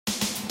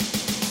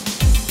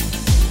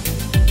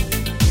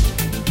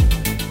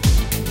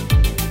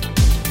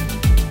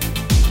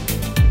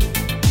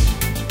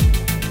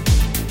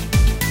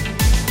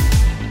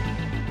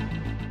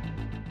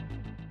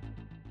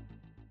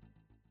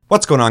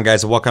What's going on,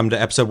 guys, and welcome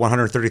to episode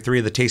 133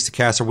 of the Tasty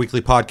Cast, our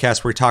weekly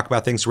podcast where we talk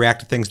about things,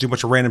 react to things, do a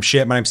bunch of random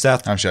shit. My name's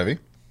Seth. I'm Chevy.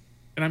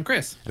 And I'm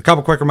Chris. A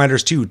couple quick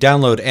reminders to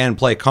download and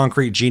play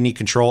Concrete, Genie,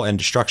 Control, and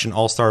Destruction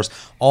All-Stars,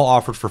 all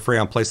offered for free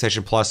on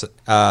PlayStation Plus.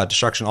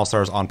 Destruction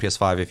All-Stars on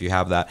PS5 if you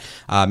have that.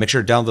 Make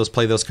sure to download those,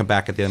 play those, come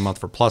back at the end of the month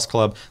for Plus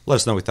Club. Let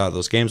us know what we thought of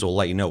those games. We'll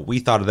let you know what we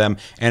thought of them.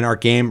 And our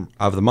game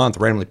of the month,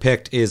 randomly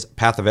picked, is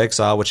Path of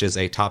Exile, which is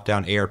a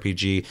top-down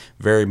ARPG,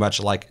 very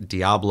much like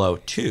Diablo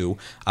 2.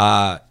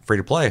 Free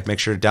to play. Make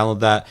sure to download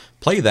that,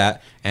 play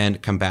that, and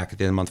come back at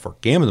the end of the month for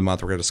Game of the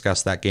Month. We're going to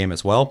discuss that game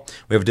as well.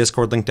 We have a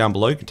Discord link down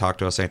below. You can talk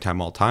to us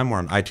anytime, all the time. We're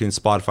on iTunes,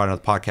 Spotify, and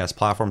other podcast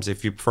platforms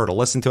if you prefer to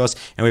listen to us.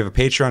 And we have a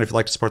Patreon if you'd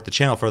like to support the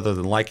channel further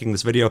than liking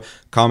this video,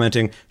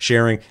 commenting,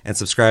 sharing, and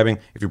subscribing.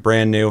 If you're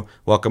brand new,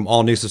 welcome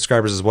all new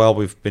subscribers as well.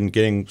 We've been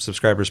getting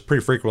subscribers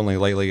pretty frequently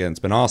lately, and it's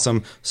been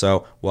awesome.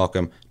 So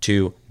welcome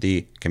to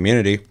the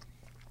community.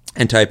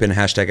 And type in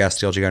hashtag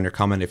AskTLG on your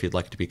comment if you'd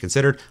like to be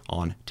considered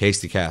on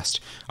TastyCast.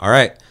 All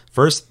right,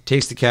 first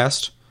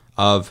TastyCast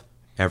of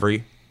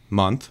every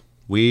month.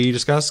 We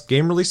discuss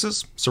game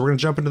releases, so we're going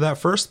to jump into that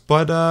first.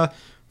 But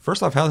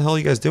first off, how the hell are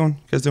you guys doing?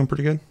 You guys doing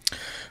pretty good?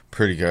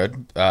 Pretty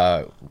good.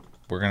 We're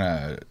going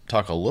to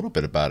talk a little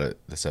bit about it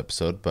this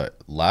episode, but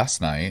last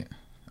night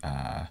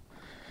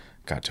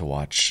got to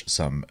watch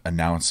some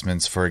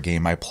announcements for a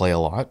game I play a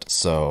lot,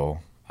 so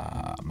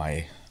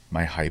my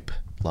hype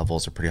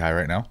levels are pretty high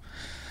right now.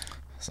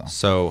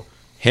 So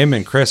him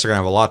and Chris are going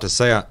to have a lot to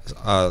say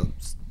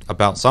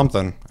about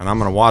something, and I'm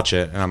going to watch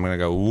it, and I'm going to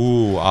go,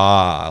 ooh,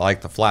 I like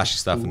the flashy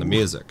stuff and the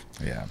music.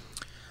 Yeah.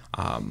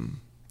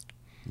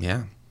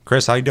 Yeah.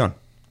 Chris, how you doing?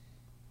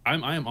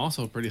 I am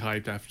also pretty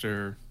hyped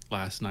after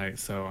last night,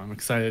 so I'm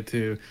excited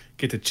to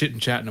get to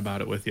chatting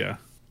about it with you.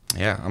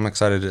 Yeah, I'm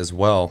excited as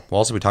well. We'll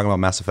also be talking about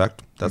Mass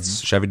Effect.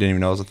 That's Chevy didn't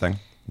even know it was a thing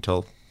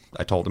until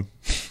I told him.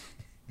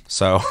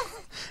 So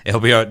it'll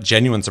be a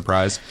genuine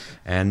surprise.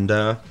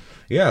 And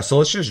yeah, so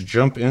let's just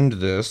jump into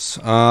this.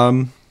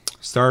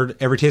 Start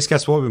every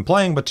Tastecast what we've been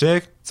playing, but today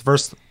it's the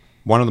first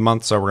one of the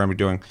month, so we're going to be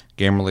doing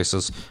game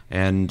releases.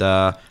 And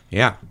yeah,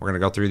 we're going to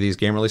go through these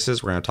game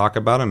releases. We're going to talk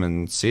about them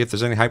and see if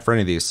there's any hype for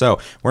any of these. So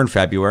we're in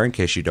February, in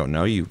case you don't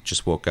know. You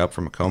just woke up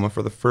from a coma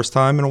for the first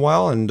time in a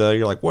while, and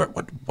you're like,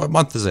 what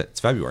month is it? It's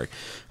February.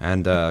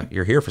 And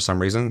you're here for some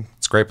reason.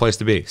 It's a great place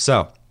to be.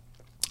 So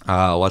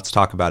let's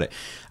talk about it.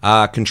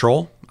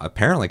 Control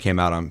apparently came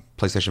out on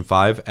PlayStation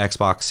 5,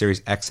 Xbox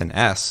Series X and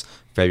S,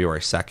 February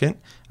 2nd,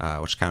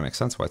 which kind of makes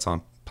sense why it's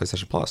on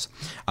PlayStation Plus.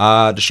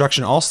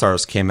 Destruction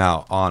All-Stars came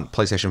out on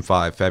PlayStation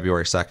 5,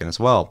 February 2nd as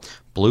well.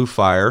 Blue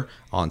Fire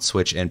on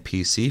Switch and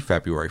PC,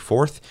 February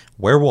 4th.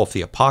 Werewolf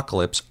the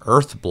Apocalypse,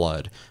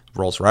 Earthblood,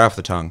 rolls right off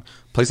the tongue.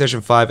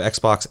 PlayStation 5,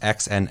 Xbox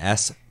X and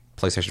S,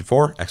 PlayStation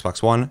 4,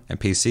 Xbox One, and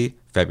PC,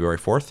 February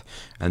 4th.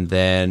 And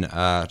then,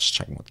 just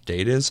checking what the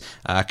date is,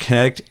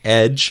 Kinetic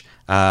Edge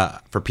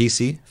for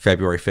PC,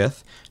 February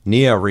 5th.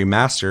 Neo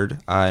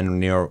Remastered and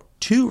Neo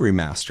 2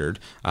 Remastered,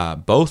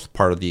 both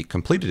part of the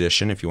Complete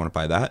Edition, if you want to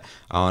buy that,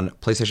 on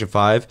PlayStation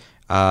 5,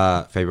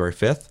 February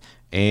 5th.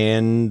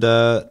 And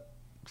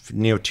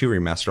Neo 2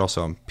 Remastered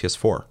also on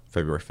PS4,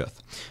 February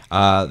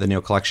 5th. The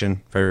Neo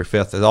Collection, February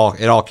 5th.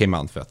 It all came out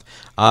on the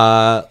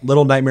 5th.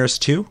 Little Nightmares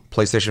 2,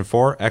 PlayStation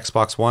 4,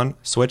 Xbox One,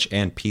 Switch,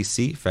 and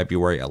PC,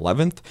 February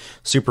 11th.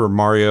 Super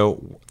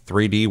Mario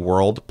 3D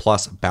World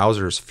plus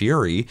Bowser's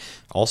Fury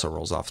also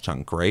rolls off the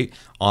tongue great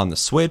on the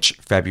Switch,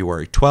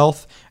 February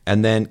 12th.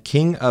 And then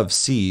King of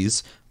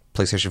Seas,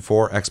 PlayStation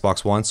 4,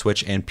 Xbox One,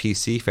 Switch, and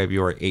PC,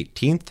 February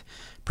 18th.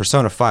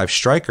 Persona 5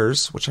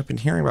 Strikers, which I've been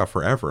hearing about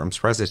forever. I'm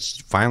surprised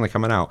it's finally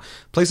coming out.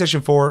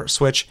 PlayStation 4,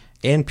 Switch,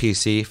 and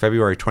PC,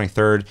 February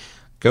 23rd.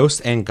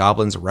 Ghosts and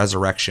Goblins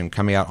Resurrection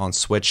coming out on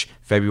Switch,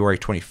 February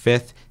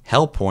 25th.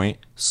 Hellpoint,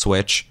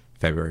 Switch,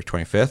 February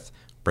 25th.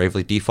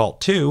 Bravely Default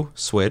 2,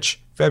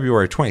 Switch,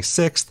 February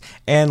 26th.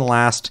 And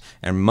last,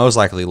 and most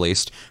likely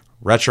least,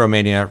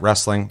 Retromania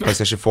Wrestling,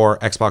 PlayStation 4,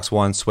 Xbox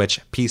One, Switch,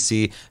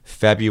 PC,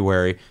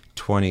 February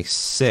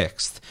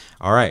 26th.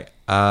 All right,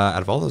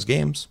 out of all those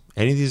games,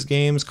 any of these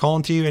games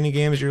calling to you? Any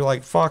games you're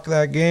like, fuck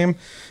that game?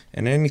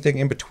 And anything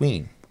in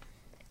between?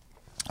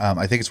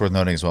 I think it's worth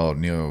noting as well,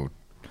 Neo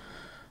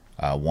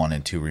 1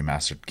 and 2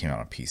 Remastered came out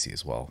on PC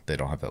as well. They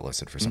don't have that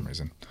listed for some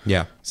reason.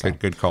 Yeah,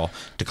 good call.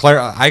 Declare,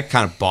 I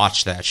kind of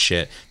botched that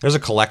shit. There's a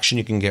collection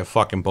you can get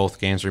fucking both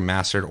games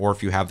remastered, or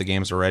if you have the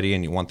games already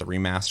and you want the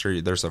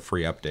remaster, there's a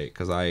free update,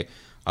 because I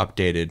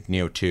updated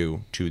Neo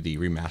 2 to the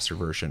remastered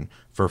version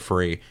for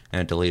free,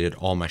 and it deleted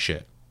all my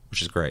shit,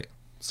 which is great.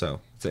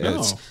 So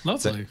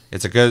lovely.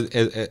 It's a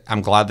good.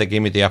 I'm glad they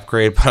gave me the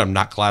upgrade, but I'm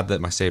not glad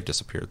that my save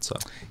disappeared. So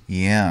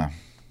yeah.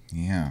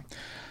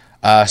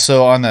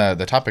 So on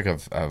the topic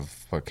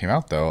of what came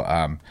out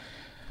though,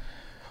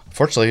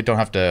 fortunately, you don't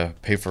have to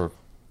pay for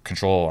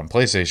Control on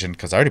PlayStation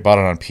because I already bought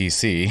it on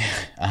PC,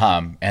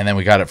 and then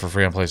we got it for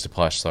free on PlayStation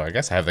Plus. So I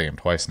guess I have the game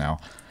twice now.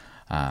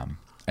 I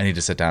need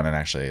to sit down and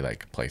actually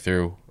like play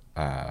through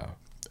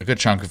a good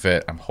chunk of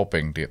it. I'm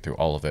hoping to get through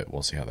all of it.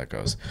 We'll see how that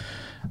goes.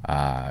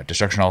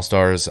 Destruction All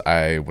Stars,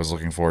 I was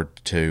looking forward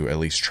to at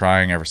least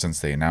trying ever since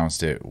they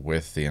announced it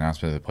with the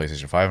announcement of the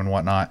PlayStation 5 and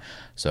whatnot.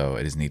 So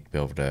it is neat to be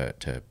able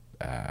to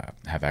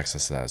have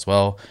access to that as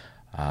well.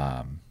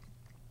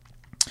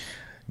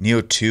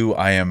 Neo 2,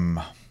 I am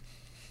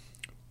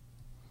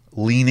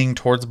leaning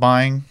towards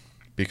buying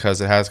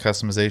because it has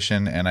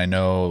customization, and I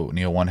know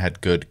Neo 1 had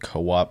good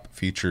co-op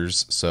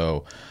features,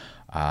 so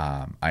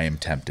I am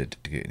tempted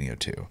to get Neo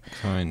 2.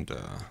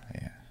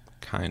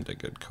 Kinda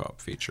good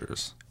co-op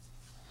features.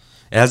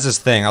 It has this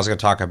thing. I was going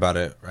to talk about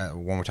it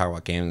when we talk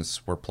about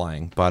games we're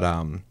playing, but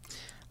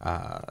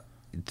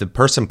the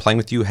person playing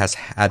with you has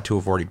had to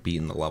have already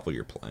beaten the level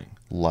you're playing.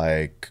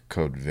 Like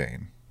Code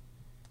Vein.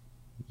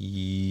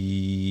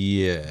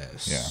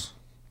 Yes. Yeah.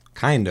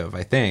 Kind of,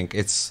 I think.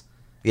 It's,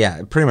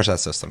 yeah, pretty much that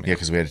system. Yeah,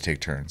 because we had to take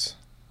turns.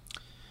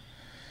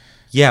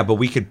 Yeah, but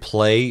we could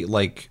play,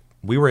 like,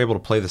 we were able to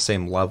play the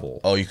same level.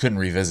 Oh, you couldn't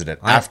revisit it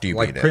after you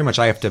beat it. Pretty much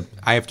I have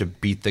to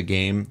beat the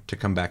game to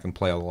come back and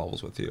play all the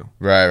levels with you.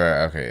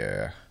 Right. Okay,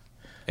 yeah.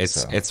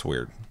 It's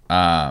weird.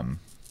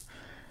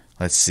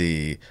 Let's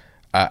see.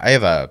 I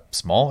have a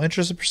small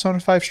interest in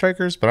Persona 5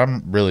 Strikers, but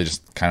I'm really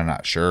just kind of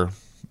not sure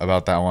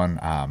about that one.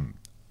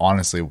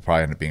 Honestly, will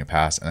probably end up being a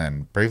pass. And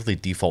then Bravely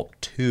Default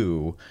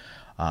 2,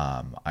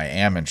 I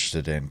am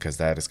interested in because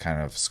that is kind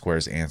of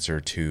Square's answer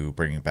to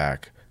bringing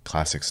back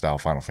classic style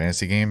Final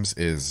Fantasy games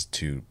is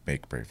to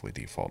make Bravely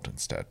Default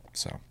instead.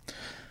 So,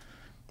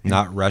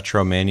 not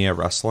Retromania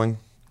Wrestling.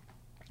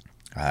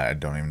 I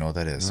don't even know what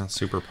that is. Not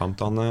super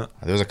pumped on that.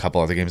 There's a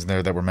couple other games in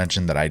there that were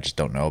mentioned that I just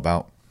don't know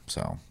about.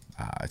 So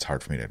it's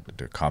hard for me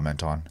to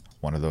comment on.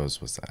 One of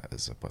those was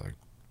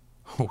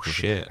oh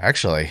shit!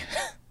 Actually,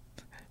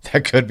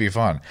 that could be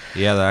fun.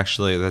 Yeah,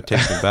 that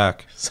takes me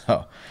back.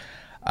 So,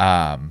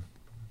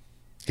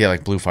 yeah,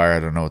 like Blue Fire, I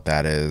don't know what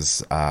that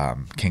is.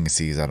 King of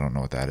Seas, I don't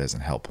know what that is,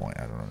 and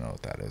Hellpoint, I don't know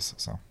what that is.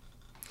 So,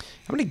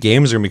 how many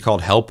games are gonna be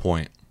called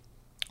Hellpoint?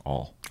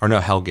 All. Or no,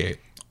 Hellgate.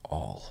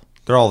 All.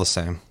 They're all the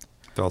same.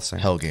 They're all the same.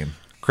 Hell game.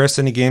 Chris,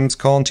 any games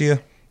calling to you?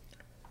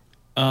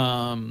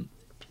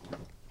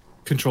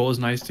 Control is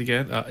nice to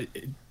get.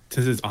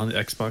 Since it's on the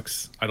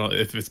Xbox, I don't know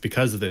if it's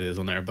because it is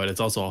on there, but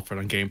it's also offered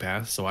on Game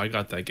Pass. So I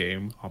got that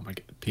game on my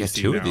PC. Yeah,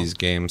 two now. of these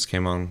games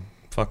came on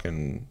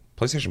fucking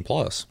PlayStation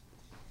Plus.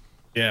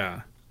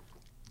 Yeah.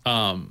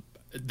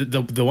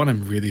 The one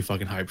I'm really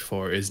fucking hyped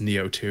for is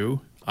Neo 2.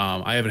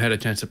 I haven't had a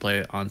chance to play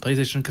it on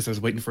PlayStation because I was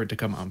waiting for it to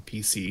come on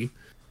PC.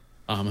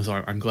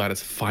 So I'm glad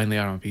it's finally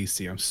out on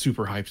PC. I'm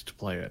super hyped to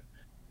play it.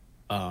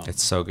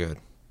 It's so good.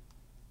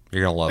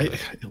 You're gonna love it.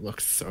 It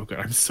looks so good.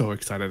 I'm so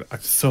excited.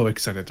 I'm so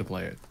excited to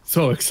play it.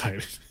 So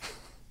excited.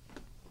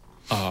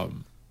 I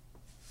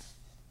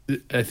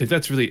think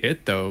that's really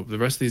it, though. The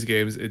rest of these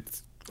games, I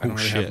don't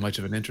really have much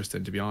of an interest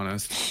in, to be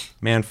honest.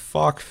 Man,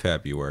 fuck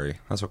February.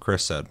 That's what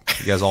Chris said.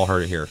 You guys all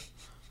heard it here.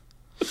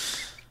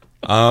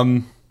 I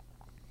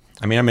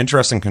mean, I'm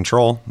interested in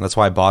Control. That's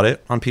why I bought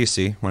it on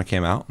PC when it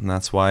came out, and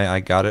that's why I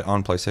got it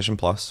on PlayStation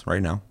Plus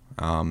right now.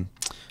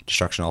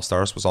 Destruction All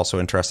Stars was also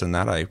interested in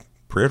that. I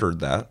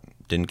pre-ordered that.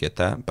 Didn't get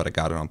that, but I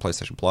got it on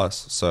PlayStation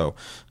Plus, so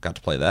got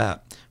to play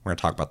that. We're going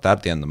to talk about that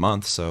at the end of the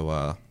month,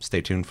 so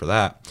stay tuned for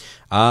that.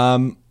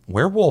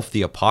 Werewolf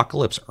the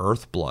Apocalypse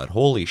Earthblood.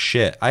 Holy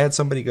shit. I had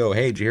somebody go,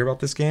 hey, did you hear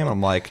about this game?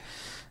 I'm like,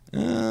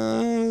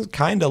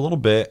 kind of, a little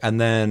bit. And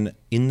then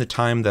in the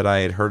time that I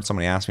had heard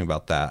somebody ask me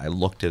about that, I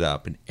looked it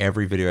up, and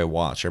every video I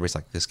watched, everybody's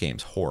like, this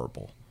game's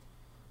horrible.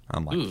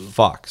 I'm like,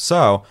 fuck.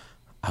 So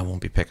I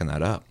won't be picking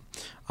that up.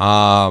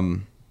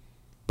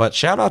 But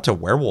shout out to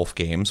Werewolf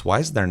games. Why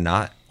is there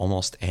not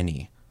almost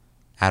any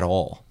at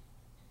all?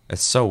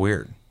 It's so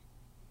weird.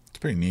 It's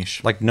pretty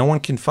niche. Like, no one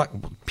can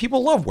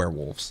people love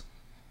werewolves.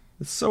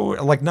 It's so,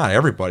 like, not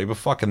everybody, but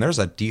fucking there's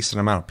a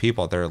decent amount of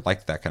people out there that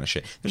like that kind of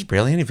shit. There's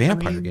barely any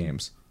vampire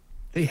games.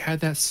 They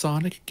had that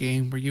Sonic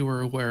game where you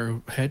were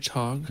a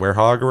hedgehog.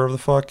 Werehog or whatever the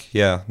fuck?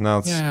 Yeah, no,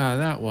 it's... Yeah,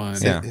 that one.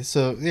 Yeah.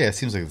 So, yeah, it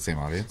seems like the same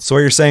audience. So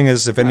what you're saying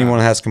is if anyone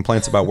has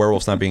complaints about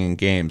werewolves not being in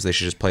games, they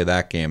should just play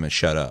that game and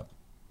shut up.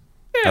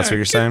 Yeah, that's what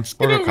you're saying?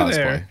 Get Or over cosplay.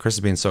 there. Chris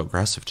is being so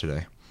aggressive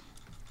today.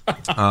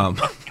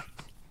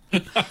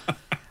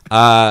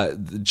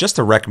 Just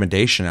a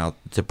recommendation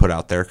to put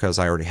out there because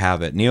I already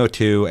have it. Neo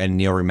 2 and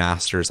Neo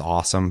Remaster is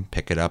awesome.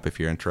 Pick it up if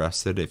you're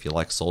interested. If you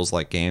like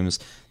Souls-like games,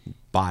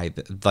 buy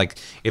like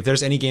if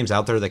there's any games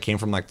out there that came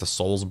from like the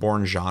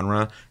Soulsborne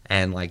genre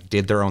and like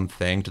did their own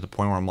thing to the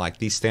point where I'm like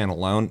these stand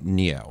alone.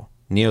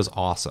 Neo's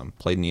awesome.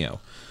 Played Neo.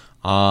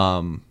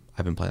 I've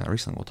been playing that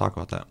recently. We'll talk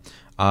about that.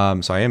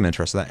 So I am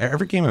interested in that.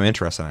 Every game I'm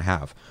interested in, I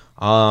have.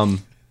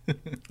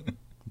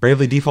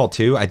 Bravely Default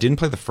 2. I didn't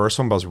play the first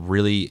one, but I was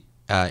really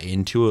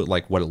into it,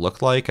 like what it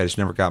looked like. I just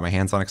never got my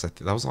hands on it because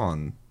that was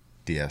on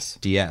DS.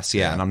 Yeah,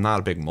 and I'm not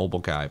a big mobile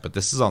guy, but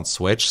this is on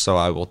Switch, so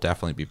I will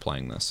definitely be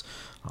playing this.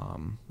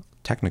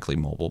 Technically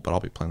mobile, but I'll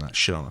be playing that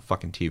shit on a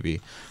fucking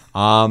TV.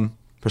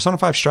 Persona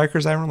 5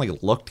 Strikers, I haven't really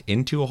looked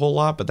into a whole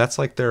lot, but that's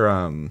like their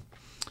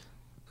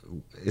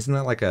isn't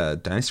that like a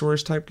Dynasty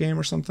Warriors type game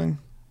or something?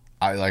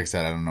 Like I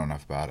said, I don't know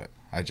enough about it.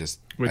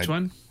 Which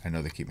one? I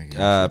know they keep making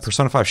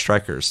Persona 5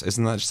 Strikers.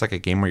 Isn't that just like a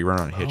game where you run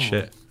around and hit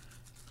shit?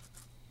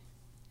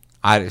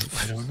 I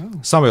don't know.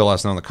 Somebody will let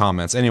us know in the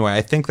comments. Anyway,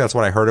 I think that's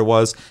what I heard it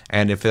was,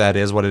 and if that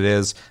is what it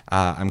is,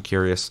 I'm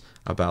curious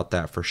about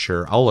that for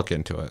sure. I'll look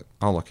into it.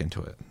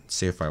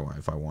 See if I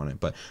want it.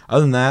 But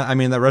other than that, I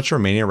mean, that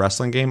Retromania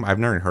wrestling game, I've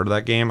never heard of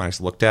that game. I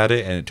just looked at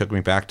it, and it took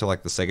me back to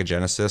like the Sega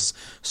Genesis,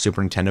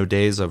 Super Nintendo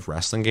days of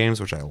wrestling games,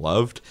 which I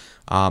loved.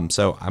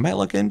 So I might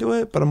look into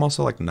it, but I'm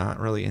also like not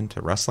really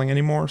into wrestling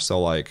anymore.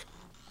 So like,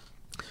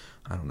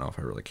 I don't know if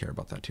I really care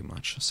about that too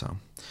much. So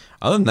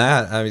other than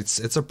that, I mean,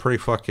 it's a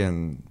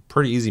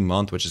pretty easy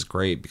month, which is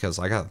great because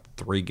I got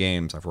 3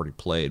 games I've already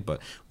played,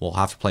 but we'll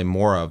have to play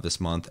more of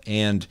this month,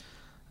 and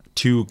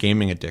 2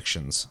 gaming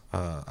addictions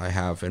I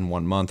have in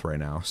 1 month right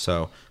now.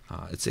 So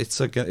it's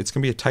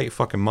gonna be a tight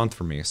fucking month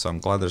for me. So I'm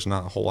glad there's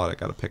not a whole lot I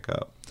got to pick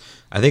up.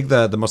 I think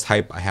the most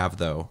hype I have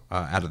though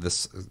out of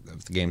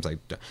the games, like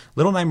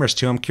Little Nightmares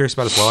 2, I'm curious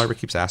about as well. Everybody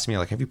keeps asking me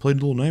like, have you played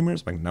Little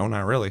Nightmares? I'm like, no,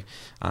 not really.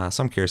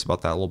 So I'm curious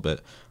about that a little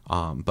bit.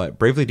 But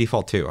Bravely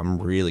Default 2,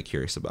 I'm really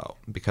curious about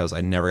because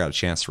I never got a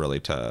chance really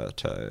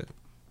to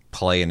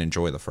play and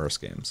enjoy the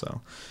first game.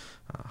 So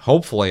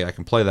hopefully I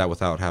can play that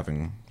without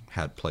having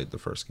had played the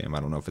first game.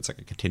 I don't know if it's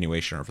like a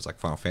continuation or if it's like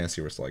Final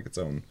Fantasy or it's like its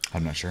own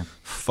I'm not sure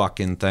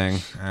fucking thing.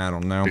 I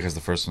don't know. Because the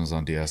first one was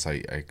on DS,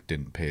 I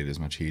didn't pay it as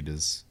much heed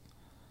as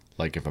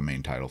like if a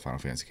main title Final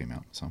Fantasy came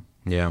out. So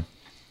yeah.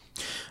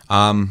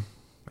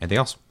 Anything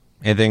else?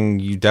 Anything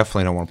you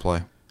definitely don't want to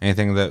play?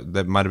 Anything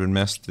that might have been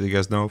missed that you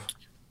guys know of?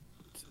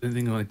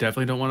 Anything I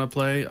definitely don't want to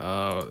play?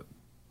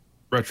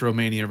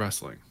 Retromania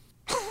Wrestling.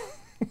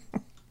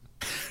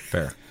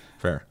 Fair.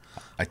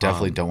 I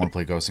definitely don't want to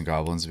play Ghosts and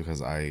Goblins because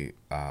I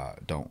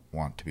don't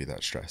want to be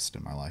that stressed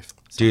in my life.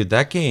 So. Dude,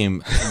 that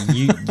game,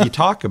 you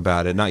talk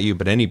about it, not you,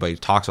 but anybody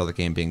talks about the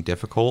game being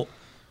difficult,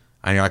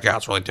 and you're like, yeah,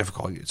 it's really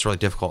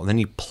difficult. And then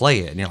you play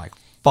it, and you're like,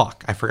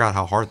 fuck, I forgot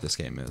how hard this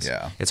game is.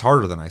 Yeah. It's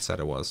harder than I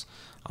said it was.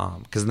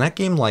 Because in that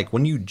game, like,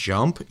 when you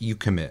jump, you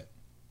commit.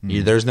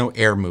 There's no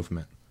air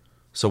movement.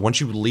 So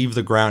once you leave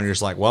the ground, you're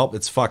just like, well,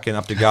 it's fucking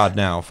up to God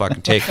now.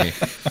 Fucking take me.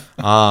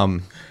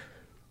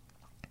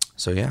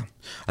 So, yeah.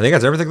 I think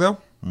that's everything, though.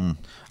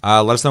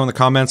 Let us know in the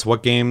comments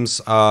what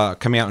games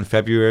coming out in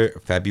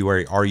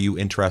February are you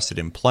interested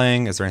in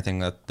playing? Is there anything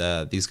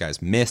that these guys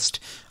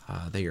missed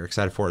that you're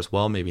excited for as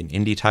well? Maybe an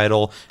indie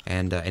title,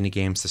 and any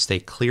games to stay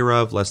clear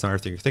of. Let us know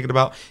everything you're thinking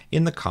about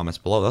in the comments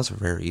below. That's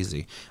very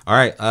easy. All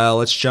right,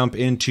 let's jump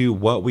into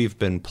what we've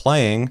been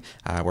playing,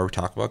 where we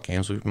talk about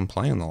games we've been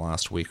playing the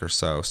last week or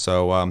so.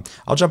 So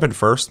I'll jump in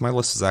first. My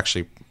list is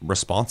actually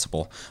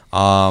responsible.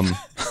 What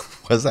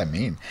does that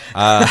mean?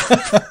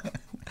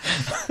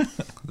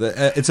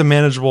 It's a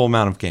manageable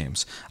amount of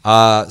games.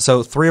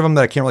 So 3 of them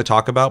that I can't really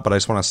talk about, but I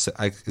just want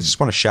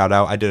to shout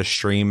out. I did a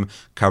stream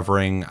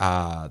covering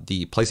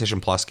the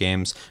PlayStation Plus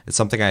games. It's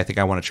something I think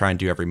I want to try and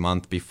do every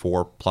month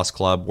before Plus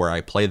Club, where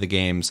I play the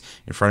games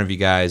in front of you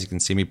guys. You can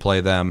see me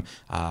play them,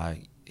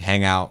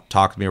 hang out,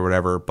 talk to me or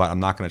whatever, but I'm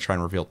not going to try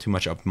and reveal too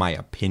much of my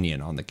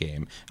opinion on the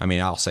game. I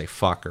mean, I'll say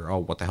fuck or, oh,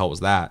 what the hell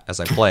was that as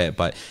I play it,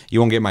 but you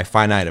won't get my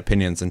finite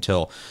opinions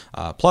until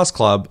Plus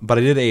Club. But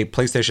I did a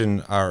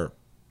PlayStation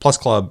Plus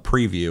Club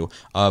preview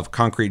of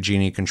Concrete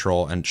Genie,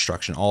 Control, and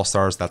Destruction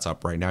All-Stars. That's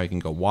up right now. You can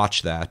go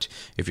watch that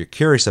if you're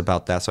curious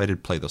about that. So I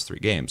did play those 3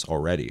 games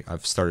already.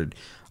 I've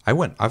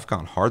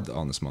gone hard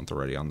on this month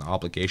already on the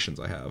obligations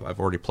I have. I've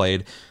already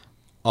played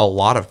a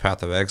lot of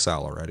Path of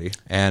Exile already,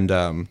 and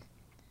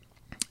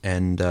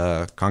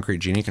Concrete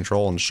Genie,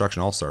 Control, and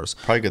Destruction All-Stars.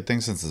 Probably a good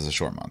thing since it's a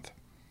short month.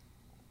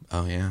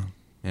 Oh, yeah.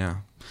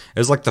 It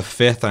was like the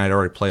 5th, and I'd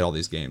already played all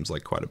these games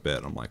like quite a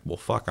bit. I'm like, well,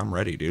 fuck, I'm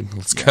ready, dude.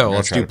 Let's go.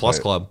 Let's do Plus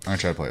Club. I'm going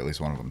to try to play at least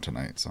one of them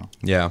tonight. So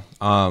yeah.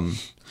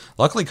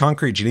 Luckily,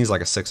 Concrete Genie is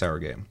like a 6-hour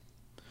game.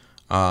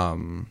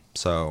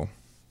 So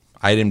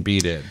I didn't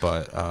beat it,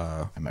 but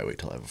I might wait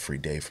till I have a free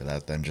day for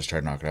that. Then just try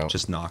to knock it out.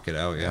 Just knock it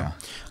out. Yeah.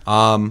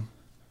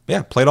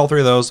 Yeah. Played all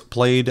 3 of those.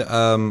 Played a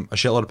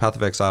shitload of Path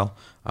of Exile.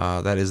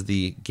 That is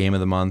the game of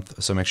the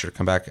month. So make sure to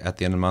come back at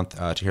the end of the month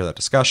to hear that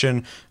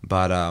discussion.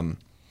 But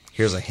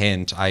here's a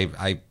hint.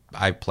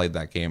 I played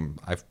that game.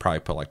 I've probably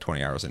put like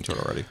 20 hours into it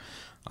already.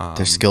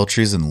 There's skill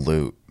trees and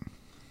loot.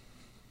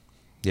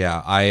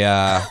 Yeah,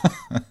 I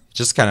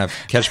just kind of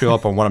catch people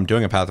up on what I'm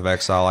doing in Path of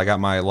Exile. I got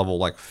my level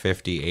like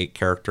 58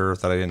 character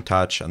that I didn't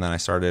touch, and then I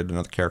started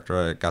another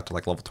character. I got to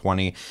like level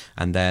 20,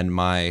 and then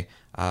my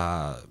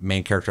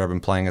main character I've been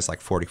playing is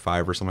like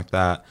 45 or something like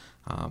that.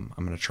 I'm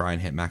going to try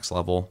and hit max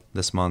level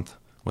this month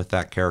with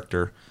that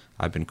character.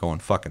 I've been going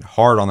fucking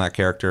hard on that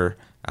character.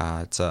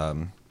 It's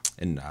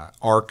an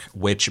arc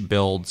witch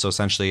build. So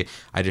essentially,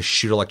 I just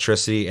shoot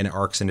electricity and it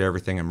arcs into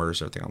everything and murders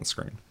everything on the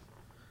screen.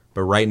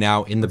 But right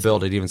now, in the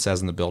build, it even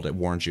says in the build, it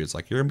warns you. It's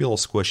like, you're going to be a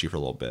little squishy for a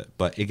little bit,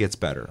 but it gets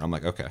better. I'm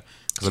like, okay.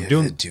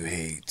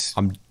 Because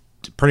I'm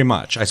pretty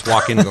much. I just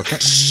walk in and go,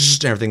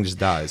 and everything just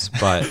dies.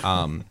 But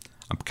I'm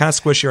kind of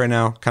squishy right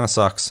now. Kind of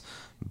sucks.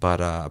 But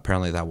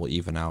apparently that will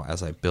even out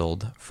as I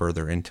build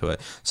further into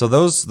it. So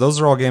those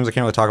are all games I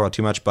can't really talk about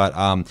too much. But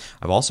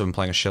I've also been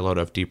playing a shitload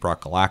of Deep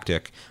Rock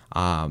Galactic.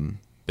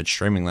 Been been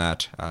streaming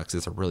that because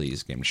it's a really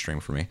easy game to stream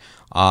for me.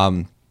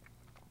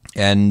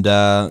 And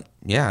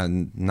yeah,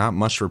 not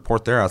much to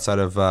report there outside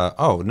of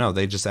oh no,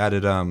 they just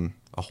added a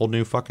whole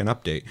new fucking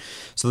update.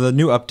 So the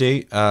new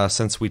update,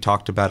 since we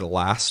talked about it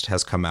last,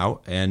 has come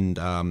out, and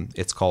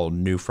it's called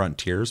New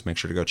Frontiers. Make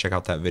sure to go check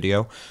out that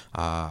video.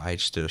 I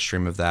just did a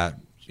stream of that,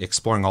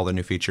 exploring all the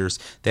new features.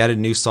 They added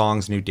new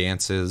songs, new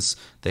dances.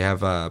 They have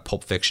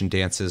Pulp Fiction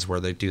dances where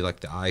they do like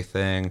the eye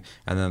thing,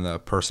 and then the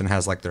person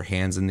has like their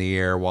hands in the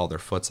air while their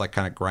foot's like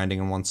kind of grinding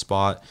in one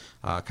spot,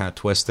 kind of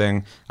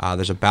twisting.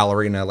 There's a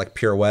ballerina like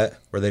pirouette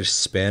where they just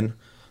spin.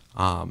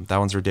 That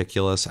one's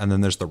ridiculous. And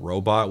then there's the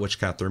robot, which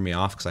kind of threw me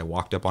off because I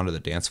walked up onto the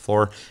dance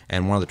floor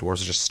and one of the dwarves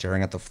was just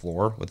staring at the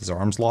floor with his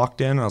arms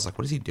locked in. And I was like,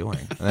 what is he doing?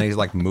 And then he's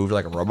like moved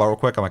like a robot real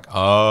quick. I'm like,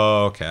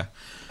 oh, okay.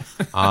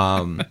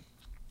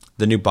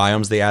 The new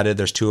biomes they added,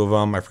 there's 2 of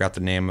them. I forgot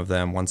the name of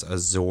them. One's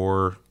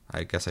Azure.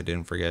 I guess I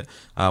didn't forget.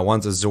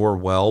 One's Azure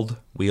Wield,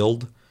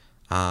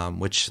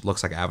 which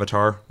looks like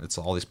Avatar. It's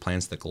all these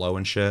planets that glow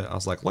and shit. I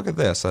was like, look at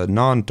this, a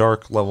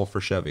non-dark level for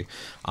Chevy.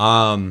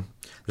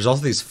 There's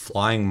also these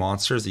flying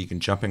monsters that you can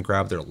jump and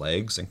grab their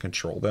legs and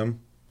control them.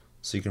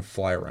 So you can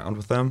fly around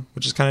with them,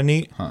 which is kind of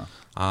neat.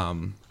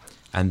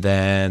 And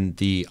then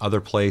the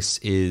other place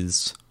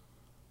is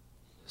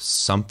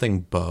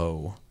something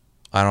bow.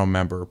 I don't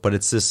remember, but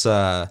it's this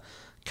kind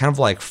of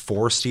like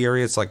foresty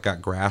area. It's like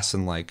got grass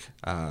and like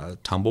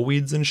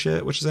tumbleweeds and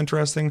shit, which is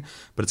interesting.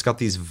 But it's got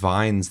these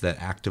vines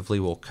that actively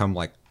will come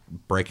like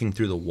breaking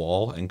through the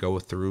wall and go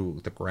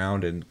through the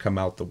ground and come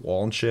out the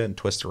wall and shit and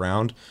twist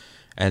around.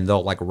 And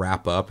they'll like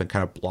wrap up and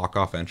kind of block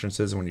off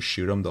entrances. And when you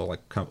shoot them, they'll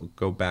like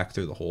go back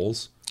through the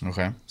holes.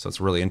 Okay. So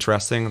it's really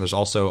interesting. There's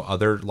also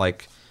other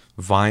like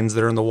vines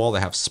that are in the wall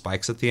that have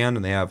spikes at the end,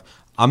 and they have.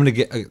 I'm gonna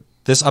get.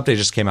 This update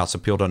just came out, so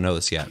people don't know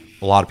this yet.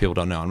 A lot of people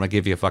don't know. I'm going to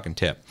give you a fucking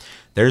tip.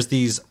 There's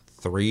these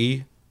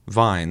 3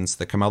 vines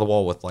that come out of the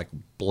wall with, like,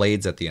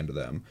 blades at the end of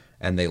them.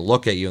 And they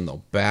look at you, and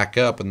they'll back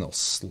up, and they'll,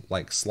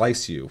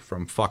 slice you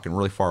from fucking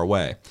really far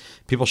away.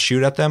 People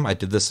shoot at them. I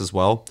did this as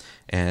well.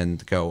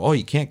 And go, oh,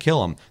 you can't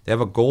kill them. They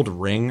have a gold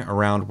ring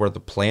around where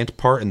the plant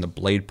part and the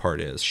blade part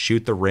is.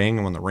 Shoot the ring,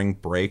 and when the ring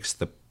breaks,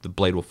 the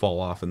blade will fall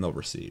off, and they'll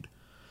recede.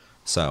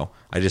 So,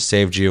 I just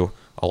saved you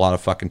a lot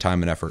of fucking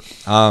time and effort.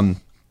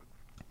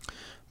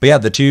 But yeah,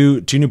 the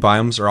two new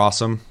biomes are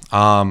awesome.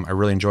 I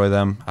really enjoy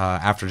them.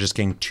 After just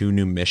getting 2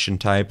 new mission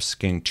types,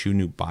 getting 2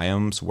 new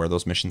biomes where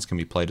those missions can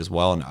be played as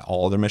well, and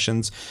all other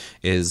missions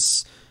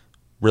is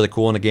really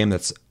cool in a game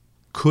that's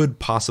could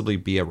possibly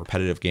be a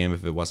repetitive game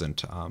if it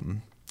wasn't,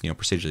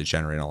 procedurally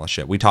generated and all that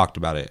shit. We talked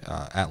about it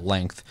at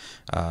length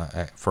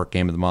for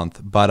Game of the Month,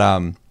 but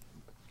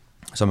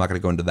so I'm not going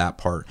to go into that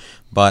part.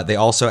 But they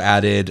also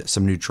added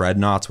some new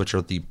dreadnoughts, which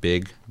are the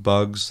big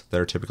bugs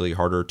that are typically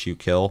harder to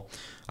kill.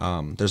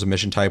 There's a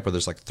mission type where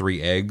there's like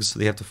 3 eggs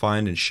they have to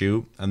find and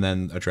shoot, and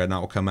then a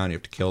dreadnought will come out and you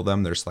have to kill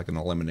them. There's like an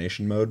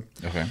elimination mode.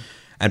 Okay.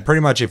 And pretty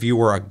much if you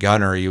were a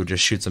gunner, you would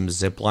just shoot some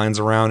zip lines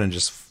around and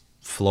just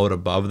float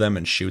above them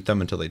and shoot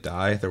them until they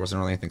die. There wasn't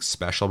really anything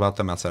special about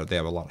them outside of they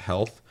have a lot of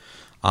health.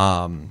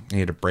 You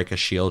had to break a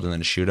shield and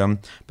then shoot them.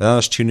 But then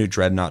there's 2 new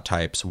dreadnought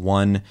types.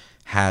 One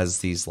has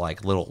these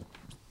like little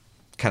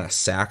kind of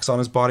sacks on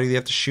his body they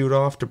have to shoot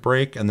off to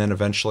break, and then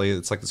eventually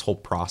it's like this whole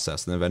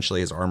process, and eventually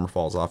his armor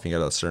falls off and you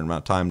got a certain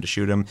amount of time to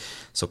shoot him.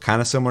 So kind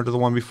of similar to the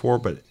one before,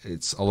 but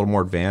it's a little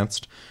more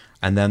advanced.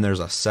 And then there's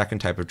a second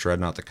type of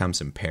dreadnought that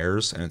comes in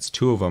pairs, and it's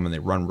 2 of them, and they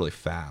run really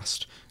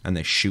fast and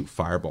they shoot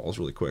fireballs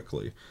really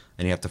quickly,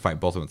 and you have to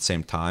fight both of them at the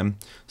same time.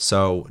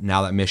 So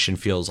now that mission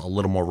feels a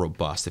little more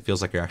robust. It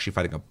feels like you're actually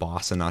fighting a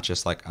boss and not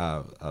just like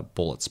a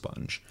bullet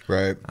sponge.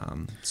 Right.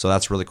 So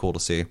that's really cool to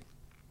see.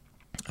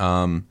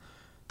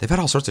 They've had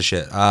all sorts of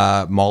shit.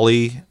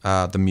 Molly,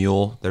 the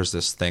mule, there's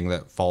this thing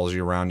that follows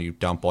you around. You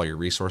dump all your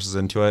resources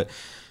into it.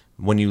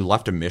 When you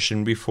left a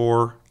mission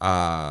before,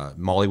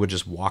 Molly would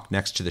just walk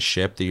next to the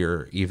ship that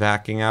you're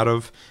evacing out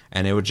of,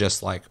 and it would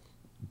just like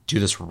do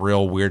this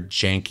real weird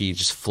janky,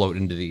 just float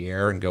into the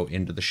air and go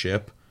into the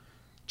ship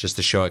just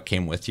to show it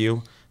came with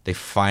you. They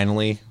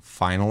finally,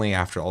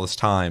 after all this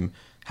time,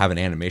 have an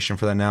animation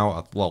for that now.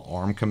 A little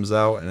arm comes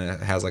out, and it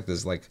has like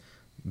this like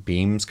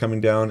beams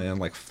coming down and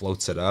like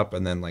floats it up,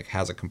 and then like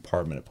has a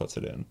compartment it puts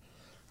it in.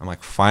 I'm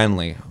like,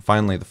 finally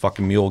the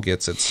fucking mule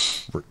gets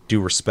its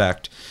due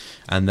respect.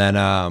 And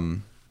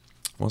then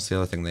what's the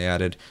other thing they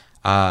added?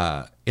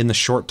 In the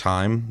short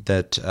time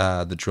that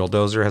the drill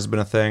dozer has been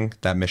a thing,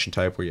 that mission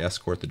type where you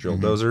escort the drill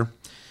dozer,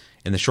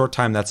 in the short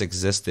time that's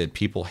existed,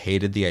 people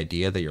hated the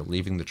idea that you're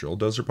leaving the drill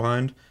dozer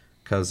behind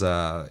because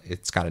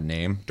it's got a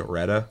name,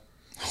 Doretta.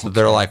 So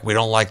they're like, we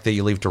don't like that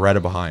you leave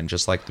Doretta behind.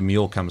 Just like the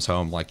mule comes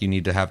home, like you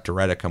need to have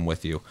Doretta come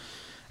with you.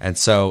 And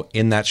so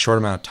in that short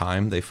amount of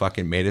time, they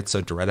fucking made it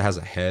so Doretta has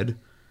a head,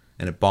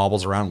 and it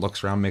bobbles around,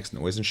 looks around, makes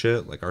noise and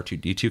shit, like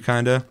R2-D2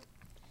 kind of.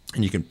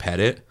 And you can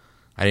pet it.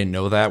 I didn't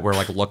know that. We're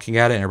like looking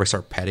at it, and everybody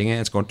started petting it.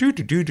 It's going do,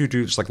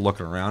 just like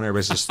looking around.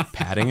 Everybody's just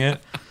patting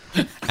it.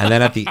 And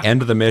then at the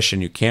end of the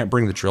mission, you can't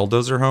bring the drill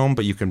dozer home,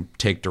 but you can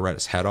take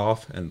Doretta's head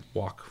off and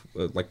walk,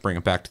 like bring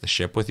it back to the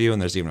ship with you. And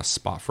there's even a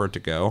spot for it to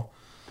go.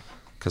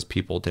 because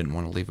people didn't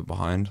want to leave it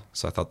behind.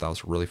 So I thought that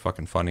was really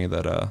fucking funny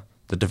that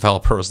the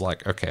developer was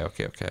like, okay,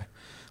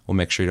 we'll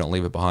make sure you don't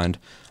leave it behind.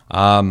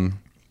 You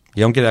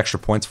don't get extra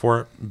points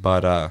for it,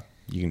 but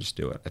you can just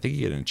do it. I think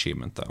you get an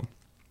achievement though.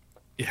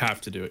 You have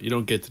to do it. You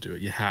don't get to do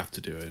it. You have to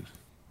do it.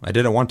 I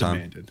did it one time.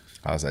 Demanded.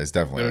 I was, it's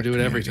definitely Gotta a do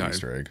it every community time.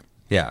 Easter egg.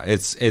 Yeah,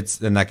 it's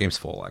and that game's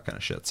full of that kind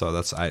of shit. So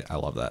that's I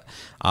love that.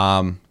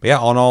 But yeah,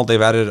 all in all,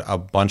 they've added a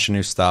bunch of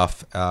new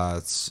stuff.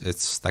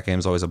 It's that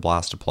game's always a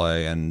blast to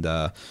play, and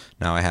now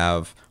I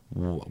have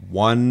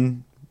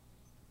one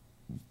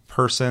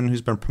person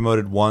who's been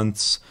promoted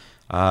once.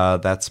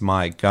 That's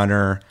my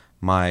gunner.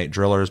 My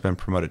driller has been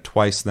promoted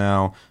twice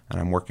now, and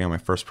I'm working on my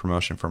first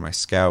promotion for my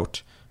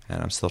scout.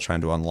 And I'm still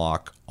trying to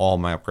unlock all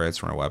my upgrades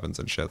for my weapons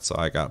and shit. So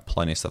I got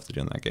plenty of stuff to do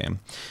in that game.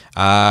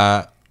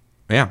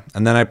 Yeah,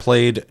 and then I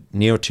played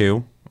Nioh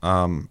 2.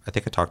 I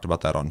think I talked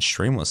about that on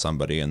stream with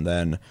somebody, and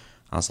then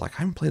I was like, I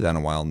haven't played that in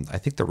a while, and I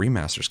think the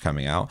remaster's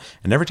coming out.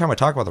 And every time I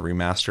talk about the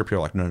remaster, people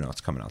are like, no,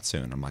 it's coming out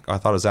soon. I'm like, oh, I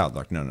thought it was out.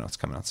 They're like, no, it's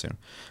coming out soon.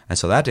 And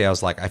so that day I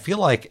was like, I feel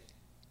like,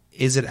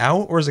 is it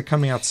out or is it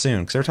coming out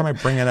soon? Because every time I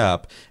bring it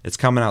up, it's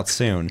coming out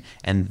soon,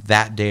 and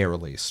that day it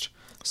released.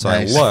 So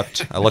nice.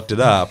 I looked it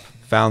up,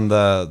 found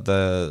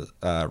the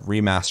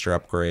remaster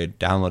upgrade,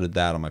 downloaded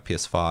that on my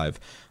PS5.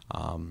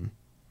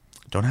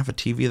 Don't have a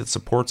TV that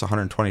supports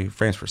 120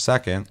 frames per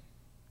second,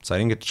 so I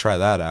didn't get to try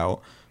that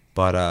out.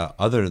 But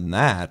other than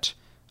that,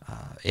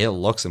 it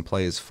looks and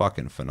plays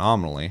fucking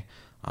phenomenally.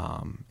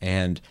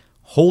 And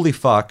holy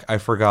fuck, I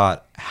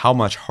forgot how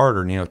much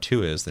harder Nioh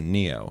 2 is than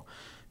Nioh.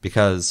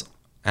 Because,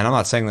 and I'm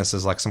not saying this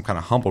as like some kind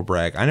of humble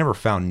brag, I never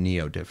found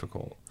Nioh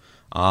difficult.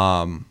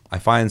 I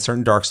find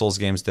certain Dark Souls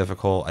games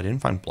difficult. I didn't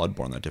find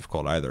Bloodborne that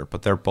difficult either,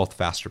 but they're both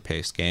faster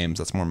paced games.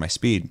 That's more my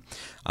speed.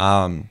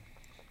 But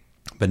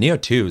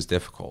Nioh 2 is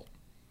difficult.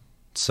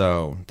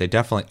 So they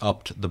definitely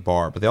upped the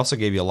bar, but they also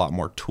gave you a lot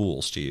more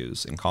tools to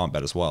use in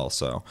combat as well.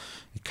 So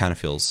it kind of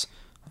feels,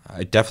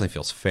 it definitely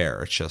feels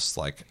fair. It's just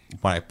like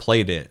when I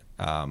played it,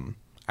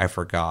 I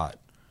forgot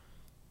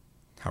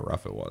how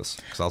rough it was.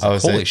 Because I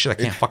was like, holy shit,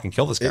 I can't fucking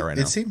kill this guy right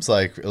now. It seems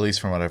like, at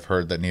least from what I've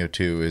heard, that Nioh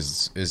 2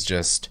 is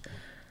just,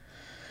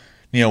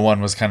 Nioh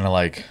 1 was kind of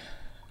like,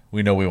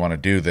 we know we want to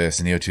do this,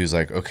 and Nioh 2 is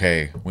like,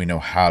 okay, we know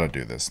how to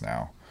do this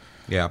now.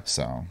 Yeah.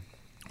 So...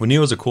 Well, Nioh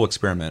was a cool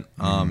experiment,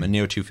 and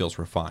Nioh 2 feels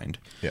refined.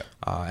 Yeah.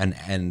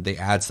 And they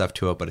add stuff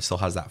to it, but it still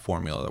has that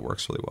formula that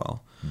works really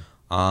well.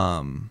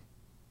 And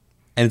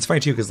it's funny,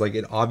 too, because like,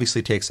 it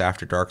obviously takes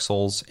after Dark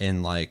Souls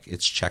in like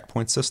its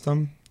checkpoint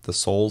system, the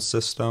Souls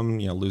system,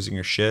 losing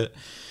your shit.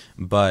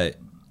 But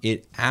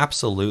it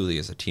absolutely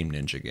is a Team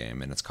Ninja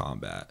game in its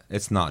combat.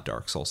 It's not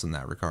Dark Souls in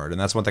that regard. And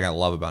that's one thing I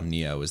love about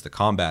Nioh is the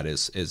combat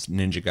is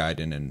Ninja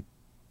Gaiden and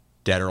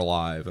Dead or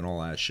Alive and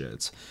all that shit.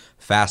 It's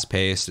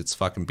fast-paced. It's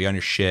fucking be on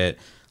your shit.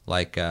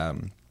 Like,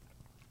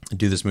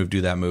 do this move,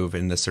 do that move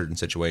in this certain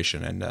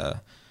situation, and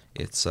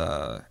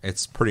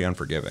it's pretty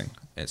unforgiving,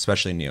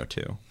 especially in Nioh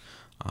 2.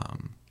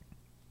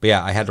 But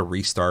yeah, I had to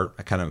restart.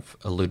 I kind of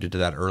alluded to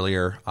that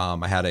earlier.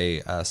 I had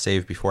a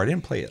save before. I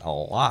didn't play it a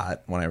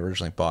lot when I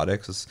originally bought it,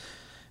 because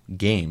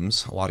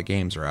a lot of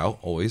games are out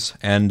always,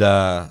 and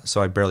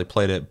so I barely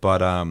played it.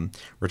 But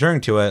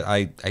returning to it,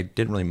 I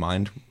didn't really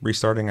mind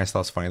restarting. I thought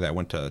it was funny that I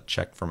went to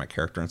check for my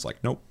character, and it's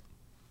like, nope,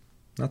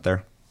 not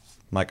there.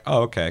 I'm like,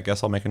 oh, okay, I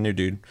guess I'll make a new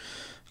dude.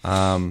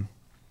 But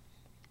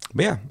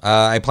yeah,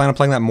 I plan on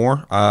playing that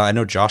more. I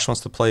know Josh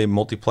wants to play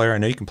multiplayer. I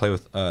know you can play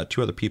with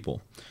 2 other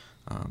people,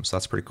 so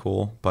that's pretty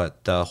cool.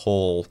 But the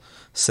whole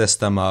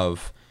system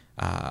of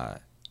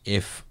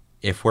if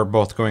we're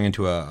both going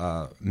into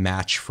a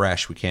match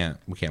fresh, we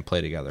can't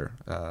play together.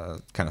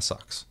 Kind of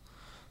sucks.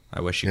 I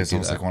wish you could do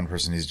that. It's almost like one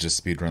person needs to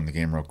just speedrun the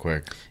game real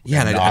quick.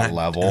 Yeah, and not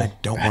level. I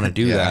don't want to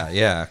do that.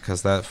 Yeah,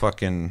 because that's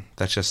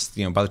just,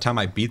 by the time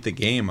I beat the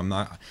game,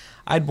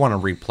 I'd want to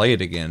replay it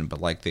again, but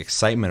like the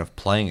excitement of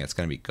playing it's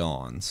going to be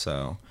gone.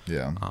 So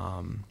yeah,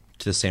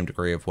 to the same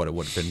degree of what it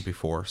would have been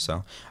before.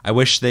 So I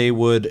wish they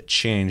would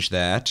change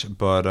that,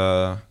 but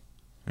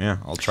yeah,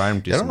 I'll try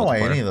and do. I don't know why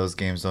any of those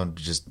games don't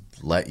just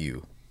let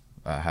you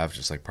have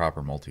just like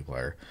proper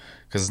multiplayer,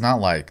 because it's not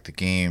like the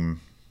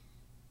game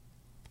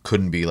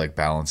couldn't be like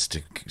balanced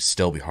to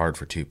still be hard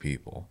for 2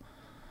 people.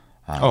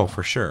 Oh,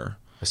 for sure.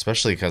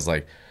 Especially because,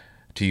 like,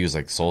 to use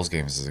like Souls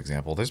games as an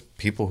example, there's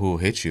people who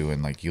hit you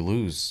and like you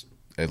lose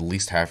at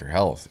least half your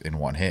health in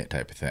one hit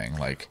type of thing.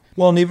 Like,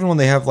 well, and even when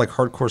they have like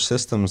hardcore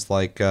systems,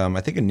 like I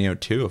think in Nioh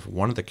 2, if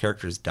one of the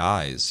characters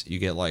dies, you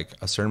get like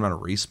a certain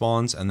amount of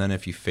respawns, and then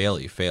if you fail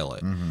it, you fail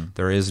it.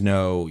 There is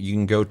no, you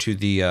can go to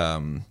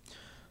the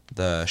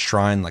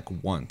shrine like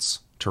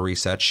once to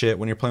reset shit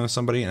when you're playing with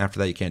somebody, and after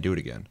that you can't do it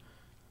again.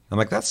 I'm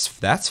like, that's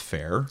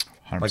fair.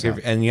 100%.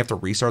 Like, and you have to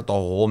restart the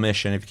whole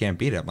mission if you can't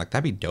beat it. I'm like,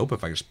 that'd be dope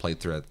if I just played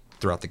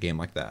throughout the game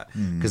like that,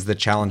 because the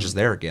challenge is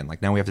there again.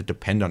 Like, now we have to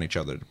depend on each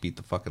other to beat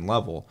the fucking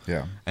level.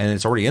 Yeah, and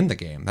it's already in the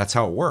game. That's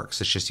how it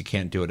works. It's just you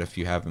can't do it if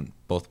you haven't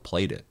both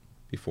played it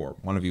before.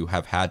 One of you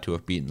have had to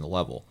have beaten the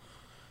level,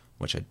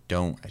 which I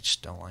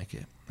just don't like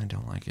it. I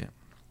don't like it.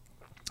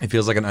 It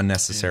feels like an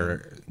unnecessary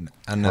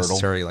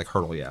like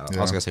hurdle. Yeah. I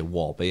was gonna say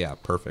wall, but yeah,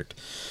 perfect.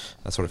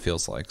 That's what it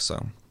feels like.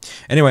 So,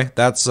 anyway,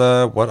 that's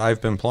what I've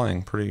been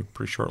playing. Pretty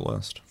short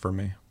list for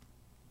me.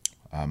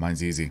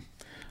 Mine's easy.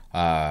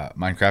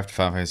 Minecraft,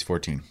 Final Fantasy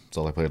 14. That's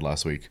all I played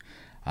last week.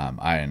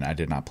 I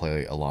did not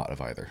play a lot of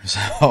either.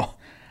 So,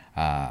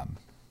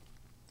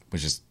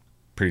 was just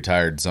pretty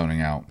tired,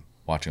 zoning out,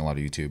 watching a lot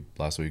of YouTube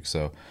last week.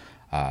 So,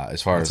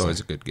 as far It's as always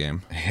a good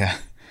game. yeah.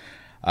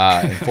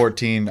 In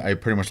 14, I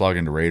pretty much log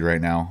into Raid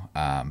right now.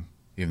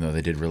 Even though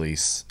they did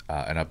release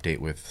an update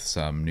with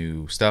some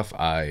new stuff,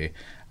 I'm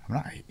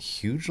not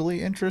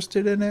hugely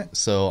interested in it,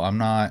 so I'm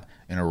not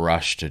in a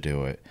rush to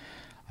do it.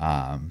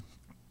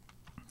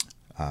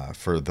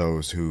 For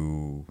those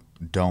who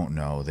don't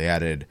know, they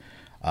added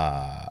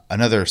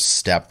another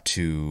step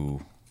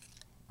to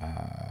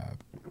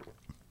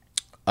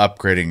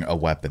upgrading a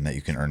weapon that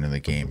you can earn in the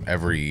game.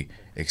 Every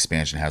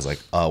expansion has like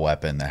a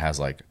weapon that has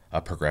like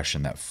a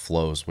progression that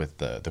flows with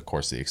the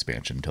course of the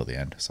expansion until the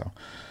end. So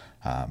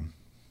I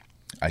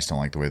just don't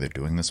like the way they're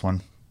doing this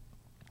one,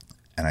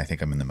 and I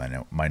think I'm in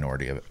the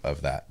minority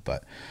of that.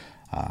 But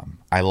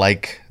I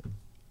like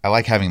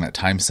having that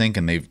time sink,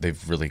 and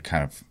they've really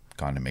kind of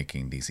gone to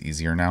making these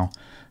easier now.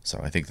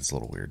 So I think that's a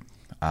little weird.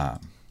 And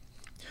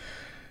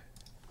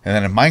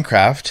then in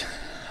Minecraft,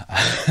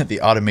 the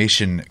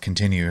automation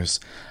continues.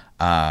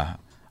 I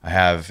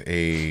have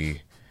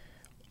a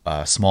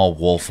small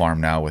wool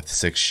farm now with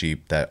 6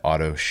 sheep that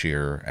auto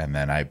shear, and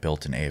then I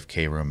built an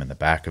AFK room in the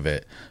back of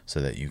it so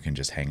that you can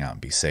just hang out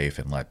and be safe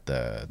and let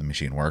the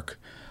machine work.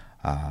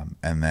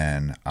 And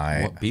then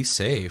Be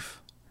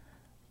safe.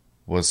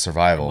 was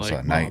survival, Like so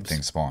at night mobs.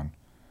 things spawn.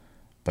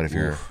 But if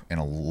you're in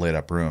a lit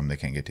up room, they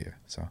can't get to you.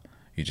 So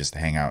you just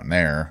hang out in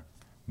there,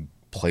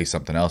 play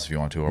something else if you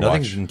want to, or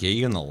Nothing watch. can get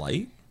you in the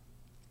light.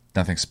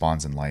 Nothing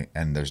spawns in light,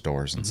 and there's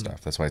doors and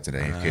stuff. That's why it's an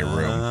AFK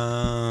room.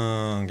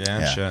 Oh,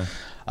 gotcha.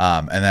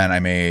 And then I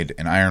made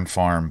an iron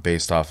farm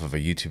based off of a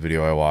YouTube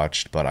video I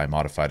watched, but I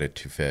modified it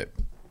to fit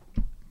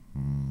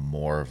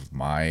more of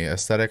my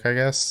aesthetic, I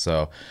guess.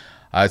 So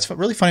it's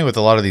really funny with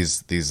a lot of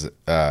these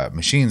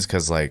machines,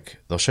 because like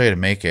they'll show you to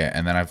make it,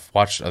 and then I've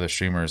watched other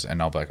streamers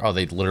and I'll be like, oh,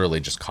 they literally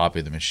just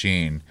copied the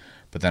machine.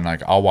 But then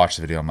like I'll watch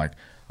the video, I'm like,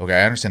 okay,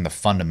 I understand the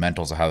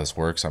fundamentals of how this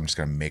works. So I'm just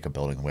gonna make a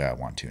building the way I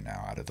want to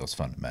now out of those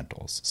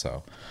fundamentals.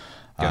 So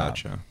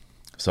Gotcha.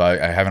 So I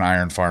have an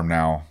iron farm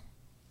now.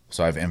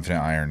 So I have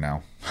infinite iron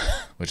now,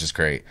 which is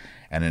great,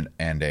 and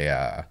an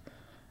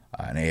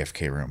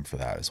AFK room for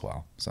that as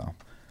well. So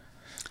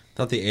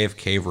Thought the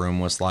AFK room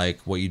was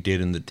like what you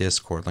did in the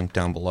Discord link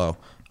down below,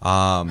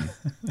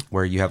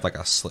 where you have like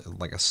a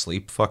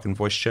sleep fucking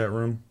voice chat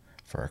room.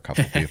 for a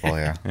couple people,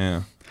 yeah.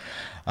 Yeah.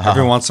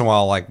 Every once in a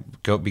while, like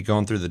be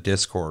going through the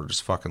Discord,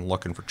 just fucking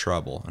looking for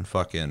trouble, and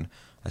fucking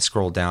I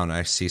scroll down and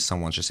I see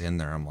someone's just in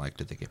there. I'm like,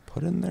 did they get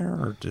put in there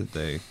or did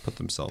they put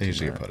themselves? They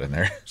usually in get there? put in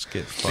there. Just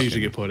get They fucking,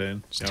 usually get put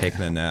in. just Yep.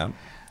 taking a nap.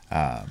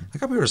 I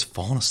got people just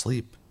falling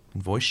asleep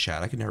in voice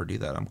chat. I could never do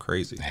that. I'm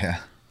crazy. Yeah.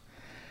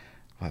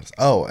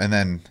 Oh, and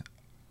then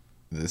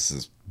this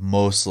is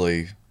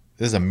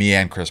a me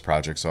and Chris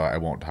project, so I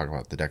won't talk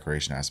about the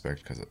decoration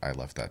aspect because I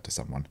left that to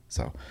someone.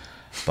 So,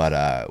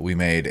 but we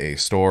made a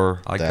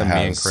store I like that the me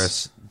and has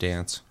Chris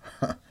dance.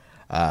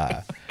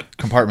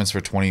 compartments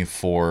for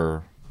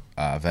 24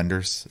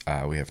 vendors.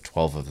 We have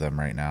 12 of them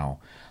right now.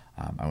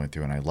 I went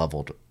through and I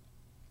leveled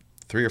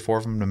 3 or 4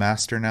 of them to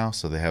master now,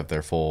 so they have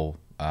their full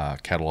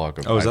catalog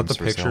of Oh, is that items the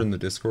for picture sale. in the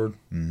Discord?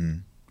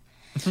 And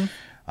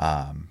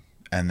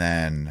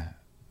then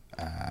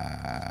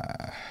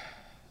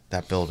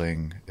that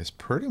building is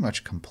pretty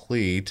much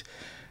complete.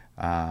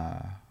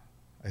 I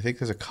think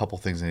there's a couple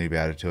things that need to be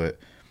added to it.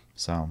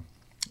 So,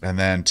 and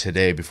then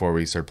today, before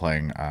we start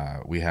playing,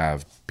 we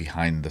have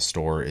behind the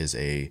store is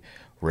a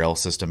rail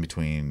system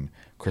between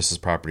Chris's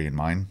property and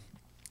mine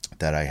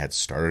that I had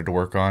started to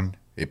work on.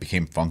 It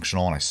became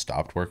functional and I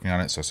stopped working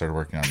on it. So I started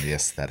working on the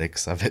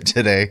aesthetics of it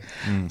today.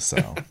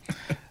 So,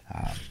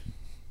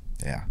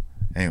 yeah.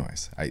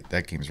 Anyways,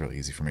 that game's really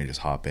easy for me to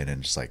just hop in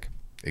and just like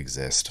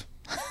exist.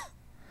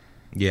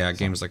 Yeah,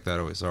 games like that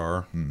always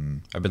are.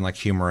 I've been like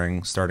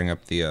humoring starting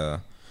up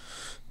the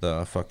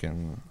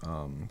fucking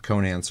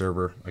Conan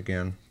server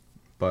again,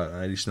 but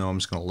I just know I'm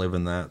just gonna live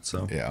in that.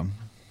 So Yeah.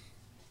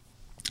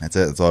 That's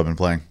it. That's all I've been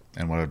playing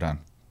and what I've done.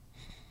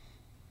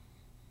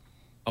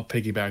 I'll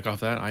piggyback off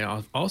that.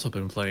 I've also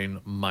been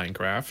playing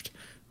Minecraft.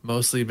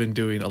 Mostly been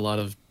doing a lot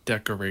of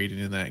decorating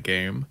in that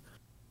game.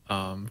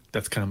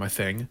 That's kind of my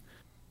thing.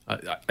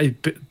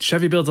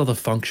 Chevy builds all the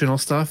functional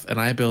stuff, and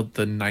I build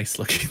the nice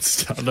looking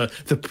stuff,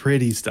 the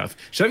pretty stuff.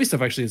 Chevy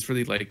stuff actually is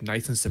really like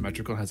nice and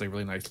symmetrical, and has like a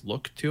really nice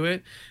look to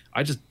it.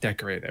 I just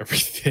decorate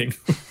everything.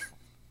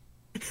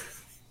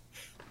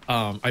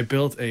 I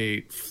built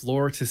a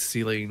floor to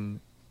ceiling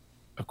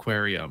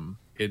aquarium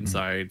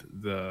inside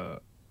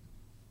the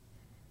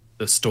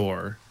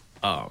store,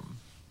 and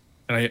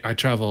I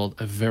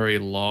traveled a very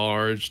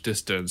large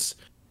distance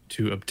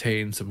to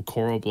obtain some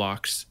coral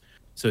blocks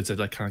So it's a,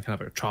 like kind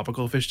of a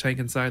tropical fish tank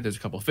inside. There's a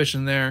couple of fish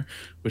in there,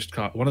 which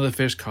one of the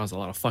fish caused a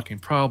lot of fucking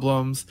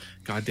problems.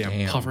 Goddamn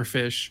Damn. puffer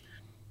fish.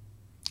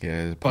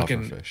 Yeah,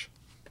 Fucking- pufferfish.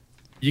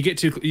 You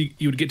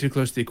would get too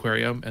close to the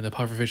aquarium, and the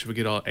pufferfish would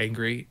get all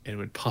angry and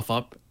would puff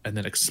up and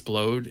then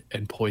explode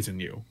and poison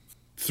you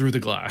through the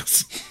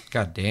glass.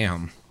 God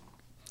damn.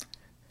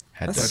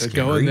 Had That's So to, to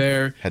go in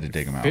there, had to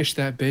dig them out. fish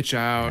that bitch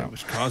out, Yeah.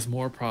 which caused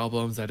more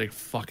problems. I had to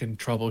fucking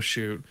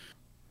troubleshoot,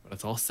 but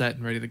it's all set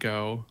and ready to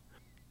go.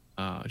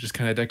 Just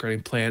kind of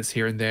decorating plants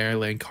here and there,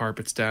 laying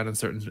carpets down in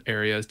certain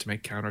areas to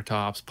make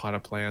countertops,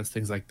 potted plants,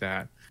 things like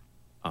that.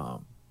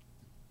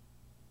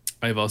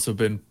 I've also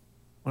been.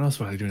 What else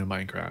would I do in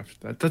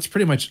Minecraft? That's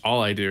pretty much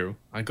all I do.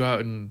 I go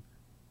out and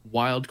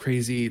wild,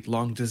 crazy,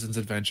 long distance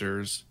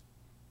adventures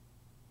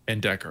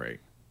and decorate.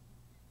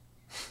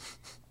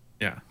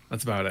 Yeah,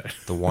 that's about it.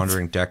 The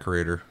wandering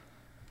decorator.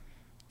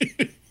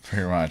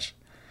 Pretty much.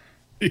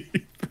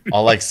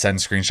 I'll like send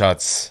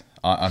screenshots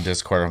on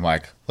Discord. I'm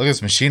like, look at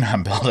this machine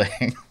I'm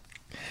building.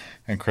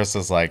 And Chris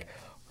is like,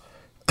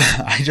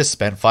 I just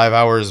spent 5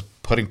 hours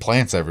putting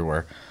plants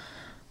everywhere.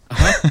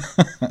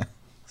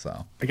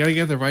 So I gotta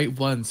get the right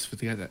ones with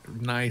that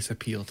nice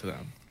appeal to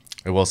them.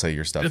 I will say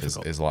your stuff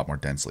Difficult. is a lot more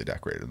densely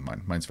decorated than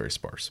mine. Mine's very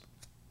sparse.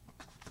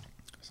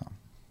 So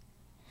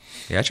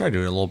Yeah, I try to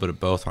do a little bit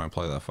of both when I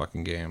play that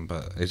fucking game,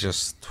 but it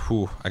just,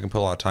 I can put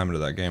a lot of time into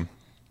that game.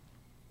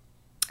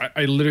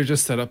 I literally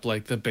just set up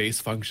like the base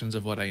functions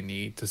of what I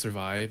need to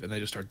survive, and I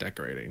just start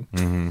decorating.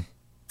 Mm-hmm.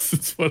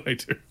 That's what I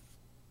do.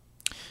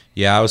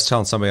 Yeah, I was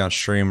telling somebody on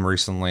stream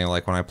recently,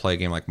 like when I play a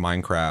game like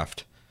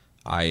Minecraft,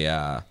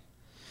 I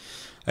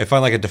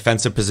find like a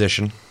defensive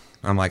position.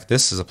 I'm like,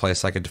 this is a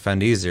place I could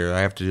defend easier. I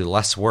have to do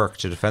less work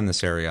to defend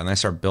this area. And I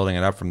start building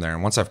it up from there.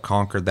 And once I've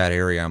conquered that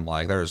area, I'm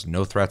like, there's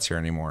no threats here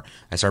anymore.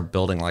 I start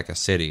building like a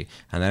city.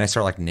 And then I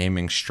start like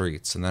naming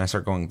streets. And then I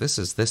start going, this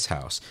is this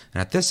house.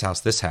 And at this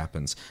house, this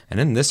happens. And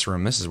in this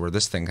room, this is where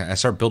this thing. I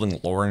start building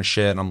lore and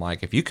shit. And I'm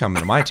like, if you come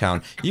into my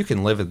town, you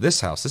can live at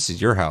this house. This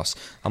is your house.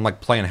 I'm like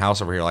playing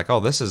house over here. Like, oh,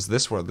 this is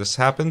this where this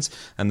happens.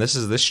 And this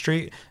is this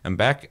street. And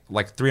back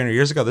like 300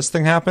 years ago, this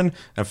thing happened.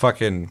 And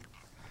fucking...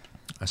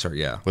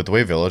 yeah. with the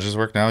way villages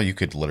work now, you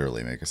could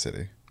literally make a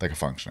city, like a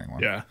functioning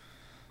one. Yeah.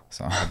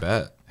 So I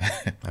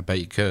bet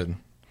you could.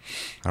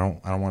 I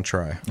don't want to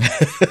try.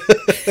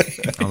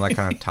 I don't have that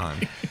kind of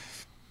time.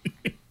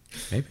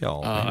 Maybe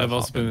I've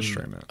also been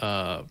stream it.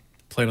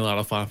 playing a lot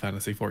of Final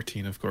Fantasy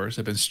 14, of course.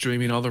 I've been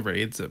streaming all the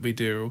raids that we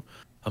do,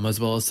 as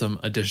well as some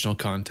additional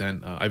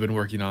content. I've been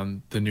working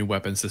on the new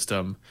weapon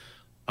system,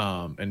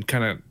 and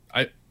kind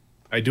of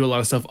I do a lot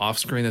of stuff off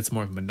screen that's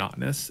more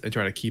monotonous and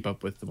try to keep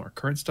up with the more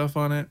current stuff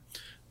on it.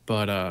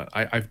 But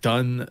I've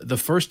done the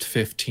first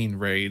 15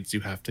 raids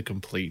you have to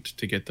complete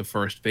to get the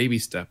first baby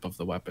step of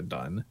the weapon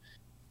done.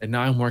 And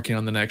now I'm working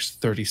on the next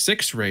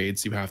 36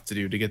 raids you have to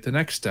do to get the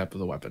next step of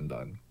the weapon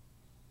done.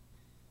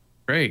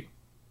 Great.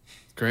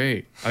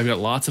 I've got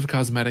lots of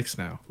cosmetics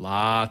now.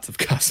 Lots of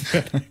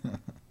cosmetics.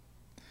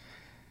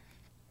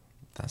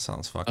 That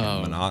sounds fucking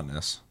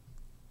monotonous.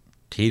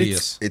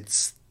 Tedious.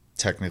 it's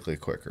technically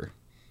quicker.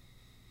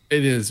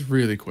 It is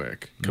really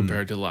quick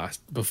compared to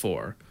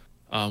before,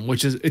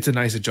 which is it's a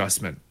nice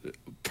adjustment.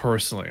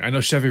 Personally, I know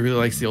Chevy really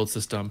likes the old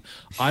system.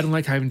 I don't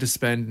like having to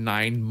spend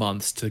 9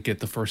 months to get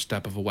the first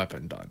step of a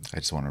weapon done. I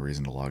just want a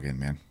reason to log in,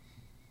 man.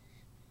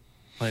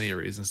 Plenty of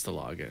reasons to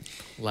log in.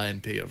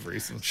 Plenty of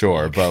reasons.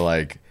 Sure, but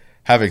like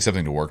having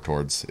something to work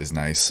towards is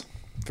nice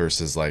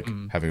versus like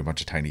having a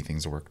bunch of tiny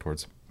things to work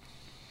towards.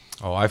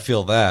 Oh, I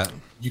feel that.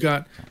 You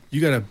got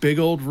a big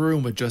old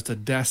room with just a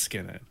desk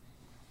in it.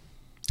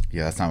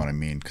 Yeah, that's not what I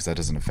mean because that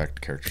doesn't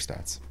affect character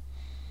stats.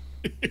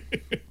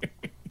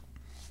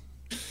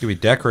 You'd be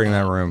decorating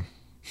that room.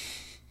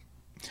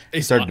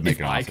 Started to make If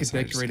an I office, could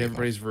I just decorate gave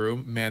everybody's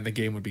room, man, the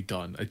game would be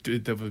done.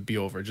 That would be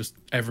over. Just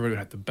everybody would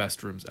have the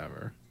best rooms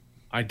ever.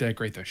 I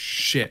decorate the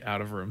shit out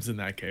of rooms in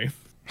that game.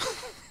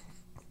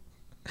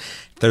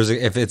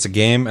 If it's a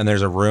game and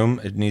there's a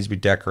room, it needs to be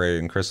decorated,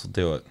 and Chris will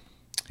do it.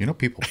 You know,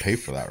 people pay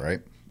for that,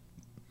 right?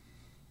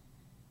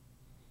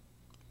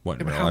 What?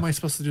 Yeah, In but real how am I life?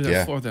 supposed to do that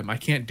Yeah. for them? I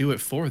can't do it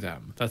for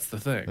them. That's the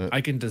thing. I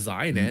can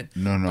design it,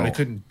 no. but I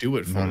couldn't do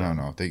it for them.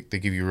 No. They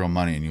give you real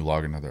money and you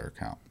log into their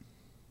account.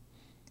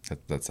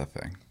 That's a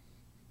thing.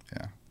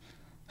 Yeah.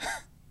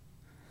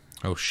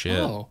 Oh shit!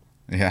 Oh.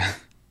 Yeah.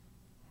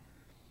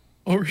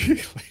 Oh,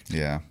 really?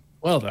 Yeah.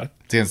 Well, then.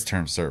 It's against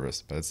term of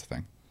service, but it's a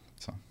thing.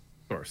 So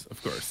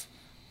Of course.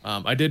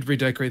 I did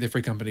redecorate the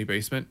Free Company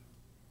basement.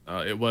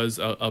 It was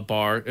a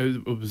bar.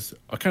 It was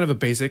a kind of a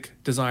basic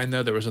design,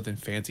 though. There was nothing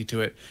fancy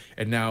to it.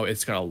 And now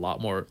it's got a lot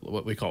more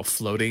what we call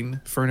floating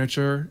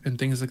furniture and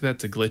things like that.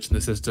 It's a glitch in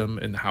the system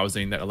and the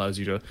housing that allows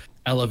you to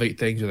elevate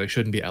things where they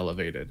shouldn't be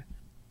elevated.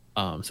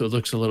 So it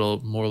looks a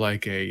little more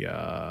like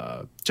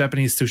a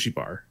Japanese sushi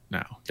bar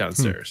now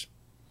downstairs.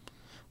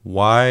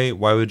 Why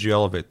would you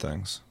elevate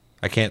things?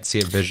 I can't see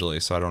it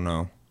visually, so I don't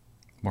know.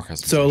 more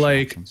customization So,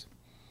 like, options.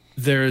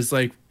 There's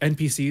like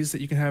NPCs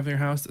that you can have in your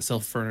house that sell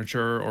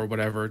furniture or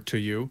whatever to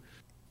you.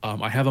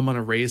 I have them on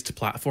a raised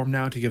platform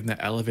now to give them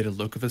that elevated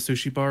look of a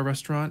sushi bar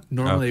restaurant.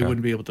 Normally, Okay. I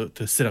wouldn't be able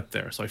to sit up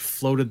there, so I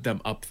floated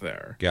them up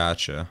there.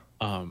 Gotcha.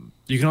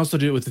 You can also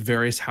do it with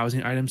various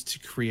housing items to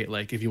create,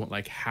 like, if you want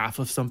like half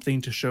of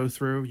something to show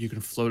through, you can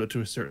float it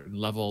to a certain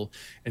level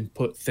and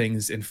put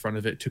things in front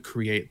of it to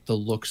create the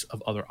looks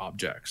of other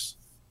objects.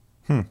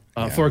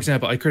 For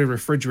example, I created a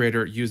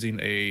refrigerator using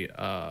a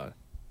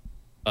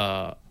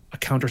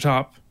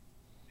countertop,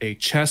 a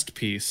chest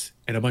piece,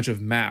 and a bunch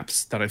of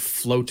maps that I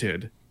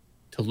floated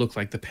to look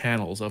like the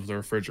panels of the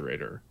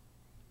refrigerator.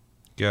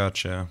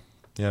 Gotcha.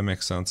 Yeah,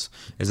 makes sense.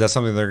 Is that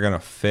something they're gonna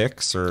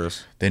fix, or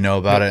They know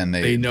about it, and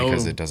they know-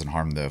 because it doesn't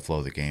harm the flow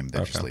of the game.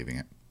 They're just Okay. leaving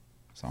it.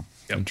 So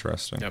Yep.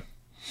 interesting? Yep.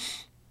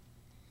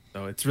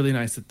 So it's really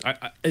nice.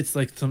 It's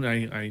like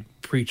something I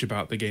preach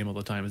about the game all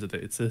the time. Is that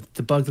it's a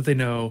bug that they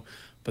know,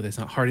 but it's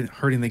not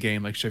hurting the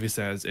game, like Chevy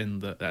says, in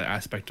that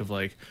aspect of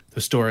like the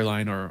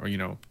storyline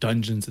or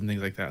dungeons and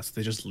things like that. So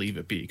they just leave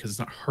it be because it's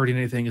not hurting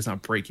anything. It's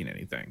not breaking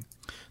anything.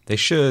 They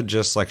should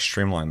just like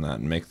streamline that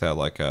and make that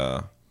like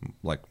a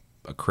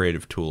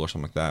creative tool or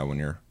something like that when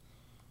you're.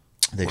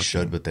 they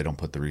should, but they don't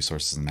put the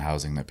resources in the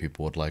housing that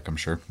people would like. I'm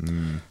sure.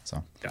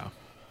 So Yeah.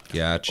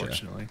 Gotcha.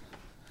 Fortunately,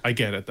 I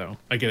get it though.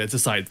 I get it. It's a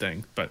side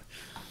thing, but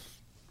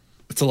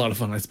it's a lot of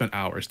fun. I spent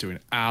hours doing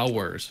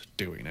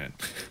it.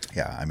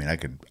 yeah, I mean, I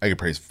could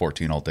praise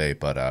 14 all day,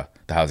 but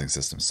the housing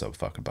system's so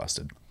fucking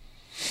busted.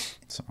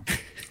 So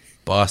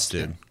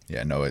Busted.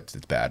 yeah, no, it's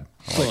bad.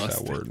 I like that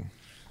Busted. word.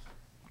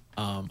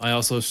 I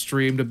also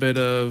streamed a bit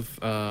of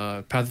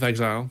Path of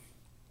Exile.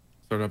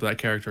 Started up that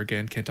character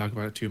again. Can't talk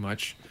about it too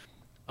much.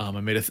 I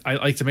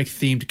like to make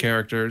themed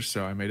characters,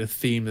 so I made a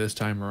theme this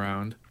time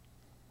around.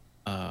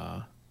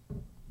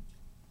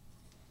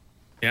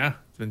 Yeah,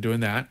 been doing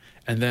that,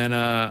 and then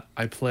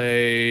I've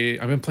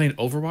been playing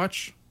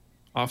Overwatch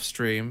off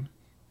stream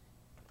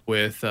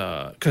with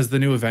because the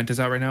new event is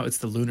out right now. It's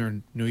the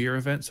Lunar New Year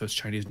event, so it's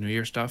Chinese New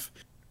Year stuff.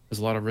 There's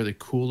a lot of really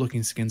cool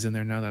looking skins in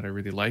there now that I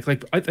really like.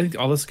 Like I think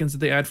all the skins that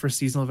they add for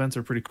seasonal events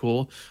are pretty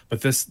cool,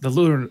 but the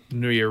Lunar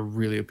New Year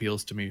really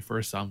appeals to me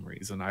for some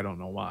reason. I don't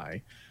know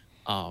why.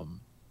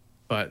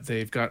 But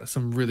they've got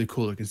some really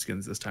cool looking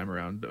skins this time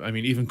around. I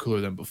mean, even cooler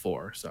than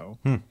before. So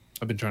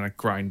I've been trying to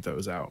grind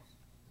those out.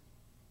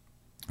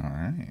 All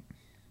right.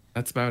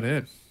 That's about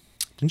it.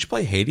 Didn't you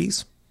play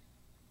Hades?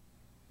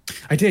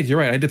 I did. You're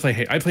right. I did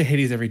play. I play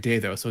Hades every day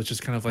though, so it's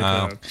just kind of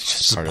like It's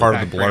just part part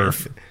of of the background.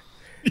 blur.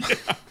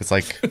 It's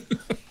like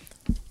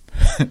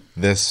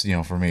this,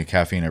 for me,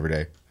 caffeine every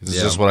day. This is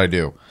Yeah. just what I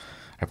do.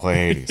 I play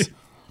Hades.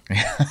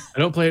 I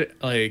don't play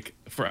it like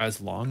for as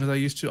long as I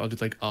used to. I'll do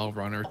like a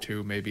run or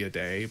two, maybe a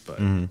day, but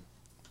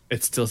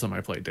it's still something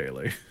I play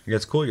daily. Yeah,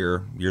 it's cool.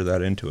 You're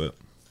that into it.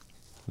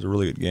 It's a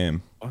really good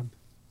game.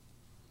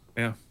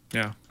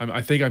 Yeah.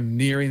 I think I'm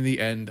nearing the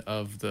end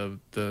of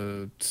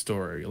the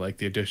story, like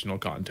the additional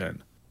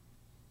content.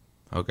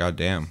 Oh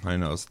goddamn! I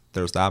didn't know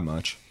there's that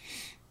much.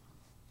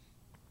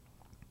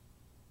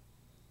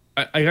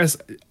 I guess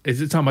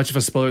it's not much of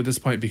a spoiler at this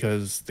point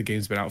because the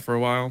game's been out for a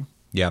while.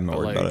 Yeah, I'm not But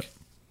worried about it.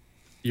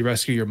 you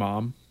rescue your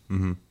mom,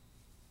 and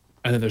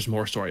then there's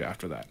more story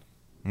after that.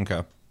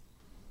 Okay.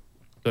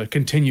 So it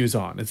continues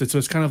on. So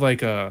it's kind of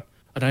like a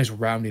nice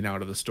rounding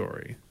out of the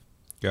story.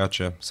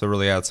 Gotcha. So it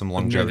really add some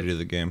longevity to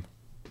the game.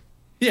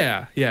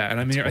 Yeah, and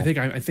I mean, That's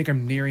cool. I think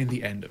I'm nearing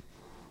the end of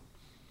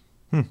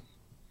it.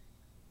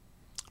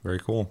 Very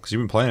cool. Because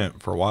you've been playing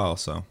it for a while,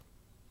 so.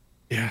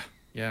 Yeah.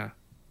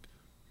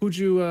 Did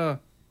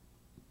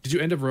you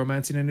end up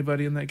romancing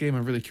anybody in that game?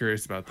 I'm really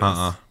curious about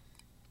this.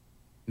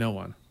 No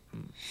one.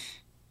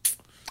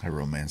 I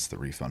romanced the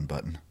refund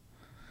button.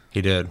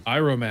 He did. I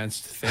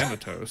romanced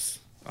Thanatos.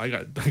 I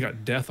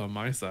got death on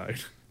my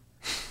side.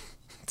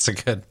 It's a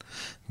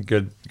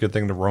good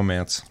thing to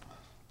romance.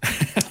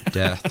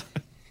 Death.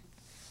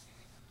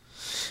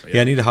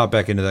 Yeah, I need to hop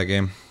back into that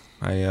game.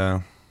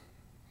 I'll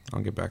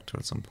get back to it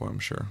at some point, I'm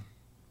sure.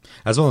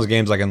 That's one of those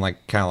games I can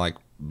like kind of like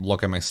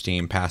look at my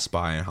Steam, pass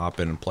by, and hop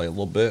in and play a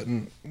little bit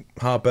and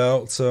hop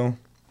out. So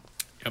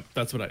Yep,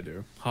 that's what I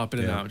do. Hop in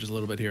and out just a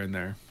little bit here and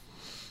there.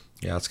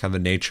 yeah, it's kind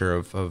of the nature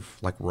of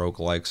like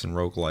roguelikes and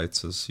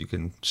roguelites is you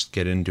can just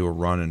get into a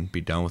run and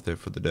be done with it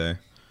for the day.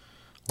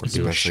 Or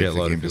do a Especially if the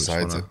shitload game if you just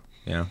decides wanna,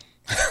 yeah.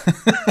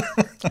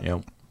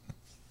 Yep.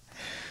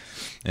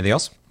 Anything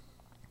else?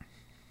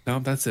 No,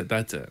 that's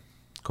it.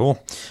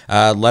 Cool.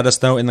 Let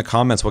us know in the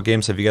comments what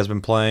games have you guys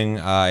been playing.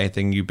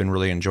 Anything you've been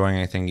really enjoying.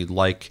 Anything you'd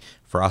like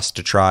for us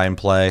to try and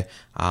play.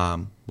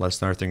 Let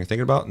us know everything you're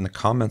thinking about in the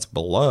comments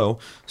below.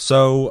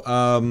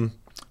 So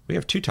we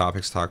have 2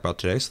 topics to talk about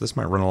today, so this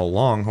might run a little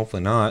long.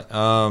 Hopefully not.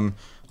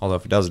 Although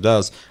if it does, it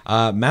does.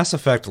 Mass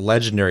Effect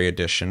Legendary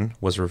Edition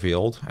was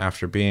revealed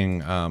after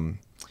being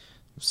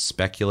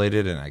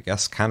speculated and I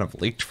guess kind of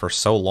leaked for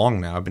so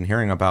long now. I've been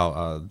hearing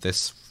about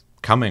this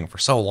coming for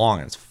so long,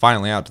 and it's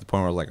finally out to the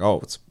point where like, oh,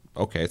 it's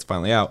okay, it's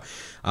finally out.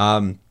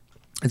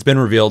 It's been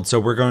revealed, so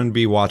we're going to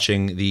be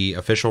watching the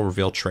official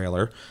reveal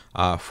trailer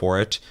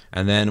for it,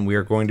 and then we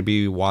are going to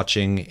be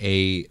watching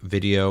a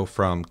video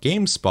from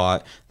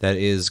GameSpot that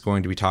is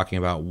going to be talking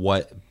about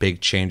what big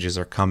changes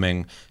are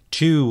coming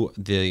to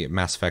the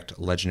Mass Effect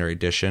Legendary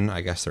Edition.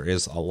 I guess there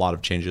is a lot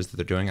of changes that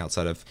they're doing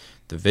outside of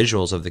the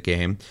visuals of the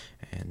game.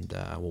 And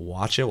we'll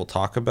watch it, we'll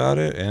talk about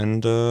it,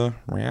 and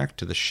react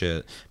to the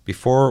shit.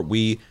 Before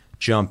we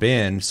jump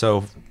in,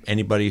 so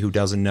anybody who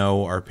doesn't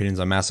know our opinions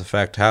on Mass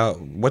Effect,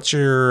 what's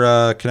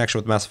your connection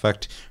with Mass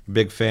Effect?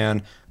 Big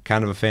fan,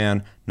 kind of a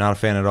fan, not a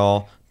fan at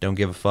all, don't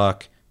give a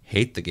fuck,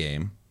 hate the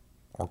game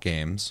or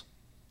games?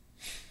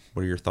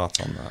 What are your thoughts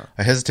on that?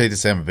 I hesitate to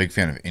say I'm a big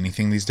fan of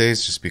anything these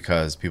days, just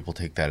because people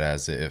take that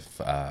as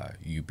if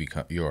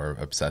you're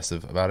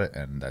obsessive about it,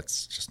 and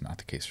that's just not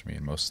the case for me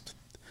in most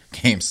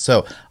games.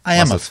 So I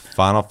am Unless it's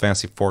Final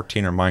Fantasy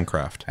 14 or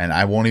Minecraft, and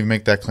I won't even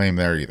make that claim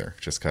there either,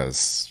 just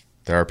because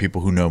there are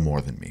people who know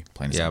more than me.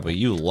 Plain and yeah, simple. but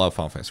you love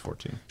Final Fantasy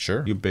 14.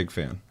 Sure, you big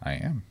fan. I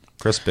am.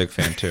 Chris, big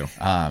fan too.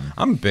 I'm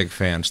a big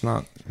fan. It's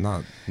not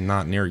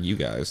near you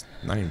guys.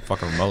 Not even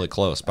fucking remotely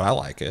close, but I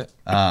like it.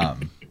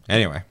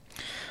 Anyway.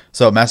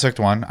 So Mass Effect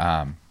 1,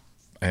 I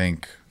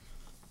think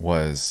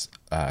was,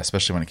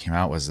 especially when it came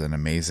out, was an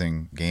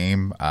amazing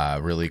game.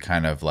 Really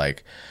kind of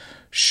like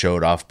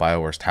showed off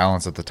BioWare's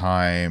talents at the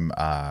time,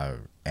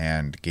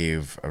 and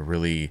gave a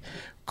really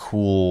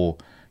cool,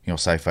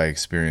 sci-fi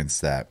experience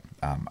that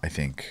I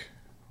think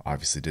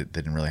obviously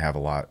didn't really have a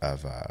lot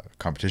of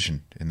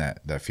competition in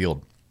that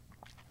field.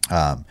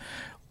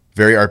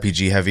 Very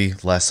RPG heavy,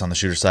 less on the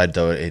shooter side,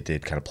 though it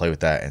did kind of play with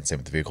that, and same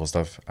with the vehicle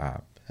stuff.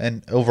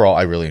 And overall,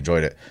 I really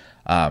enjoyed it.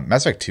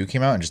 Mass Effect 2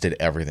 came out and just did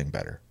everything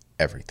better.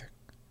 Everything.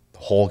 The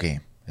whole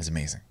game is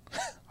amazing.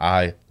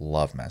 I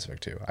love Mass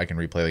Effect 2. I can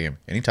replay the game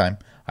anytime.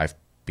 I've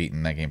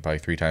beaten that game probably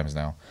 3 times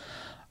now.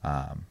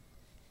 A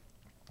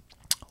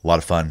lot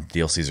of fun.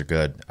 DLCs are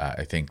good.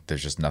 I think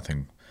there's just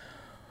nothing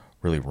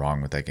really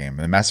wrong with that game.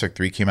 And Mass Effect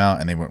 3 came out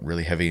and they went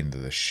really heavy into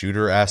the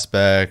shooter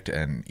aspect,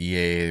 and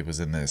EA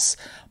was in this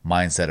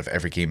mindset of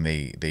every game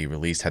they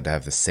released had to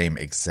have the same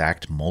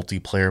exact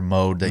multiplayer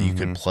mode that you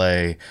could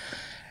play.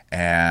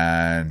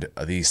 And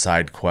these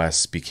side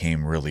quests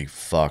became really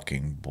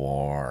fucking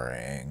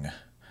boring.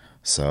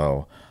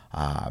 So,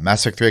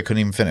 Mass Effect 3 I couldn't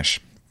even finish,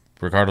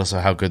 regardless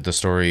of how good the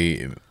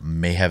story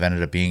may have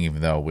ended up being,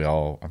 even though we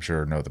all, I'm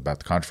sure, know about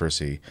the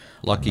controversy.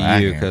 Lucky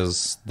you,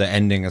 because the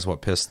ending is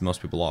what pissed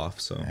most people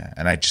off. So, yeah,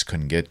 and I just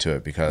couldn't get to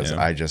it because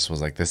I just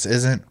was like, this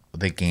isn't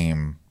the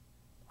game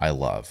I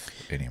love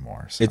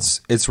anymore. So.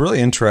 It's really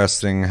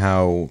interesting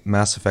how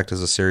Mass Effect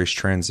as a series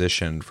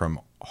transitioned from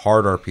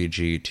hard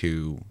RPG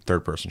to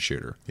third-person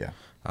shooter. Yeah.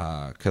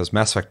 Because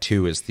Mass Effect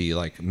 2 is the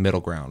middle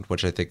ground,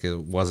 which I think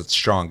was its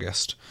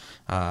strongest.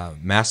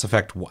 Mass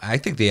Effect, I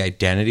think the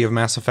identity of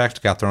Mass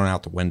Effect got thrown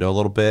out the window a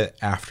little bit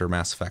after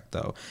Mass Effect,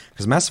 though.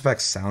 Because Mass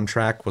Effect's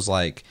soundtrack was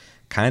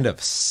kind of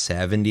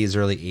 70s,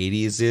 early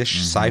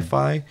 80s-ish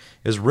sci-fi. It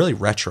was really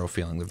retro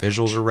feeling. The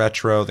visuals are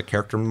retro. The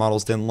character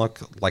models didn't look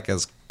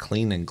as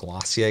clean and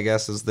glossy, I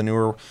guess, as the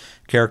newer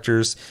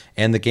characters.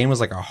 And the game was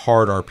like a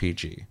hard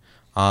RPG.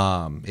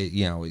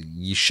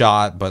 You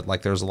shot, but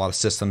there was a lot of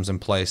systems in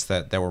place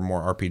that were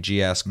more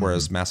RPG-esque,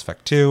 whereas Mass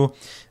Effect 2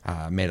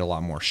 made it a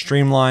lot more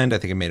streamlined. I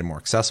think it made it more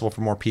accessible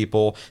for more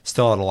people.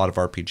 Still had a lot of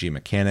RPG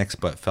mechanics,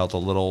 but felt a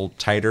little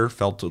tighter,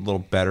 felt a little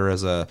better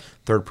as a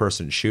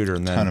third-person shooter.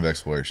 And then ton of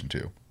exploration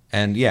too.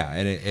 And yeah,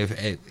 and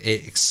it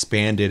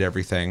expanded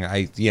everything.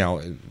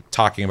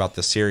 Talking about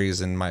the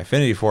series and my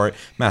affinity for it,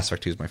 Mass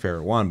Effect 2 is my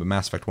favorite one, but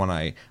Mass Effect 1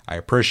 I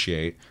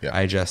appreciate. Yeah.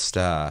 I just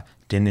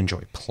didn't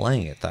enjoy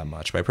playing it that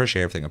much, but I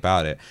appreciate everything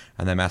about it.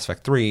 And then Mass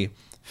Effect 3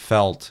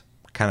 felt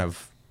kind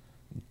of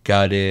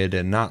gutted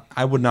and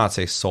I would not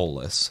say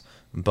soulless,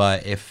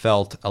 but it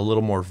felt a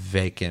little more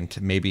vacant,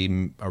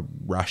 maybe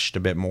rushed a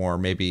bit more,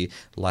 maybe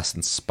less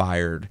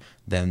inspired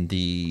than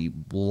the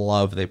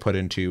love they put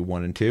into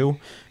 1 and 2.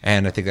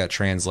 And I think that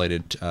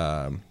translated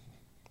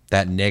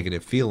that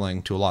negative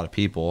feeling to a lot of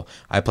people.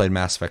 I played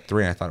Mass Effect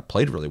 3 and I thought it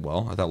played really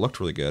well. I thought it looked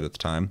really good at the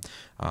time.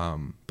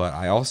 But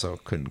I also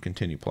couldn't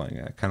continue playing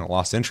it. I kind of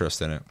lost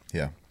interest in it.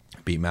 Yeah.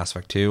 Beat Mass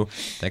Effect 2. I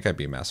think I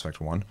beat Mass Effect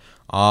 1.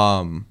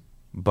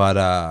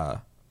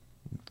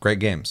 Great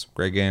games.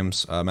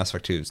 Mass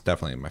Effect 2 is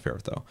definitely my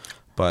favorite, though.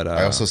 But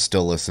I also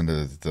still listen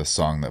to the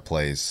song that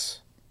plays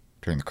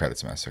during the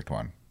credits of Mass Effect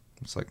 1.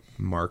 It's like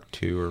Mark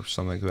II or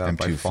something like that. M2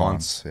 by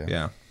Fonts.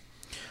 Yeah.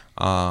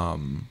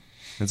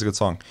 It's a good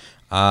song.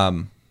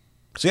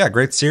 So yeah,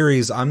 great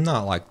series. I'm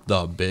not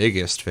the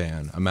biggest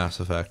fan of Mass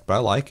Effect, but I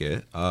like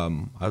it.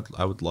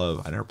 I would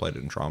love. I never played it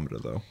in Andromeda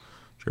though.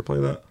 Did you ever play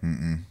that?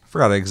 I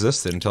forgot it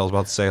existed until I was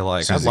about to say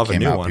I'd love a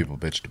new one. People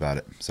bitched about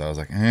it, so I was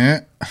like,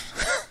 eh.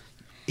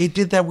 It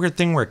did that weird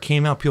thing where it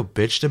came out, people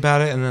bitched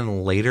about it, and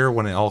then later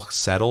when it all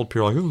settled,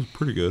 people were like, "It was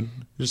pretty good."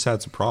 It just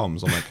had some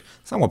problems. I'm like,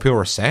 that's not what people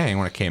were saying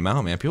when it came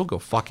out, man. People go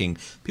fucking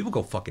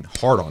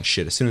hard on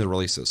shit as soon as it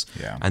releases.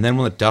 Yeah. And then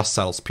when the dust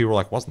settles, people are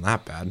like, "Wasn't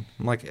that bad?"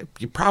 I'm like,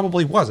 "It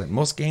probably wasn't.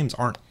 Most games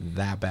aren't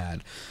that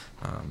bad."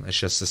 It's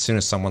just as soon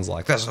as someone's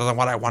like, "This isn't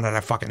what I wanted.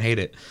 I fucking hate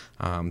it,"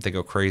 they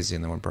go crazy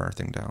and they want to burn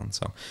everything down.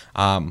 So,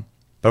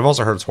 but I've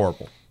also heard it's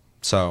horrible.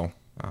 So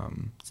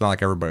it's not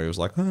like everybody was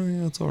like, "Oh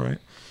yeah, it's all right."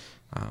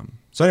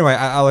 So anyway,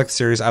 I like the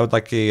series. I would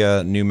like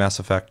a new Mass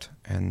Effect,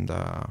 and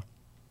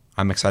I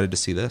I'm excited to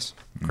see this.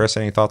 Chris,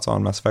 any thoughts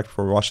on Mass Effect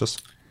before we watch this?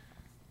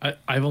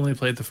 I've only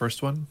played the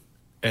first one,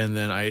 and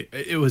then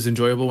it was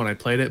enjoyable when I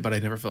played it, but I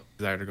never felt the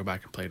desire to go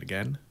back and play it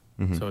again.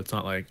 So it's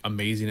not like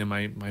amazing in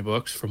my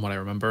books from what I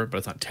remember, but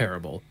it's not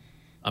terrible.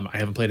 I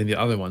haven't played any of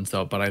the other ones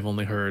though, but I've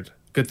only heard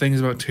good things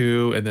about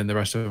 2, and then the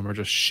rest of them are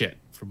just shit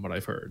from what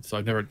I've heard. So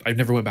I've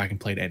never went back and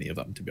played any of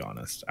them, to be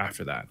honest.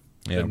 After that,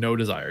 I had no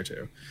desire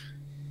to.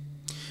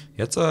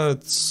 It's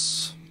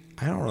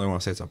I don't really want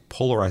to say it's a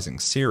polarizing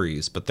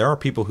series, but there are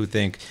people who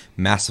think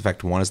Mass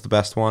Effect 1 is the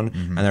best one,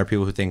 and there are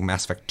people who think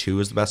Mass Effect 2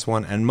 is the best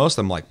one, and most of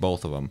them like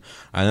both of them.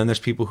 And then there's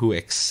people who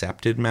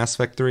accepted Mass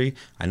Effect 3.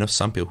 I know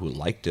some people who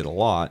liked it a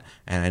lot,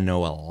 and I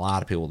know a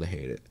lot of people that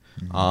hate it.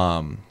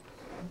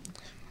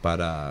 But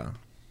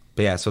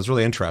yeah, so it's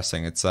really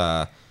interesting. It's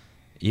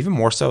even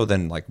more so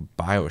than like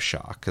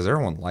BioShock, because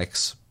everyone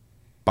likes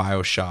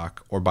BioShock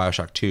or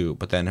BioShock 2,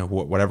 but then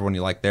whatever one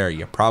you like there,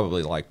 you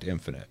probably liked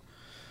Infinite.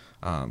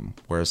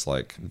 Whereas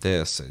like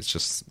this,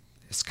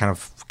 it's kind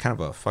of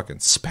a fucking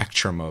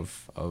spectrum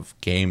of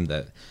game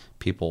that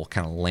people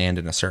kind of land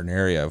in a certain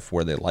area of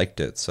where they liked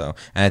it. So,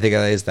 and I think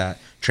that is that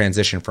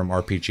transition from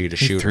RPG to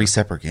shooter. 3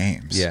 separate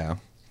games. Yeah.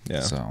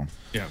 So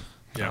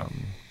Yeah.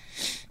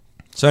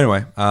 So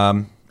anyway,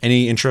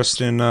 any interest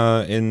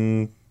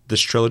in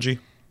this trilogy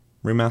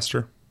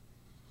remaster?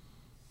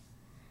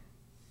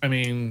 I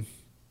mean,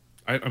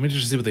 I'm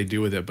interested to see what they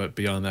do with it, but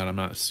beyond that, I'm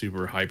not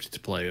super hyped to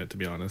play it, to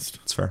be honest.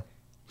 That's fair.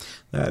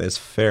 That is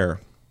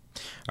fair.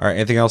 All right,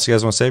 anything else you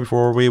guys want to say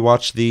before we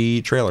watch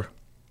the trailer?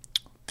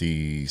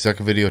 The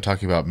second video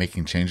talking about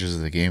making changes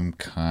to the game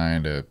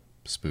kind of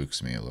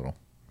spooks me a little.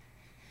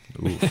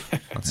 Ooh,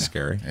 that's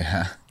scary.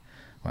 Yeah.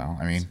 Well,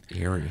 I mean,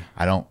 Eerie.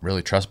 I don't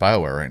really trust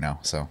BioWare right now,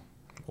 so.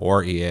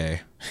 Or EA.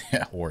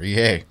 Yeah, or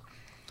EA.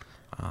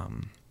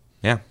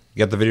 Yeah. You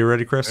got the video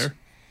ready, Chris? Fair.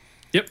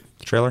 Yep.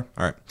 The trailer?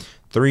 All right.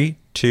 3,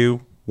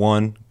 2,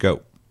 1,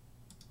 go.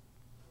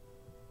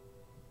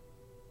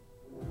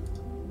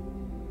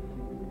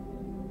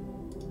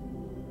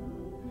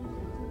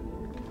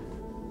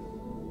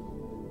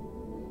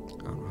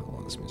 I don't know how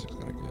long this music's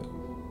going to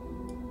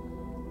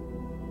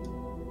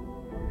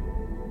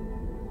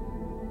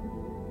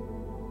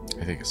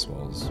get. I think it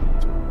swells.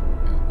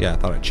 Yeah, I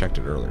thought I checked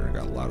it earlier and it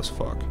got loud as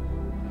fuck.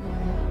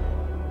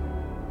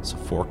 So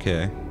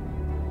 4K.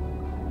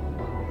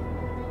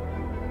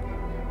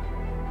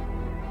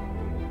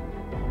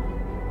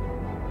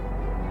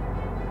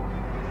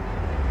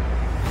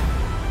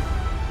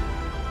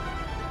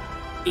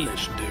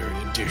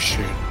 Legendary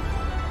edition.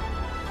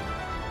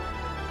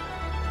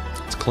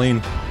 It's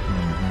clean.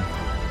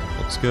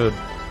 Looks good.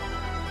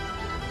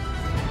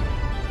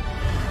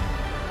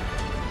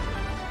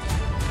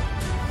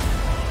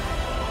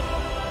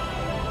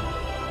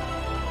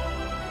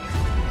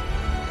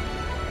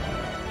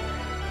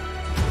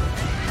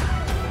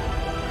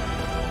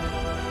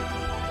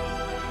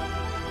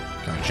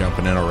 Kind of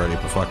jumping in already,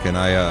 but fucking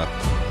I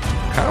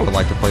kind of would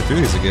like to play through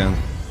these again.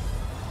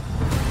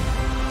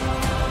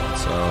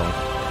 So,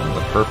 kind of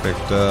the perfect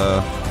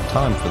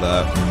time for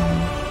that.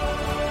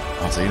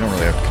 Also, you don't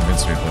really have to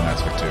convince me to play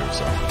Mass Effect 2,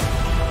 so.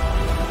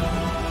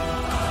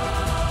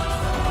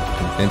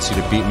 Convince you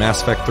to beat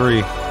Mass Effect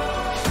 3.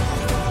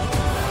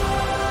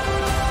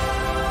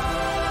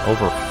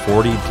 Over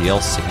 40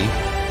 DLC.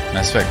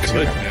 Mass Effect 2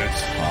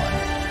 Goodness. fun.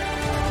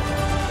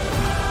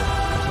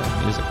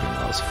 That music being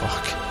loud as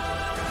fuck.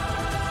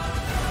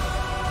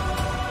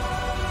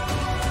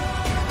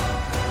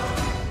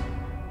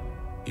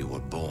 You were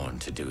born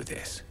to do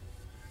this.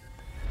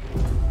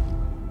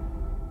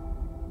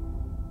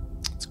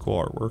 It's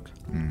cool artwork.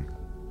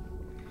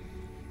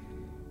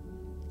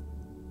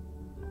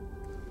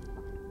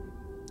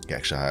 Yeah,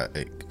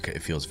 actually,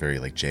 it feels very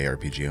like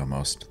JRPG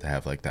almost to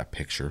have like that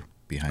picture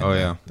behind Oh,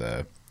 yeah.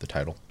 the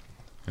title.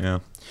 Yeah.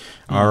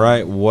 All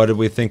right. What did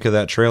we think of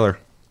that trailer?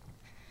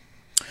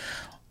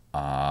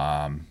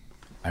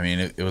 I mean,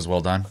 it was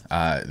well done.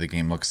 The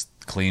game looks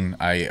clean.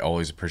 I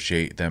always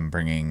appreciate them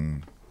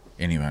bringing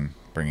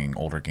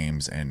older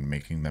games and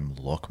making them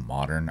look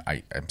modern.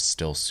 I'm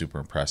still super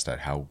impressed at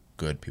how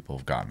good people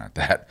have gotten at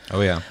that.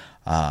 Oh, yeah.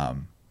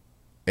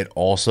 It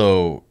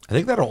also, I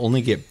think that'll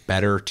only get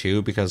better,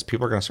 too, because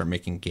people are going to start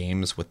making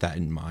games with that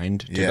in mind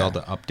to be Yeah. able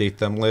to update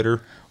them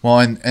later. well,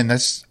 and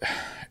that's,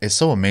 it's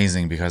so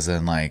amazing because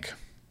then like,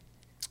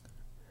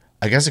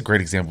 I guess a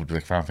great example would be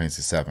like Final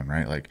Fantasy VII,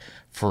 right? Like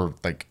for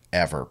like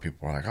ever,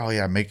 people are like, "Oh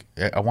yeah,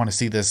 I want to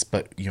see this,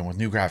 but you know, with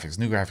new graphics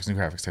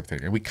type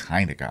thing." And we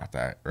kind of got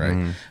that,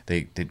 right?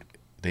 They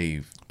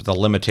But the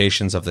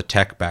limitations of the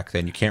tech back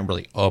then, you can't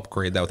really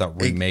upgrade that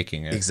without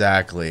remaking it.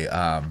 exactly.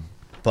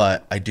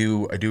 But I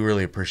do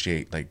really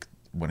appreciate like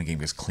when a game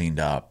gets cleaned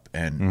up,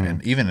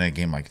 and even in a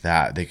game like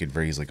that, they could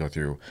very easily go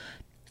through,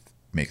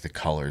 make the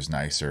colors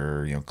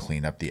nicer, you know,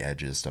 clean up the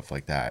edges, stuff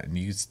like that, and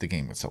use the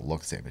game would still look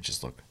the same. It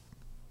just look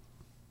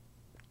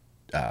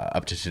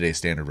up to today's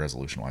standard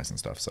resolution wise and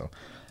stuff. So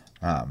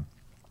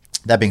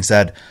that being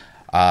said,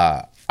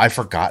 I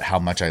forgot how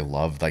much I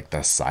loved like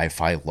the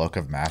sci-fi look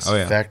of Mass Oh,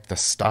 yeah. Effect. The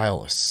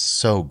style is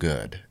so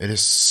good. It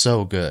is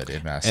so good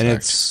in Mass And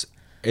Effect.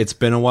 it's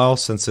been a while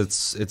since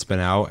it's been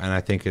out, and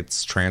I think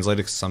it's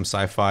translated to some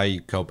sci-fi.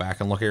 You go back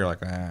and look at it, you're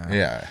like,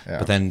 Yeah.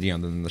 But then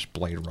then there's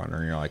Blade Runner,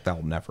 and you're like, that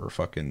will never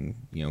fucking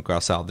go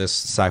outside. This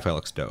sci-fi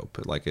looks dope.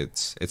 Like it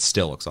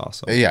still looks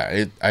awesome. Yeah.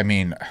 It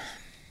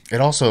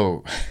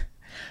also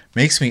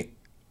makes me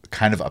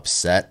kind of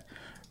upset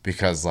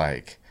because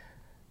like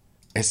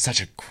it's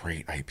such a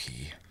great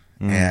IP,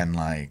 and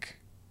like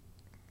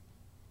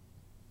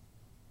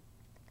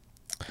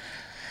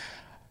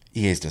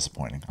EA is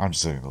disappointing. I'm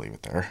just going to leave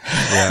it there.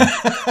 Yeah.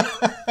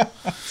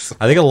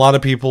 I think a lot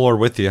of people are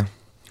with you.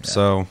 Yeah.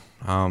 So,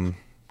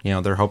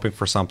 they're hoping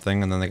for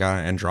something, and then they got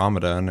an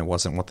Andromeda, and it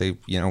wasn't what they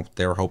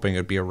were hoping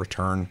it'd be a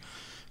return.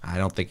 I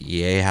don't think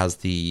EA has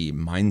the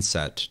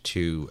mindset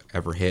to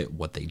ever hit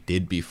what they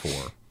did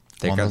before.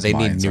 They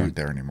need new. Aren't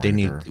there anymore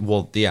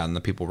and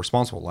the people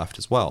responsible left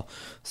as well.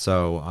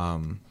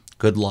 So,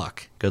 good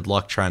luck. Good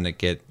luck trying to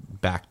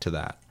get back to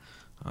that.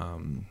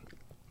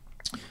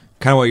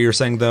 Kind of what you're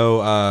saying,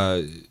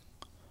 though,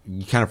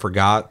 you kind of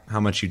forgot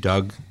how much you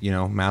dug,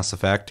 Mass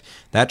Effect.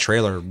 That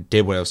trailer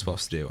did what it was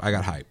supposed to do. I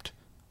got hyped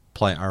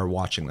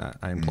watching that.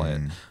 I didn't play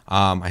it.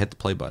 I hit the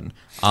play button.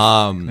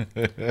 But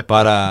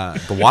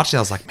watching it,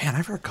 I was like, man,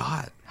 I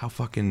forgot how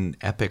fucking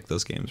epic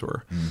those games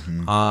were.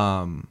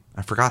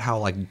 I forgot how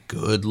like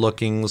good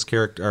looking those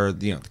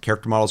the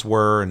character models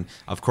were, and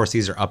of course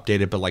these are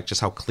updated, but like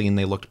just how clean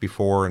they looked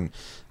before, and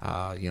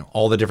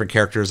all the different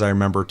characters I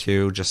remember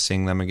too, just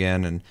seeing them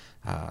again, and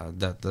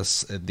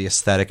the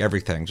aesthetic,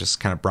 everything just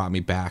kind of brought me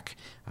back.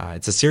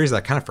 It's a series that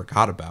I kind of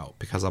forgot about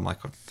because I'm like,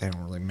 they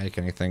don't really make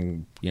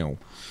anything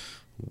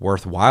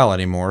worthwhile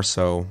anymore,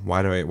 so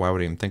why would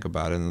I even think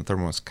about it? And the third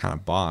one was kind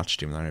of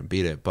botched, even though I didn't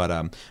beat it. But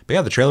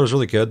yeah, the trailer was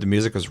really good. The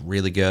music was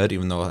really good,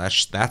 even though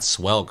that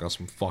swell goes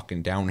from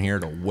fucking down here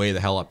to way the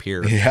hell up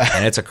here. Yeah,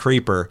 and it's a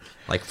creeper.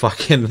 Like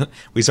fucking,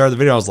 we started the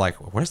video. I was like,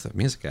 where's the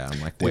music at?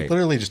 I'm like, wait. They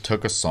literally just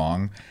took a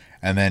song,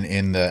 and then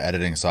in the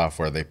editing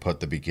software, they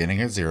put the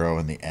beginning at 0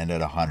 and the end at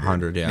 100.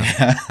 100,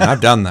 yeah. And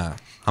I've done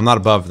that. I'm not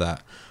above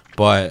that.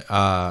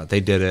 But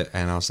they did it,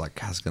 and I was like,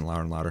 God, it's getting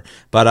louder and louder.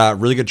 But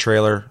really good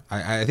trailer.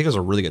 I think it was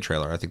a really good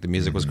trailer. I think the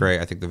music was great.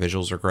 I think the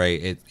visuals are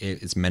great.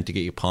 It's meant to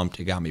get you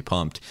pumped. It got me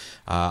pumped.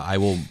 I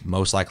will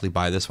most likely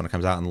buy this when it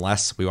comes out,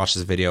 unless we watch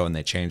this video and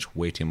they change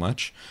way too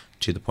much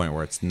to the point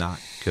where it's not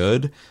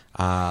good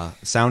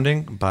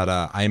sounding. But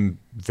I'm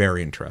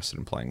very interested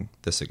in playing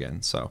this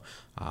again. So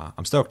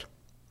I'm stoked.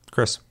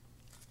 Chris.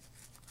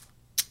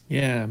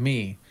 Yeah,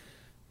 me.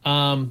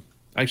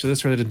 Actually,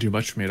 this really didn't do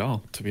much for me at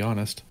all, to be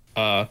honest.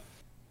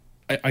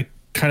 I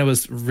kind of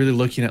was really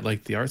looking at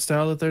like the art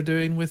style that they're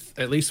doing with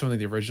at least one of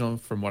the original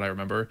from what I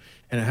remember,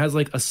 and it has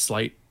like a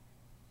slight,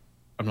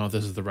 I don't know if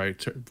this is the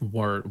right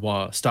word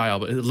style,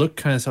 but it looked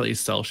kind of slightly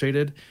cel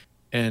shaded,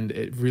 and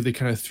it really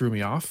kind of threw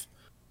me off.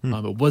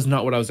 It was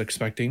not what I was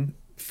expecting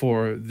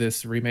for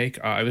this remake.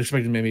 I was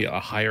expecting maybe a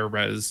higher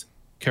res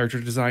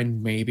character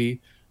design, maybe.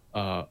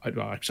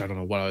 Actually, I don't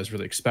know what I was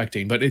really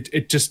expecting, but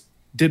it just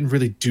didn't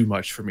really do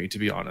much for me, to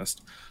be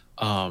honest.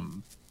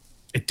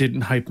 It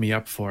didn't hype me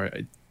up for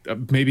it.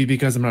 Maybe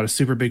because I'm not a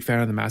super big fan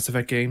of the Mass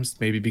Effect games.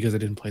 Maybe because I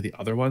didn't play the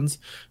other ones.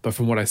 But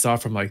from what I saw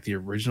from like the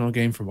original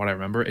game, from what I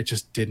remember, it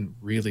just didn't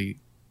really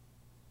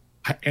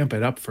amp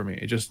it up for me.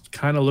 It just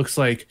kind of looks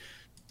like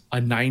a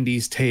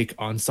 90s take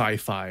on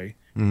sci-fi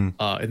in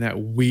that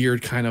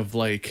weird kind of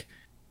like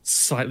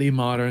slightly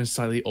modern,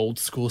 slightly old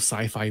school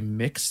sci-fi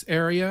mix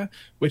area,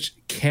 which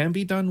can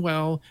be done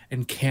well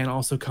and can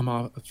also come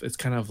off. It's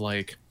kind of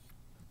like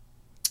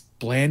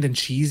bland and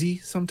cheesy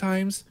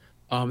sometimes.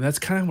 That's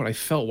kind of what I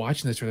felt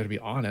watching this trailer, to be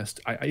honest.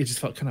 I just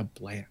felt kind of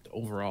bland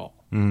overall.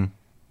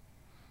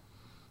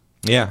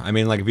 Yeah, I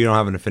mean, like if you don't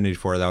have an affinity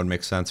for it, that would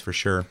make sense for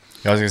sure.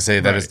 I was gonna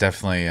say that is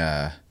definitely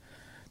that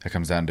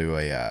comes down to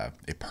a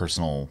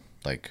personal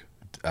like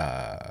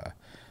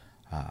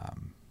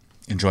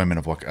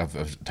enjoyment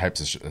of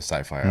types of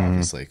sci-fi,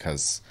 obviously,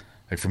 because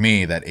like for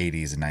me, that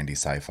 80s and 90s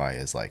sci-fi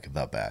is like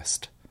the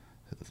best.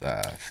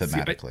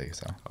 Thematically,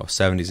 so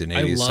 70s and 80s.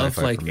 I love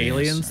sci-fi like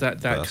Aliens,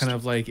 that best. kind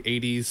of like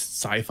 80s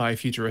sci-fi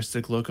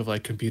futuristic look of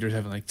like computers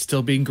having like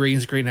still being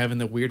green screen, having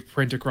the weird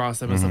print across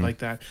them and stuff like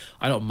that.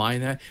 I don't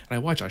mind that, and I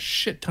watch a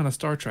shit ton of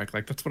Star Trek.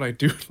 Like that's what I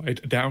do in my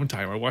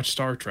downtime. I watch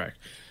Star Trek,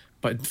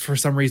 but for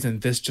some reason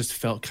this just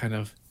felt kind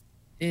of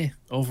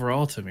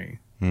overall to me.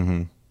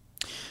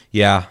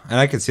 Yeah, and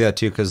I can see that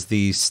too because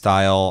the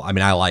style. I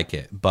mean, I like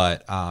it,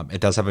 but it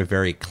does have a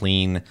very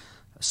clean,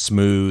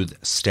 smooth,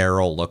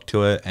 sterile look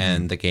to it,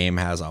 and the game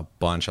has a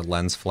bunch of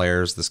lens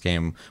flares. This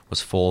game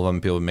was full of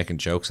them. People making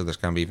jokes, so there's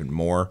going to be even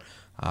more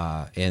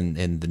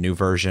in the new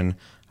version.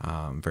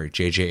 Very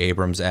J.J.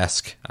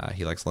 Abrams-esque.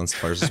 He likes lens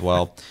flares as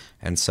well.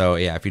 And so,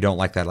 yeah, if you don't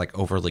like that like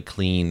overly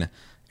clean,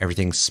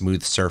 everything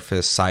smooth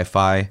surface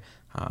sci-fi,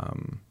 I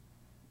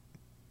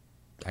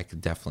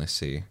could definitely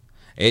see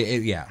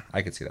it. Yeah,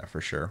 I could see that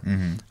for sure.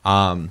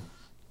 But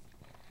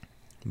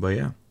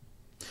yeah,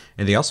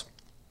 anything else?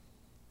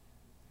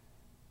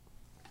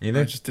 It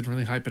just didn't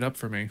really hype it up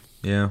for me.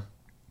 Yeah,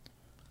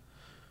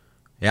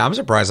 I'm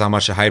surprised how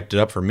much it hyped it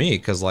up for me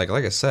because, like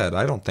I said,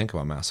 I don't think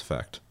about Mass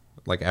Effect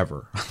like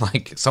ever.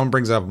 Like someone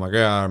brings it up, I'm like,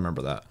 yeah, I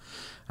remember that,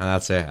 and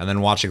that's it. And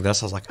then watching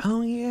this, I was like,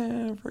 oh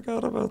yeah, I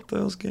forgot about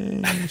those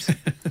games.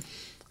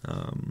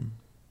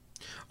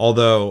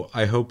 Although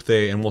I hope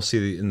and we'll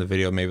see in the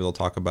video, maybe they'll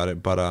talk about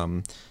it, but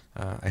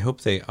I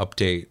hope they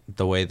update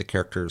the way the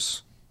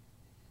characters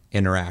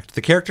interact.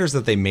 The characters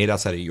that they made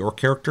outside of your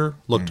character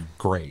looked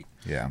great.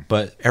 Yeah.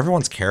 But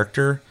everyone's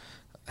character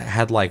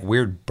had like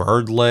weird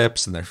bird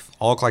lips, and they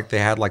all looked like they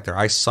had like their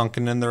eyes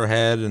sunken in their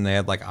head, and they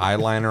had like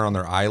eyeliner on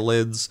their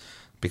eyelids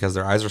because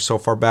their eyes are so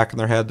far back in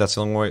their head. That's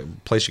the only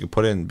place you can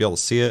put it and be able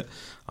to see it.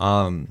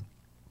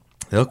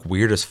 They look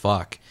weird as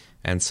fuck.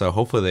 And so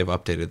hopefully they've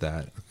updated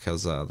that,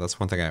 because that's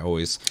one thing I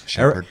always...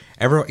 Shepard.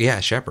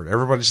 Shepard.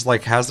 Everybody just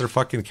like has their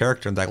fucking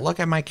character and they're like, look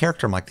at my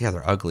character. I'm like, yeah,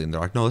 they're ugly. And they're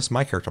like, no, this is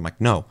my character. I'm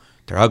like, no,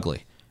 they're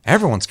ugly.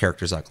 Everyone's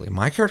character's ugly.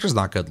 My character's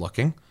not good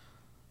looking.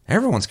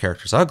 Everyone's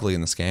character's ugly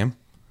in this game.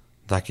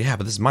 They're like, yeah,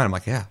 but this is mine. I'm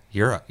like, yeah,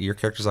 your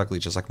character's ugly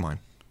just like mine.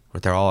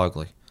 But they're all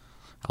ugly.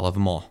 I love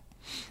them all.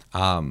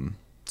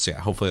 So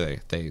yeah,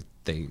 hopefully they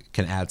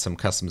can add some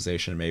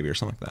customization maybe or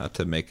something like that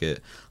to make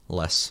it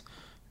less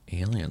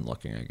alien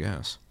looking, I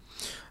guess.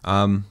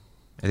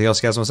 Anything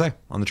else you guys want to say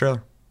on the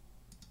trailer?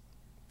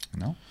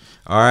 No.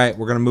 All right,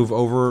 we're going to move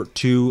over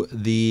to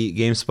the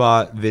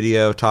GameSpot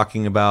video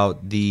talking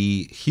about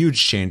the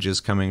huge changes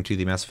coming to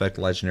the Mass Effect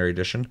Legendary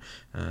Edition.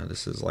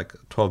 This is like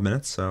 12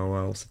 minutes, so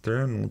we'll sit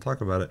there and we'll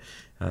talk about it.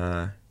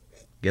 You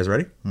guys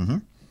ready? Mm-hmm.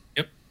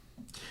 Yep.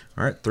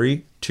 All right,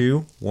 3,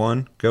 2,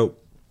 1, go.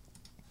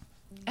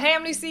 Hey,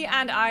 I'm Lucy,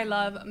 and I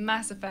love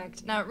Mass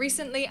Effect. Now,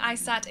 recently I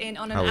sat in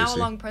on an Hi, Lucy.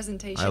 hour-long I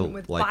presentation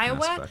with like Mass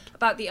BioWare Effect.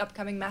 about the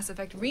upcoming Mass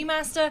Effect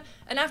remaster,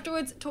 and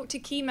afterwards talked to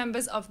key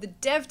members of the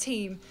dev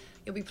team.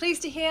 You'll be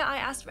pleased to hear I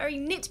asked very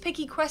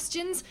nitpicky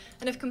questions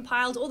and have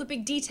compiled all the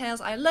big details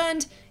I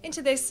learned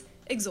into this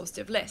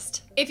exhaustive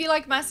list. If you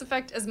like Mass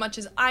Effect as much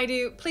as I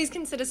do, please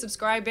consider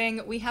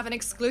subscribing. We have an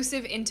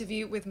exclusive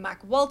interview with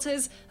Mac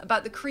Walters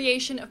about the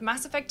creation of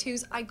Mass Effect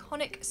 2's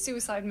iconic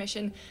suicide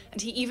mission, and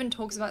he even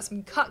talks about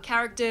some cut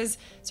characters,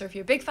 so if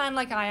you're a big fan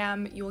like I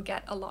am, you'll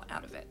get a lot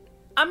out of it.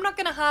 I'm not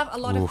going to have a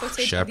lot of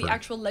footage Shepard. of the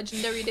actual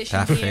Legendary Edition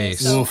That here,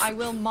 face. so Oof. I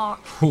will mark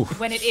Oof.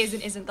 when it is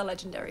and isn't the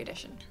Legendary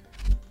Edition.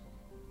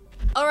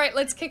 Alright,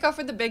 let's kick off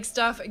with the big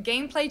stuff.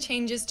 Gameplay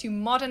changes to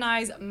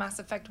modernize Mass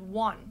Effect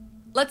 1.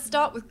 Let's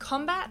start with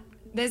combat.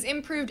 There's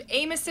improved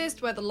aim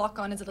assist where the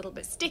lock-on is a little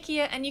bit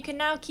stickier, and you can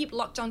now keep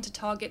locked onto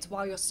targets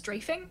while you're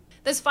strafing.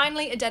 There's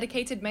finally a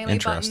dedicated melee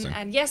button, Interesting.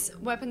 and yes,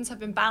 weapons have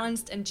been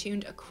balanced and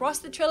tuned across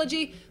the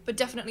trilogy, but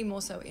definitely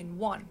more so in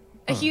 1.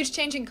 A huge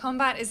change in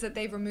combat is that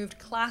they've removed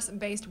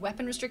class-based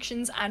weapon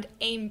restrictions and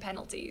aim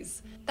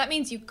penalties. That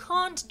means you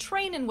can't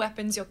train in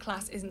weapons your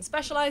class isn't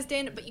specialized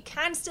in, but you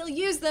can still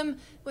use them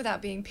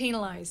without being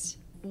penalized.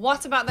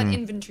 What about that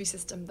inventory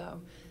system,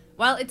 though?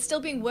 Well, it's still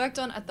being worked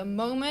on at the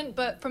moment,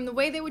 but from the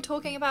way they were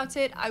talking about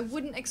it, I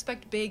wouldn't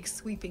expect big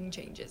sweeping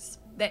changes.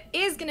 There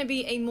is going to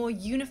be a more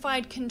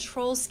unified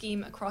control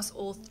scheme across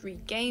all 3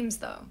 games,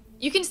 though.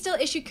 You can still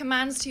issue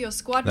commands to your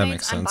squad That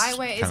mates, makes and sense.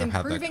 BioWare is Kind of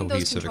have that improving those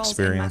cohesive controls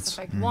experience. in Mass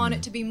Effect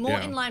 1 to be more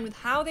Yeah. in line with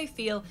how they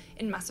feel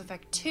in Mass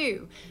Effect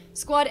 2.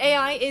 Squad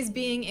AI is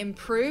being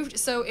improved,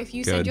 so if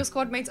you Good. send your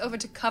squad mates over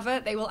to cover,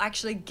 they will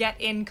actually get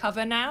in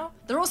cover now.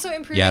 They're also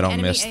improving Yeah, I don't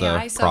enemy miss the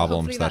AI, so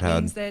problems hopefully that that had.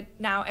 means that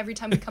now every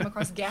time we come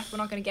across Geth, we're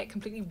not going to get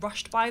completely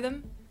rushed by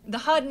them. The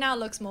HUD now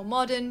looks more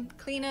modern,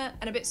 cleaner,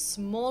 and a bit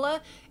smaller.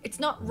 It's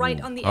not right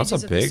on the that's a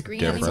edges of the big screen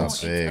difference. anymore. That's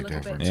It's a a big little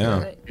difference. bit Yeah.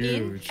 further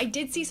in. Huge. I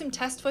did see some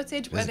test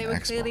footage where There's they an were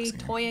Xbox clearly game.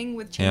 toying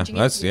with Yeah, changing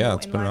that's- it to be yeah, more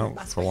it's in been line out with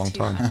Mass for a long Effect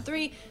 2 time. and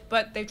 3,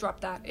 but they've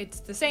dropped that. It's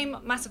the same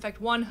Mass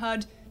Effect 1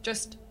 HUD,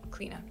 just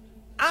cleaner.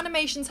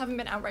 Animations haven't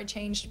been outright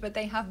changed, but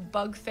they have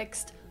bug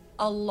fixed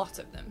a lot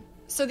of them.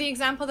 So the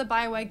example that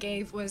BioWare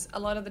gave was a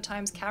lot of the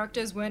times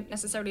characters weren't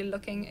necessarily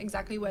looking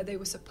exactly where they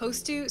were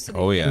supposed to, so they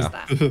Oh, fixed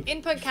yeah. that.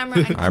 Input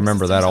camera and I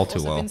remember that systems all have too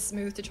also well. been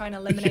smooth to try and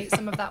eliminate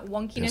some of that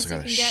wonkiness got you a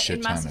can get shit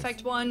in Mass ton of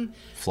Effect 1.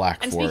 flack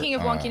And for speaking it,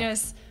 of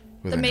wonkiness,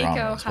 with the Mako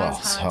Andromeda has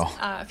as well,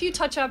 had so- a few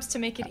touch-ups to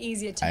make it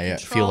easier to I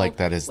control. feel like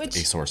that is which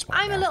a sore spot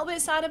I'm a now. little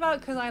bit sad about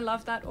because I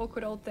love that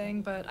awkward old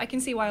thing, but I can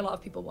see why a lot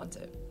of people want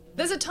it.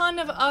 There's a ton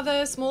of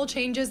other small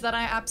changes that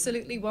I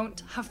absolutely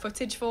won't have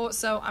footage for,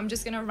 so I'm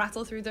just gonna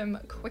rattle through them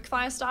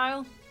quickfire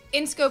style.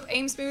 In-scope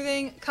aim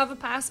smoothing, cover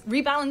pass,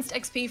 rebalanced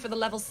XP for the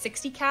level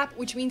 60 cap,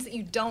 which means that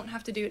you don't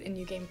have to do it in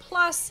New Game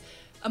Plus,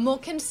 a more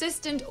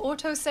consistent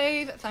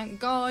autosave, thank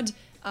God,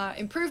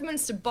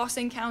 improvements to boss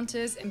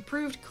encounters,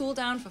 improved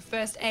cooldown for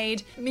first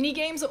aid.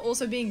 Minigames are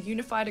also being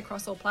unified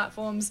across all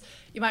platforms.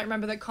 You might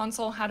remember that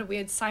console had a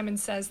weird Simon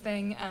Says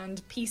thing, and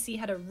PC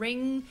had a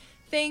ring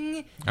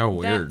thing. Oh,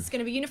 weird. That's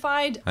going to be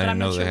unified, but didn't I'm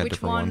know not they sure had which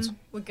different one ones.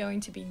 we're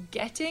going to be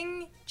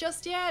getting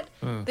just yet.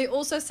 They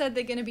also said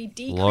they're going to be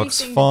Looks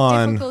decreasing the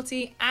fun.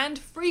 difficulty and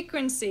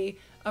frequency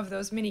of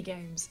those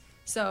minigames.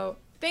 So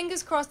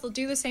fingers crossed they'll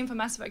do the same for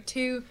Mass Effect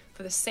 2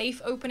 for the safe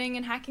opening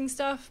and hacking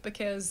stuff,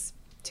 because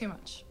too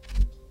much.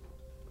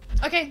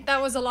 Okay,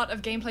 that was a lot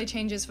of gameplay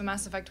changes for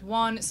Mass Effect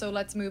 1, so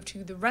let's move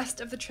to the rest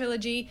of the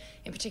trilogy,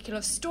 in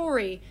particular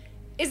story.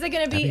 Is there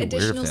going to be That'd be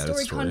weird if additional they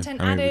added story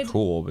content I mean, it'd added? be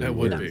cool, but That it'd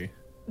would be be. weird.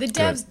 The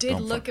devs did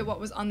Don't look fucking- at what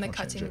was on the don't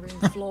change cutting it.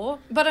 room floor,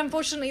 but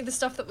unfortunately the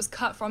stuff that was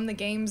cut from the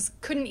games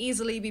couldn't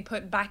easily be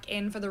put back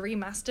in for the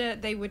remaster.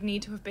 They would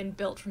need to have been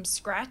built from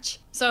scratch,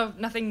 so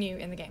nothing new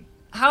in the game.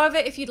 However,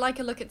 if you'd like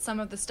a look at some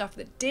of the stuff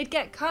that did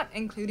get cut,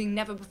 including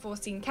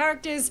never-before-seen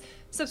characters,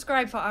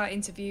 subscribe for our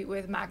interview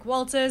with Mac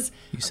Walters.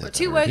 I've got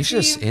 2 words He's for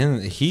you. just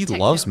in. He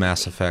Techno. loves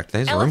Mass Effect.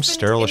 His room's Elephant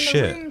sterile in as the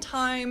shit. room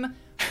time.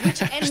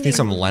 Which ending need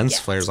some will you lens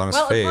get? flares on his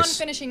well, upon face.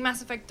 finishing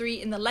Mass Effect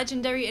 3 in the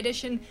Legendary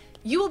Edition,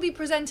 you will be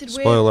presented with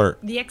Spoiler alert.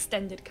 the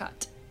Extended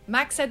Cut.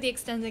 Max said the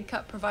Extended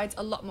Cut provides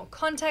a lot more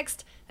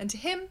context, and to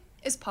him,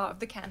 is part of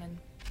the canon.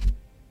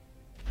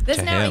 There's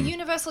To now him. a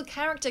universal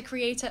character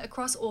creator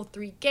across all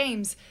 3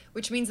 games,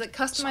 which means that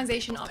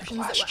customization options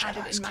that were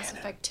added in Mass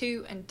Effect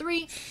 2 and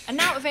 3 are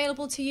now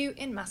available to you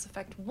in Mass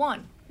Effect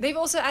 1. They've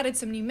also added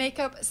some new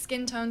makeup,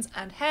 skin tones,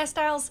 and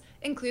hairstyles,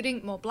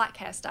 including more black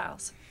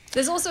hairstyles.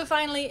 There's also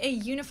finally a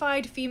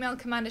unified female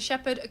Commander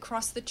Shepard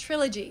across the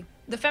trilogy.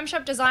 The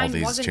femshep design All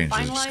these wasn't changes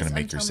are finalized just gonna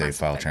make your until save Mass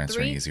file Effect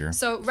transferring 3, easier.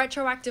 so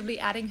retroactively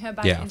adding her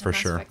back Yeah, into for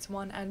Mass sure. Effect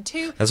 1 and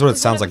 2. That's what it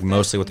was sounds one of like the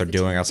mostly first what they're things the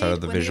doing team outside of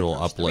did the when they visual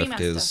approached the uplift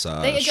remaster. is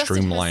They adjusted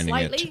her streamlining it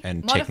slightly,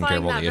 and taking care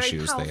of all modifying the that very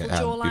issues they powerful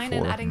had jawline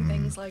before. and adding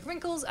things like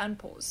wrinkles and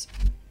pores.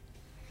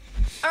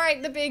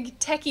 Alright, the big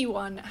techie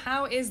one.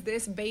 How is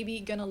this baby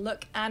gonna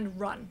look and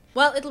run?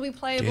 Well, it'll be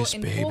playable This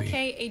in baby.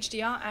 4K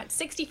HDR at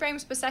 60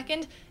 frames per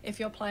second if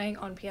you're playing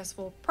on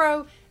PS4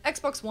 Pro,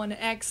 Xbox One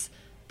X,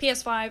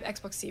 PS5,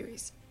 Xbox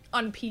Series.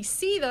 On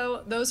PC,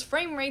 though, those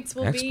frame rates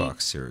will be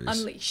Xbox Series.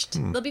 unleashed.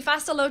 There'll be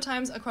faster load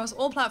times across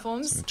all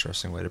platforms.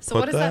 Interesting way to So put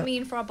what does that. that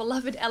mean for our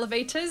beloved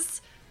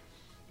elevators?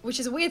 Which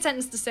is a weird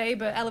sentence to say,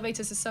 but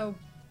elevators are so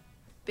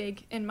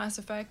big in Mass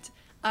Effect.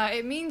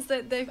 It means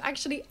that they've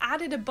actually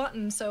added a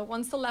button, so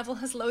once the level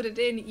has loaded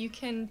in, you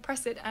can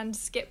press it and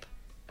skip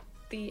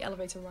the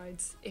elevator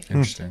rides if you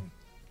want to. Interesting.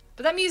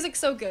 But that music's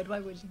so good, why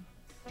would you?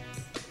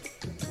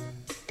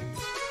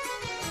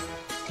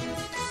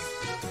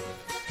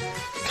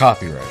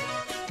 Copyright.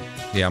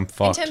 Yeah, I'm In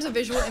fucked. terms of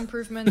visual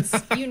improvements,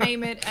 you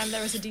name it, and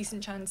there is a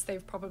decent chance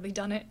they've probably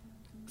done it.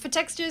 For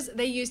textures,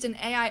 they used an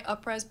AI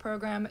upres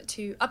program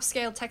to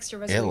upscale texture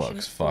resolution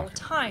looks 4 fucking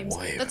times.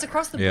 way That's better.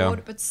 across the Yeah.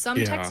 board, but some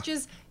Yeah.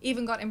 textures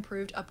even got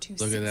improved up to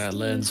Look at 16 that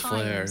lens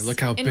flare. times.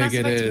 Look how In big Mass it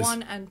Effect is.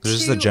 1 and There's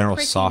just 2, a general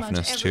pretty much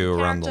softness, every too,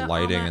 around the character,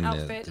 lighting armor, and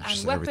outfit,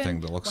 just and everything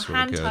weapon that looks were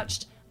really good.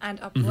 hand-touched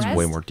and upres.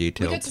 Way more We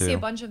detailed, got to see a too.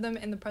 bunch of them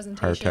in the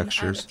presentation, and a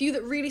textures. few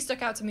that really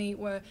stuck out to me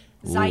were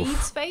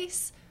Zaid's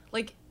face.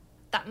 Like,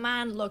 that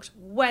man looked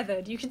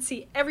weathered. You could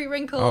see every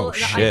wrinkle. Oh, the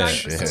shit.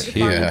 eyelines were so Shit,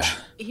 defined. yeah.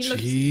 He looked like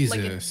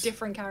a Jesus.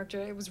 different character.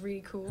 It was really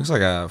cool. Looks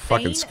like a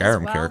fucking Thane as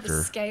Skyrim well, character the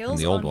in scales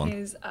the old on one.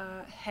 his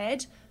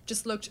head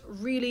just looked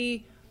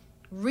really,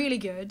 really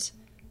good.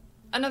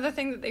 Another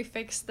thing that they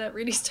fixed that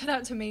really stood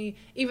out to me,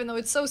 even though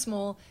it's so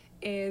small,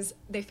 is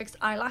they fixed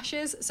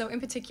eyelashes. So in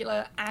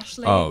particular,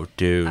 Ashley. Oh,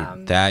 dude,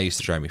 um, that used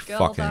to drive me girl,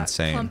 fucking that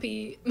insane.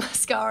 clumpy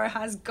mascara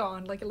has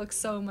gone. Like, it looks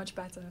so much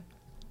better.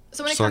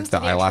 So when So, it like, comes the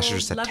to eyelashes actual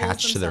just levels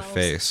attached to their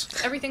themselves,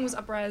 face. everything was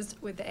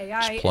upresed with the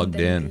AI. plugged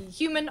and then in. The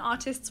human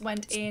artists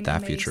went in that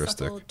and made futuristic.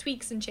 subtle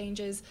tweaks and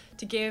changes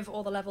to give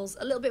all the levels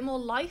a little bit more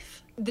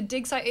life. The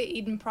dig site at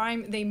Eden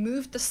Prime, they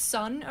moved the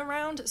sun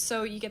around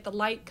so you get the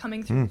light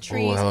coming through the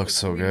trees. Oh, that It looks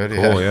so really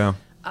good. Cool, yeah.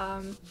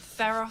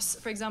 Pharos,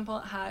 for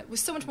example, was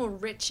so much more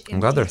rich in I'm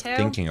glad they're detail.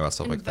 thinking about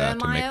stuff And like that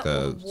to make Vermeer,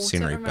 the or water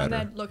scenery around better.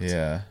 there, looked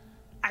Yeah.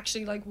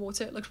 actually like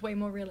water. It looked way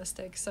more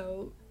realistic.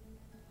 So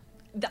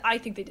I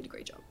think they did a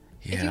great job.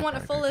 If Yeah, you want a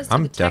I full agree. list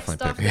I'm of the tech definitely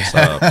stuff picking that this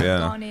up, they've yeah.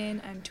 gone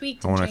in and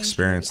tweaked I and wanna changed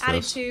experience and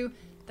added this. to,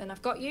 then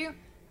I've got you.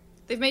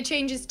 They've made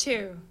changes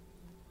to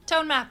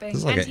tone mapping, This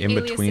is like an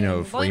in-between anti-aliasing,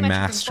 of volumetric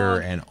remaster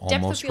fog, and depth of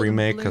almost field and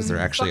remake, 'cause they're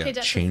bloom, actually bucket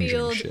depth of changing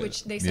field, shit.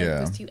 which they said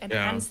Yeah. was to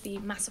enhance the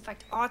Mass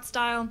Effect art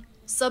style,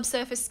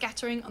 subsurface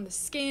scattering on the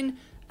skin,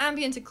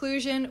 ambient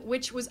occlusion,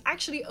 which was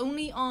actually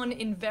only on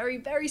in very,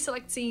 very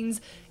select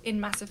scenes in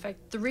Mass Effect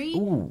 3.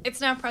 Ooh.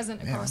 It's now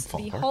present Man, across I'm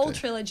falling the apart whole there.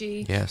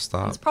 trilogy. Yeah,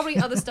 stop. There's probably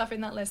other stuff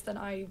in that list that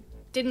I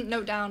didn't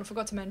note down,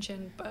 forgot to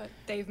mention, but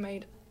they've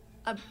made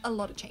a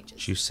lot of changes.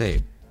 Did you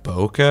say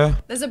bokeh?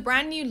 There's a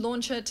brand new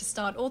launcher to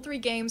start all 3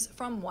 games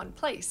from one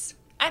place.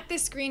 At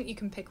this screen, you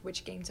can pick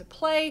which game to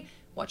play,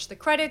 watch the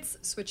credits,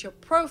 switch your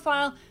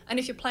profile, and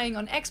if you're playing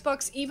on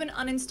Xbox, even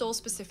uninstall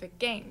specific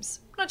games.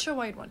 Not sure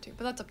why you'd want to,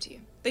 but that's up to you.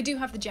 They do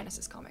have the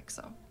Genesis comic,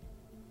 so.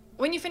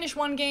 When you finish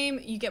one game,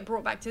 you get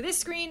brought back to this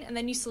screen, and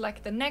then you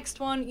select the next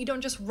one. You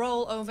don't just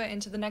roll over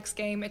into the next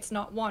game. It's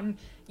not one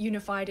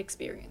unified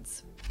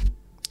experience.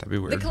 That'd be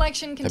The weird.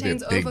 collection That'd be a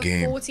contains big over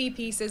game. 40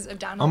 pieces of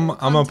downloadable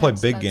I'm gonna play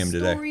content. big That's game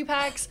today. Story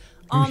packs,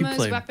 You armors,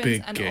 play weapons,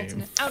 big and game.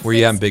 alternate outfits. Were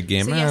you at big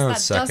game? So yes, the that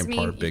does second mean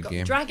part of you've big got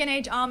game. Dragon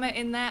Age armor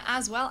in there,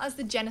 as well as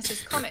the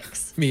Genesis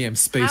comics. Me and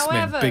Spaceman,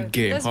 However, big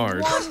game there's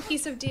hard. one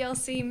piece of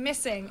DLC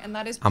missing, and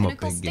that is I'm a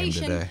Pinnacle big game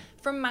Station today.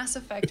 from Mass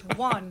Effect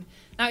 1.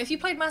 Now, if you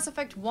played Mass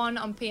Effect 1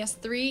 on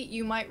PS3,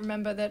 you might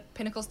remember that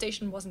Pinnacle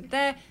Station wasn't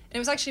there, and it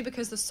was actually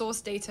because the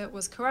source data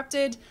was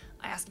corrupted.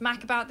 I asked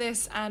Mac about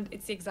this, and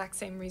it's the exact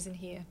same reason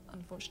here,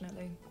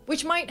 unfortunately.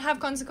 Which might have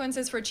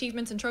consequences for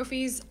achievements and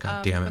trophies.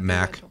 God damn but it, they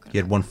Mac. weren't talking You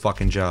had about one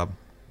fucking job.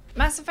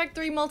 Mass Effect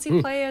 3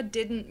 multiplayer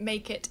didn't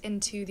make it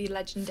into the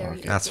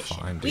Legendary That's Edition.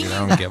 fine, We dude. knew I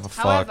don't that. give a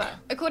fuck. However,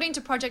 according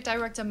to project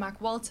director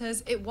Mac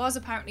Walters, it was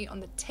apparently on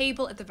the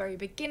table at the very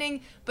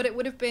beginning, but it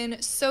would have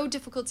been so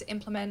difficult to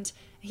implement.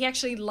 He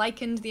actually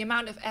likened the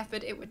amount of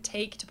effort it would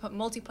take to put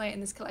multiplayer in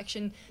this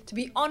collection to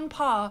be on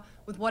par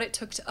with what it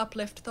took to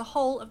uplift the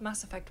whole of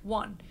Mass Effect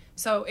 1.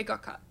 So it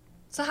got cut.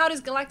 So how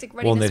does Galactic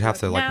Readiness Well, and they'd have work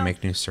to like now?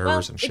 make new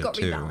servers and It shit got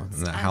too. rebalanced.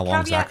 And how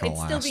long is caveat, that gonna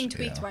it's still last? being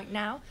tweaked right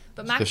now,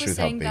 but Mac Especially was with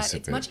how saying that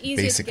it's much easier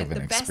to basic get of the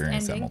an best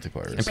experience that ending.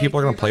 multiplayer is. And people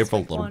are gonna play Mass for a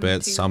Effect little 1,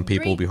 bit. 2, Some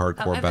people will be 3.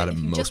 hardcore about it. However, if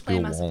you Most just play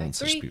people Mass won't. Effect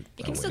So 3, just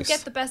you can at still least- get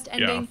the best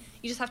ending.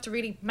 You just have to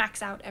really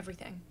max out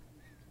everything.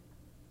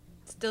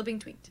 Still being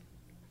tweaked.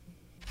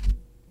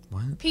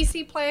 What?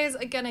 PC players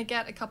are gonna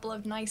get a couple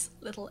of nice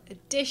little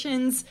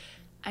additions,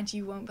 and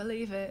you won't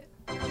believe it.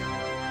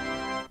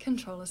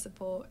 Controller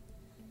support.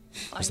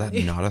 Is that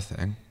Finally. not a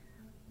thing?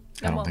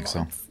 I don't Well, think so.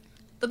 once.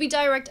 There'll be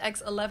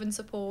DirectX 11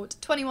 support,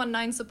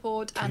 21.9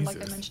 support, and like I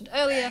Jesus. mentioned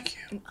earlier,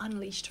 an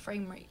unleashed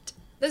frame rate.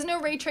 There's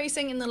no ray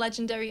tracing in the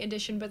Legendary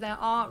Edition, but there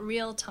are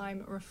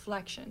real-time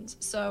reflections.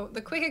 So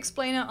the quick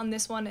explainer on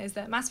this one is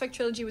that Mass Effect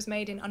Trilogy was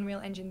made in Unreal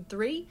Engine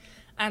 3,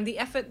 and the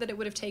effort that it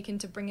would have taken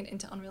to bring it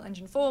into Unreal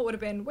Engine 4 would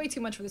have been way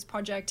too much for this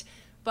project.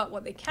 But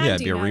what they can Yeah, it'd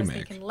be do a now is they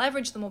remake. can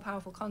leverage the more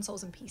powerful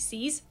consoles and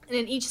PCs, and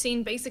in each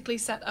scene basically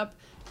set up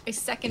a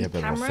second Yeah, but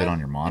it'll camera fit on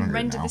your monitor and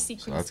render now, the so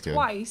sequence that's good.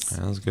 twice.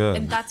 That was good.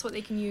 And that's what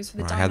they can use for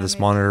the I had this dynamic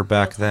monitor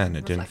back real-time then.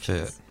 It didn't fit.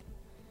 reflections.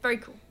 Very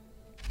cool.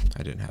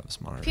 I didn't have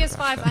this monitor. PS5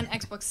 back then.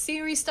 and Xbox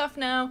Series stuff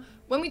now.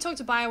 When we talked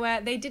to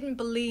BioWare, they didn't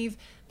believe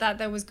that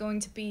there was going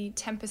to be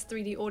Tempest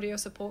 3D audio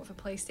support for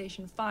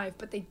PlayStation 5,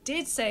 but they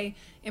did say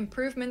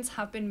improvements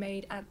have been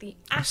made at the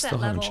asset still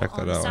haven't level checked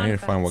that on out. I sound need to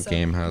find effects. what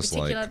game in has,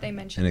 particular, like, they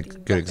mentioned a the good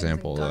weapons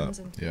example and of guns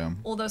that. and Yeah.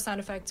 all those sound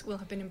effects will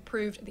have been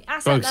improved at the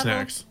asset Bug level,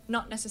 snacks.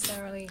 not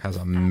necessarily Has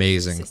at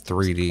amazing system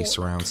 3D support.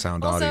 surround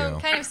sound Also, audio.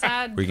 kind of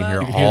sad, We can but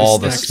hear there's all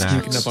no the snacks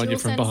actual sneaking up on you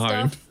from DualSense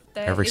behind. stuff.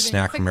 There Every isn't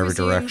snack quick from every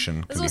resume. direction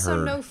There's can be also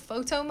heard. no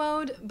photo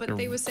mode, but They're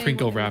they were saying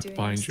crinkle what they were wrapped doing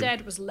behind you.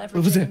 instead was was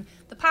leveraging it?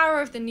 the power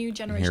of the new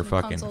generation hear of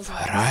fucking consoles and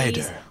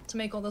Rider PCs to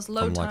make all those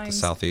load from like times the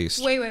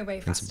southeast. way In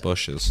faster. some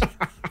bushes.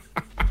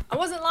 I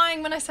wasn't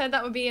lying when I said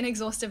that would be an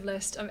exhaustive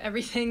list of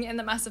everything in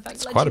the Mass Effect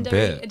It's quite a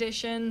Legendary bit.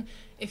 Edition.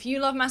 If you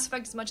love Mass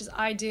Effect as much as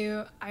I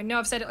do, I know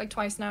I've said it like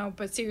twice now,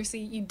 but seriously,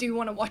 you do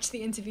want to watch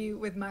the interview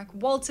with Mac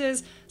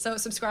Walters, so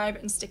subscribe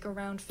and stick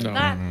around for No.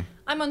 that.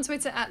 I'm on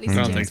Twitter at Lisa I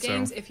don't James think so.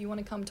 Games if you want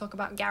to come talk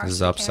about Gareth This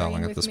is Targaryen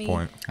upselling at with this me.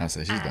 point. I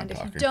say she's done And if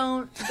you talking.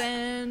 don't,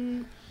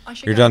 then I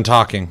should You're go. done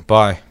talking.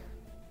 Bye.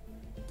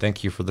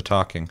 Thank you for the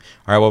talking.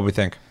 All right, what do we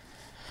think?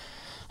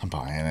 I'm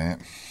buying it.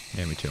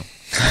 Yeah, me too.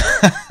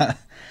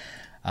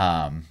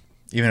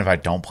 Even if I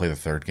don't play the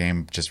third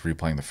game, just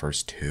replaying the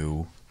first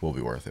two will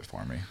be worth it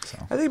for me. So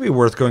I think it'd be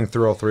worth going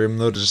through all three of them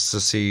though, just to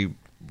see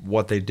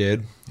what they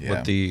did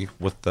Yeah.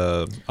 with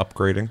the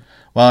upgrading.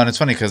 well, and it's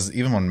funny because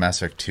even when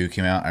Mass Effect 2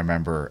 came out, I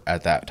remember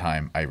at that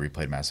time I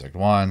replayed Mass Effect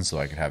 1 so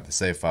I could have the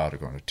save file to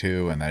go into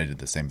 2, and then I did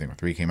the same thing when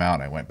 3 came out.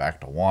 And I went back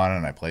to 1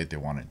 and I played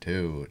through 1 and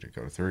 2 to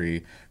go to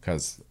 3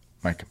 because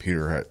my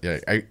computer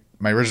had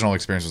my original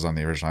experience was on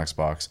the original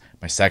Xbox.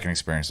 My second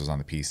experience was on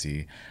the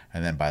PC,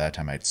 and then by that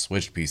time I'd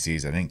switched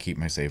PCs. I didn't keep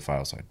my save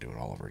file, so I'd do it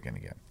all over again.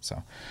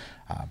 So,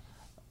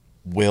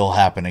 will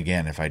happen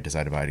again if I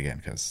decide to buy it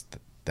again because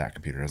that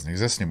computer doesn't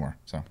exist anymore.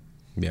 So.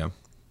 Yeah.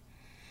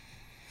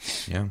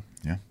 Yeah.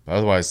 Yeah, but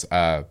otherwise,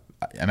 I'm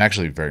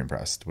actually very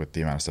impressed with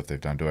the amount of stuff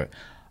they've done to it.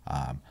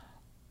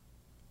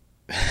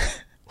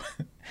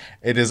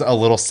 It is a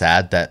little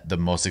sad that the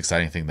most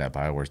exciting thing that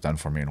BioWare's done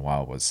for me in a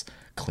while was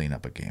clean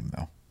up a game,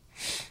 though.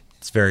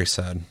 It's very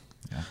sad.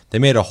 Yeah. They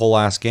made a whole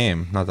ass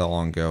game not that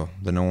long ago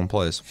that no one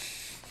plays.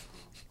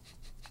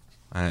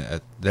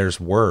 There's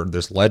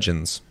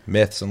legends,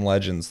 myths and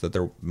legends that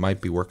they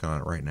might be working on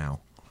it right now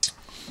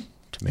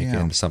to make it Yeah.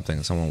 into something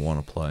that someone will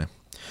want to play.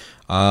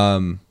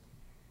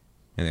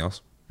 Anything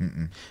else?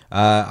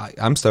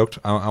 I'm stoked.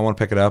 I want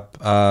to pick it up.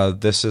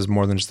 This is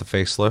more than just a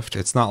facelift.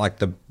 It's not like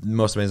the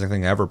most amazing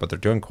thing ever, but they're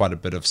doing quite a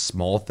bit of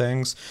small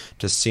things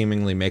to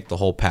seemingly make the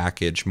whole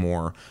package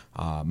more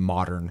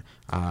modern,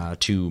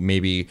 to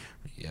maybe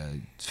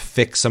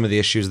fix some of the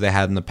issues they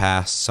had in the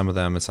past. Some of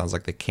them it sounds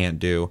like they can't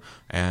do,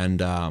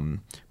 and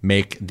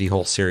make the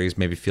whole series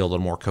maybe feel a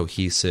little more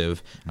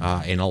cohesive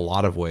in a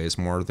lot of ways,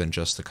 more than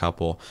just a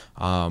couple.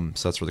 So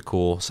that's really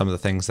cool. Some of the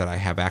things that I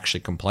have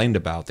actually complained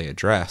about, they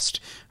addressed,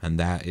 and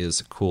that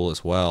is cool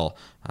as well.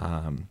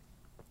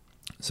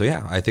 So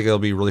yeah, I think it'll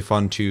be really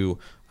fun to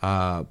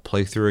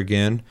play through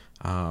again,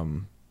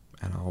 and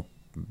I'll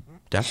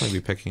definitely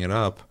be picking it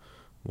up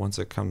once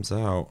it comes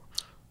out.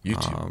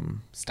 YouTube,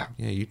 stop.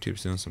 Yeah,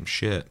 YouTube's doing some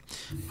shit.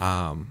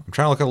 I'm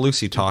trying to look at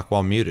Lucy talk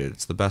while muted.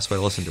 It's the best way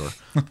to listen to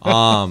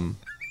her.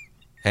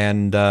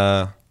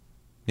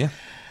 Yeah.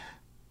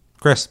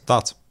 Chris,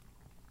 thoughts?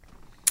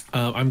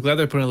 I'm glad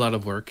they're putting a lot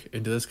of work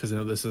into this because I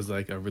know this is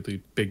like a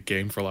really big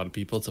game for a lot of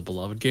people. It's a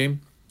beloved game.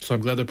 So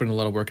I'm glad they're putting a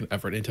lot of work and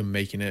effort into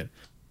making it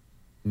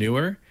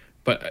newer,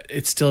 but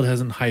it still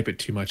doesn't hype it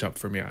too much up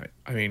for me.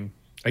 I mean,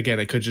 Again,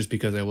 it could just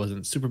because I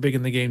wasn't super big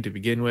in the game to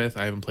begin with.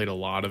 I haven't played a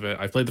lot of it.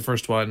 I played the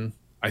first one,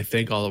 I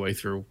think, all the way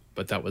through,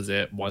 but that was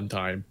it one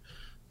time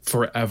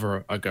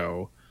forever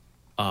ago.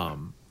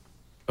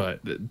 But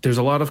there's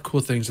a lot of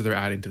cool things that they're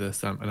adding to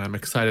this, and I'm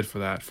excited for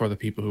that for the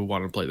people who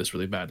want to play this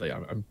really badly.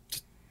 I'm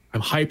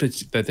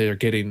hyped that they are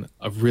getting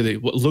a really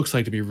what looks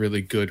like to be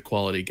really good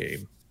quality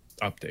game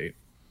update.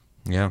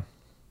 Yeah,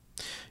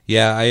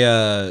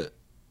 yeah.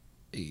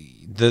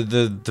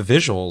 The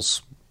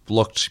visuals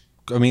looked.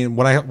 I mean,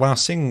 when I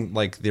was seeing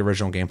like the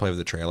original gameplay of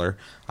the trailer,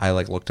 I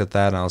like looked at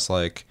that and I was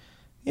like,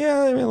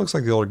 yeah, I mean, it looks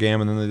like the older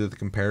game. And then they did the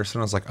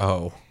comparison. I was like,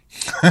 oh.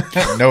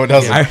 No, it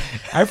doesn't.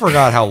 I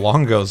forgot how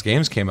long ago those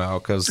games came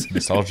out because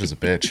Nostalgia's a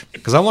bitch.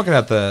 Because I'm looking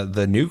at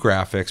the new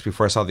graphics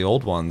before I saw the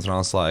old ones, and I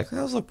was like,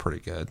 those look pretty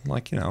good.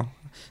 Like, you know,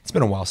 it's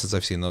been a while since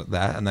I've seen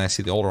that, and then I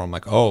see the older one. I'm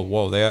like, oh,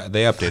 whoa,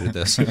 they updated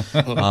this.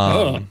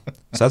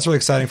 So that's really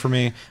exciting for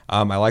me.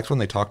 I liked when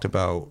they talked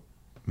about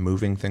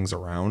moving things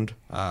around,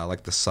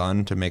 like the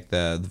sun, to make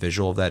the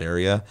visual of that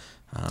area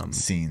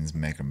Scenes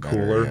make them better.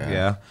 cooler.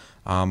 Yeah.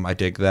 I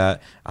dig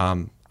that.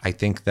 I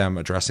think them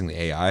addressing the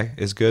AI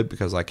is good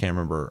because I can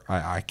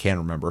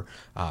remember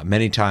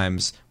many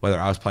times whether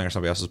I was playing or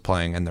somebody else was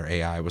playing and their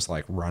AI was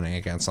like running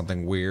against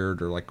something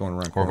weird or like going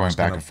around. Or going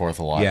back and forth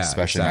a lot,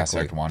 especially in Mass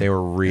Effect 1. They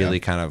were really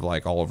kind of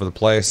like all over the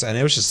place, and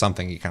it was just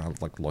something you kind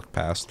of like look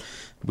past.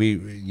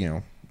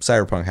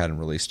 Cyberpunk hadn't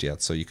released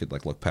yet, so you could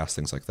like look past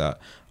things like that.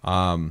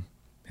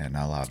 Yeah,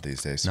 not allowed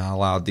these days. Not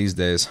allowed these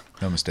days.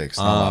 No mistakes.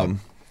 Not allowed.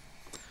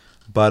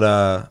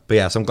 But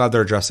yeah, so I'm glad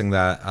they're addressing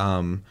that.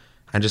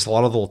 And just a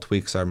lot of the little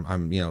tweaks.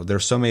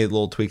 There's so many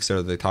little tweaks there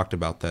that they talked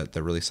about that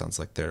really sounds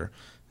like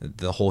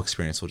the whole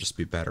experience will just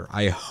be better.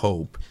 I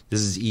hope.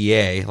 This is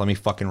EA. Let me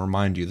fucking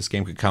remind you, this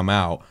game could come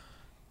out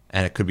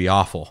and it could be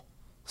awful.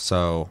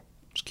 So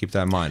just keep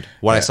that in mind.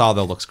 What I saw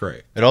though looks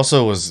great. It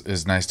also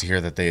is nice to hear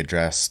that they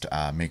addressed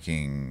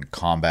making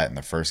combat in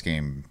the first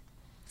game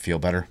feel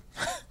better.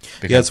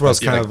 Yeah, that's what I was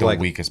kind of the like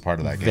weakest part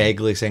of that game.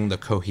 Vaguely saying the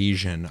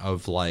cohesion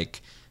of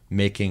like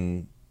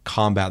making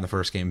combat in the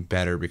first game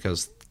better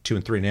because 2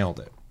 and 3 nailed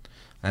it.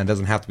 And it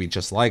doesn't have to be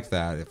just like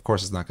that. Of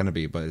course it's not going to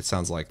be, but it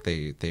sounds like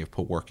they've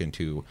put work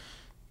into.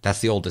 That's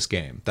the oldest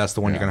game. That's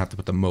the one you're going to have to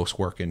put the most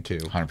work into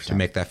 100%. To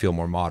make that feel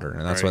more modern.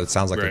 And that's what it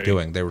sounds like they're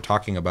doing. They were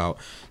talking about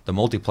the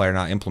multiplayer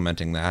not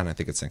implementing that, and I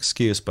think it's an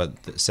excuse,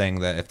 but saying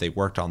that if they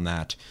worked on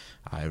that,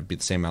 it would be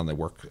the same amount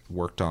they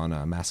worked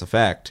on Mass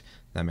Effect.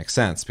 That makes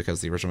sense because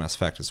the original Mass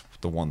Effect is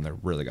the one they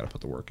really got to put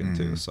the work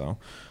into. So,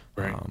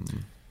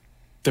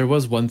 There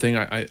was one thing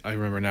I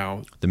remember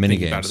now. The mini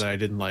thinking about games it that I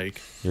didn't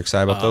like. You're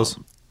excited about those?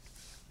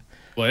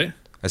 What?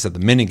 I said the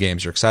mini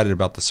games. You're excited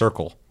about the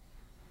circle.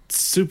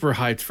 Super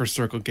hyped for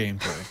Circle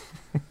gameplay.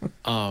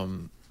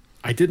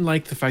 I didn't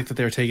like the fact that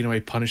they were taking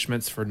away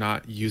punishments for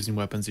not using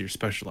weapons that you're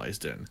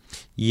specialized in.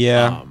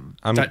 Yeah,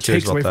 I'm that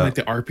curious takes away about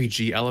from like the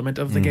RPG element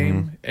of the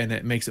game, and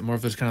it makes it more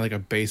of this kind of like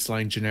a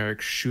baseline generic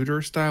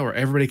shooter style where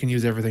everybody can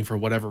use everything for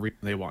whatever reason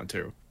they want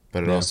to.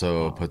 But it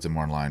also puts it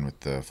more in line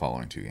with the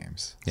following 2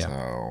 games. Yeah.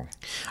 So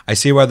I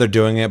see why they're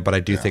doing it, but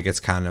I do think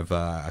it's kind of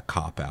a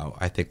cop out.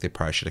 I think they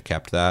probably should have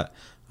kept that.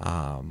 But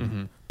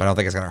I don't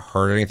think it's going to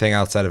hurt anything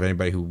outside of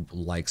anybody who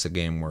likes a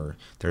game where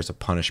there's a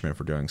punishment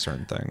for doing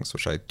certain things,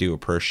 which I do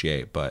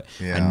appreciate, but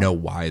I know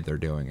why they're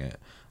doing it.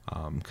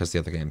 Because the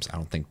other games I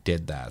don't think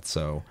did that.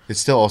 So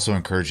it's still also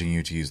encouraging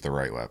you to use the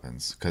right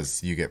weapons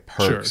because you get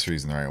perks for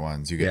using the right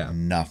ones. You get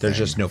nothing. There's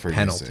just no for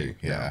penalty.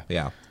 Using,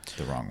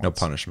 the wrong ones. No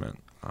punishment.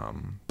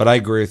 But I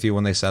agree with you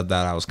when they said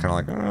that. I was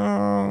kind of like,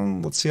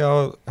 oh, let's see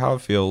how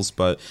it feels.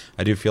 But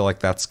I do feel like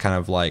that's kind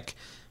of like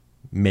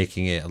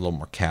making it a little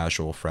more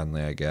casual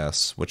friendly, I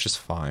guess, which is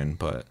fine.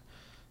 But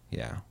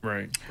yeah,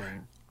 right.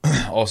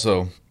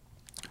 Also,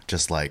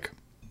 just like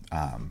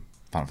Final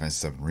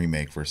Fantasy VII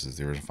Remake versus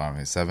the original Final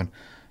Fantasy VII,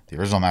 the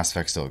original Mass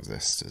Effect still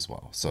exists as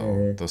well.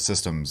 So those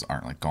systems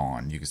aren't like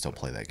gone. You can still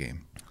play that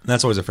game. And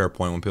that's always a fair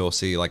point when people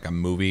see like a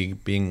movie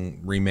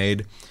being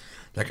remade.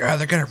 Like,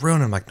 they're gonna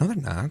ruin it. I'm like, no, they're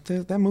not.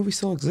 That movie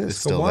still exists. It's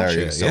still Go watch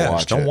there. it. Still Yeah, watch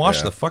just don't it. watch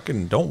Yeah. the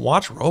fucking. Don't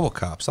watch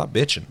RoboCop. Stop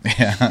bitching.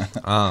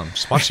 Yeah.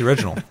 Just watch the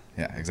original.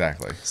 Yeah,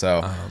 exactly.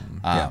 So,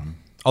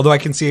 Although I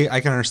can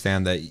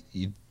understand that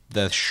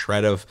the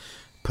shred of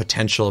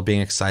potential of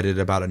being excited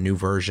about a new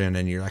version,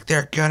 and you're like,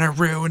 they're gonna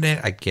ruin it.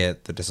 I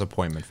get the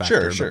disappointment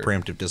factor, Sure. the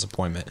preemptive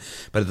disappointment,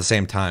 but at the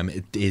same time,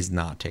 it is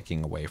not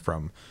taking away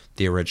from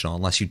the original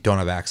unless you don't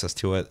have access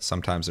to it.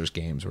 Sometimes there's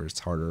games where it's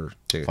harder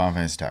to Final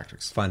Fantasy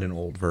Tactics. find an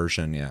old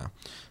version. Yeah.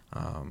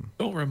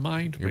 Don't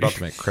remind You're me. about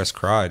to make Chris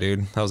cry,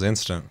 dude. That was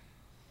instant.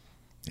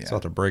 Yeah. It's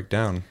about to break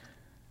down.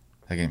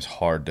 That game's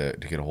hard to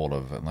get a hold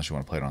of unless you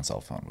want to play it on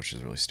cell phone, which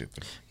is really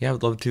stupid. Yeah, I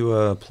would love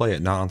to play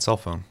it, not on cell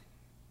phone.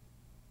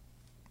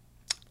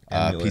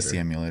 PC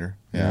emulator.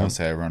 Yeah, I'll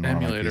say I run one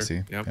on my Emulator.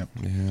 PC. Yep.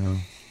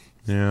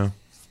 Yeah.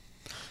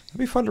 That'd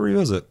be fun to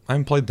revisit. I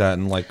haven't played that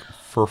in like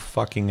for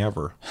fucking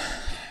ever.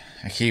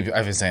 I've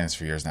been saying this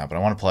for years now, but I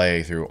want to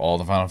play through all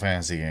the Final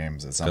Fantasy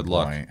games at some Good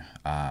luck. point.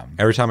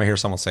 Every time I hear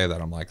someone say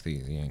that, I'm like,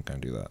 you ain't gonna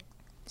do that.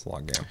 It's a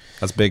long game.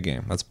 That's big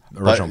game. That's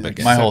original But big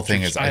game. my whole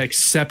thing is I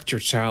accept your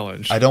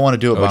challenge. I don't want to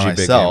do it by OG big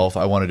myself.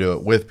 I want to do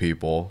it with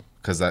people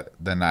because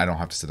then I don't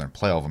have to sit there and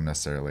play all of them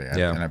necessarily.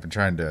 Yeah. And I've been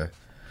trying to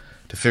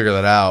figure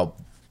that out.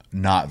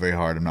 Not very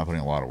hard. I'm not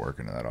putting a lot of work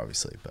into that,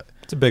 obviously, but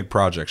It's a big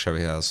project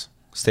Chevy has.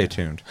 Stay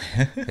tuned.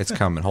 It's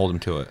coming. Hold him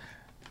to it.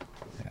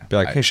 Be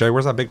like, hey, Chevy,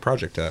 where's that big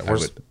project at?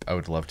 Where's I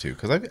would love to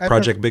because I've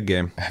Project Big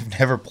Game? I've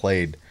never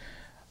played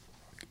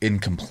in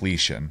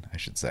completion, I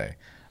should say,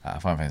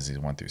 Final Fantasy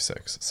 1 through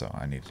 6. So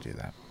I need to do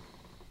that.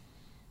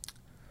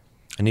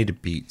 I need to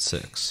beat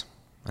 6.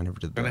 I never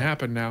did It's gonna that.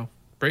 happen now.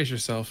 Brace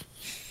yourself.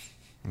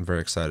 I'm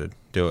very excited.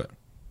 Do it.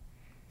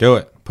 Do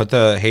it. Put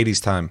the Hades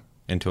time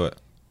into it.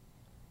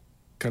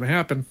 Gonna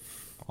happen.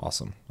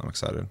 Awesome. I'm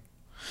excited.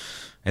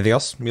 Anything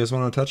else you guys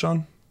want to touch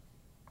on?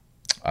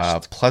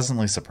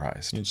 Pleasantly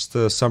surprised. Just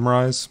to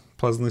summarize,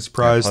 pleasantly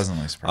surprised.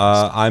 pleasantly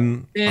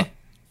surprised.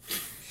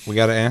 We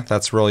got to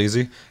that's real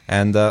easy.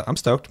 And I'm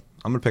stoked.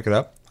 I'm going to pick it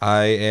up.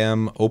 I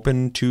am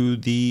open to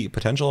the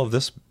potential of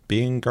this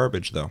being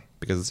garbage, though,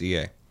 because it's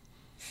EA.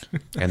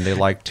 And they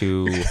like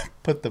to...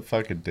 Put the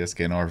fucking disc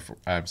in, or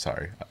I'm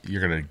sorry,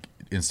 you're gonna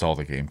install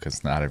the game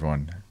because not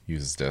everyone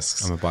uses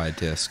discs, I'm going to buy a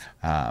disc.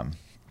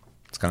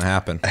 It's going to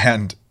happen.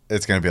 and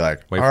it's gonna be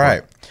like, Wait all for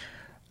right, it.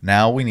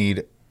 now we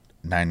need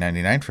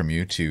 $9.99 from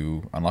you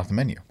to unlock the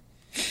menu.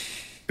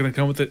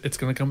 It's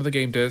gonna come with a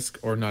game disc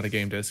or not a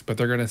game disc, but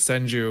they're gonna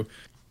send you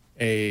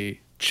a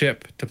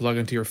chip to plug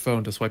into your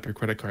phone to swipe your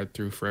credit card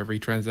through for every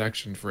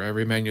transaction, for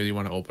every menu you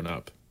want to open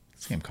up.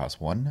 This game costs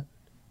 $1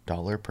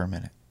 per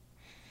minute.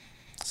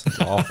 It's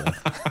awful.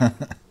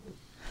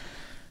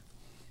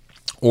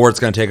 Or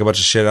it's going to take a bunch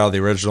of shit out of the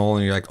original,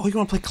 and you're like, oh, you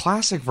want to play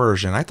classic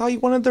version? I thought you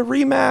wanted the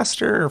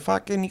remaster.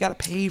 Fucking, you got to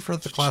pay for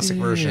the classic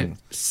version.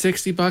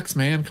 $60,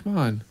 man. Come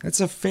on. It's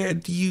a fair.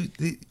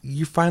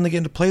 You finally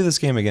getting to play this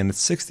game again?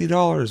 It's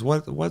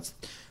 $60.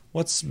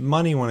 What's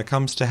money when it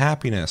comes to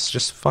happiness?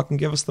 Just fucking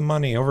give us the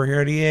money over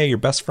here at EA. You're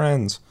best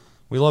friends.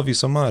 We love you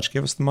so much.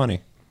 Give us the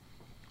money.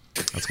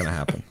 That's gonna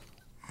happen.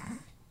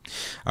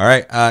 All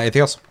right.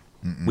 Anything else?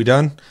 We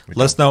done?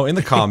 Let us know in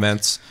the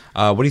comments.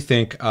 What do you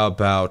think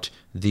about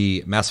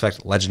the Mass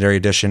Effect Legendary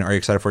Edition? Are you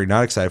excited for it? You're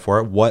not excited for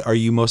it? What are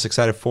you most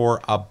excited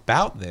for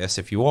about this?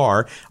 If you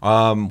are,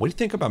 what do you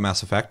think about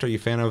Mass Effect? Are you a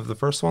fan of the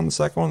first one, the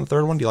second one, the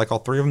third one? Do you like all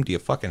three of them? Do you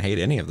fucking hate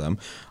any of them?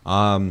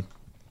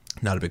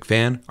 Not a big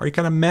fan. Are you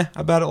kind of meh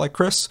about it like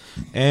Chris?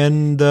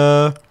 And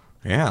yeah,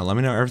 let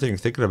me know everything you're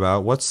thinking about.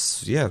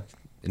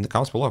 In the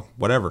comments below.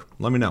 Whatever.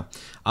 Let me know.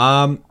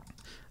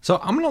 So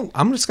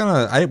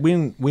we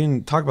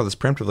didn't talk about this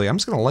preemptively. I'm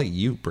just gonna let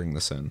you bring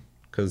this in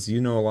because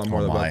you know a lot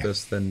more about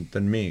this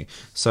than me.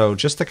 So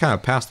just to kind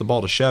of pass the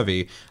ball to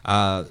Chevy,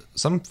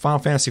 some Final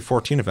Fantasy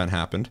 14 event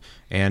happened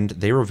and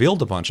they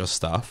revealed a bunch of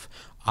stuff.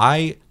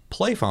 I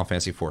play Final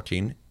Fantasy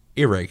 14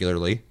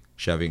 irregularly.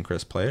 Chevy and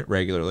Chris play it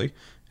regularly,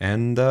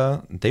 and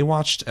they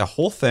watched a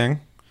whole thing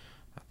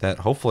that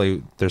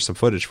hopefully there's some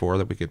footage for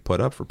that we could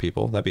put up for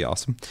people. That'd be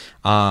awesome.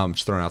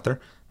 Just throwing it out there.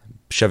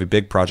 Chevy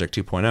Big Project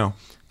 2.0.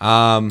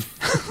 I'm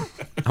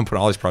putting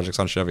all these projects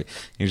on Chevy.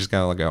 You just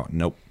gotta go,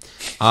 nope.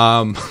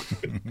 And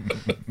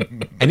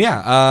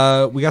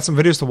yeah, we got some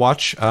videos to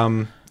watch,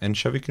 and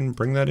Chevy can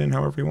bring that in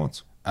however he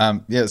wants.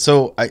 Yeah,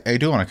 so I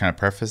do want to kind of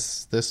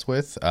preface this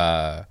with,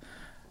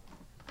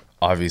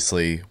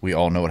 obviously, we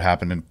all know what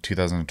happened in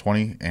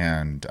 2020,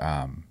 and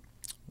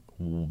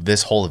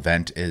this whole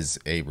event is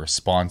a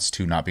response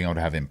to not being able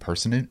to have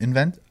in-person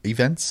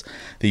events.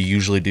 They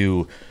usually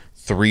do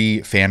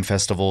 3 fan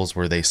festivals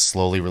where they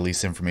slowly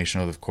release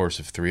information over the course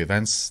of 3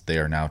 events. They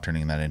are now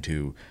turning that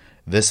into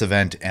this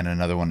event and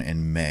another one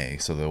in May,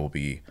 so there will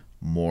be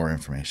more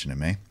information in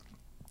May.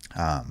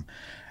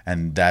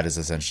 And that is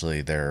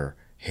essentially their,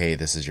 hey,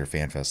 this is your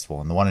fan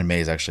festival. And the one in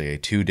May is actually a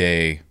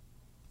 2-day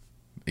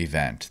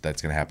event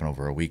that's going to happen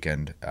over a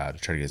weekend to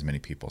try to get as many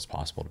people as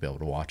possible to be able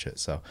to watch it.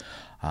 So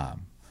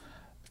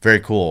very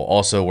cool.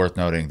 Also worth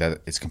noting that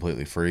it's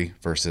completely free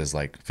versus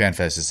like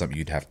FanFest is something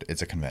you'd have to,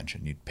 it's a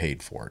convention. You'd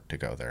paid for it to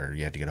go there.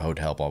 You had to get a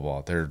hotel, blah,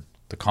 blah. The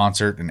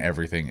concert and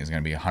everything is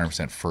going to be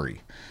 100%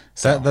 free.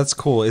 So That's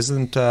cool.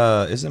 Isn't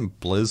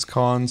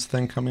BlizzCon's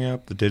thing coming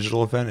up, the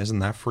digital event, isn't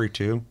that free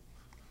too?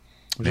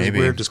 Which is Maybe.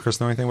 weird. Does Chris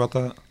know anything about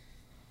that?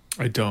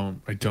 I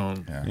don't.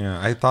 Yeah,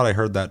 I thought I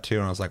heard that too,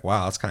 and I was like,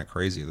 wow, that's kind of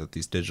crazy that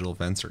these digital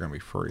events are going to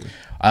be free.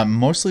 I'm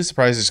mostly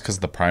surprised just because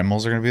the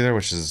Primals are going to be there,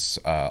 which is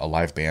a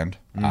live band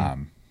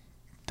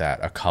that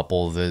a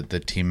couple of the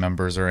team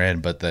members are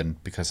in, but then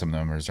because some of the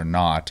members are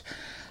not,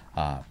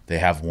 they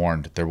have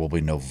warned there will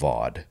be no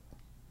VOD.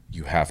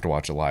 You have to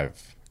watch it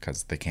live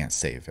because they can't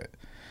save it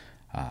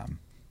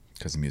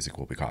because the music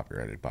will be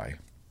copyrighted by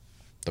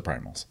the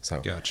Primals.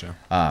 So Gotcha.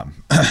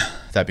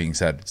 that being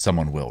said,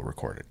 someone will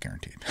record it,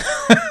 guaranteed.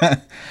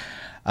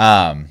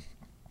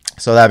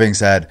 So that being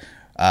said,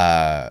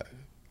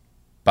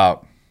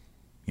 about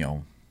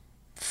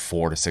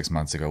 4 to 6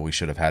 months ago, we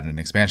should have had an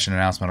expansion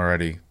announcement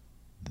already.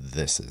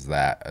 This is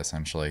that,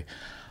 essentially.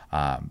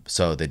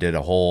 So they did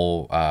a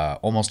whole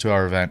almost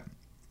 2-hour event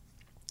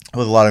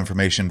with a lot of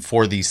information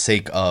for the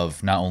sake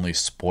of not only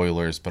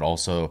spoilers, but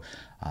also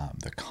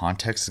The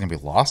context is going to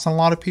be lost on a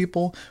lot of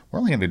people. We're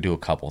only going to do a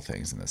couple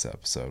things in this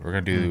episode. We're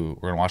going to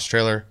watch the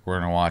trailer. We're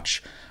going to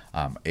watch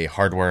a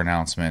hardware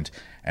announcement,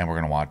 and we're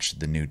going to watch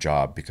the new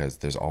job, because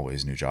there's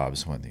always new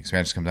jobs when the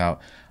expansion comes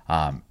out.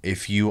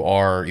 If you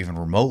are even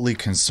remotely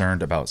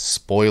concerned about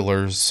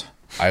spoilers,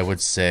 I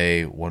would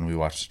say when we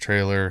watch the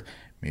trailer,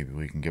 maybe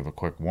we can give a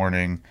quick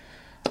warning.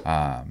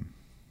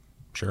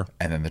 Sure.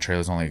 And then the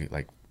trailer's only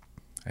like,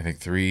 I think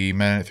 3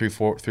 to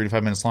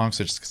 5 minutes long,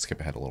 so just skip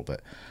ahead a little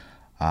bit.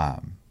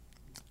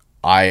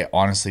 I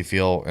honestly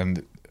feel,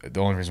 and the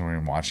only reason we're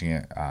even watching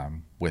it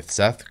with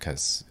Seth,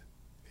 because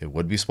it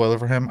would be spoiler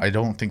for him, I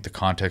don't think the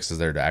context is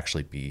there to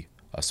actually be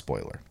a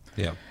spoiler.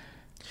 Yeah.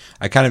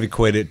 I kind of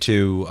equate it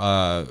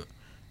to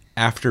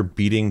after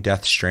beating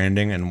Death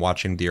Stranding and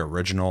watching the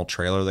original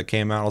trailer that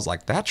came out, I was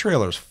like, that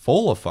trailer's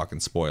full of fucking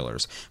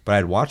spoilers. But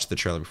I'd watched the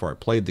trailer before I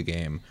played the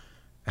game,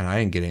 and I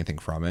didn't get anything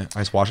from it. I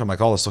just watched it, I'm like,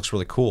 oh, this looks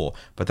really cool.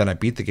 But then I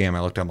beat the game,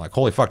 I looked at it, I'm like,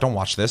 holy fuck, don't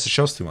watch this. It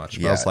shows too much.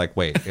 But I was like,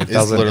 wait, it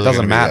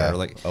doesn't matter.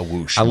 Like a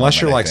whoosh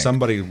unless you're moment, like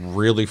somebody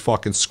really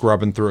fucking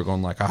scrubbing through it,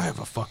 going like, I have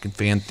a fucking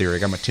fan theory. I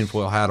got my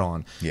tinfoil hat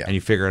on. Yeah. And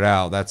you figure it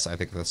out. I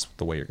think that's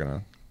the way you're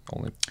gonna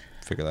only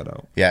figure that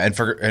out. Yeah,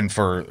 and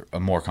for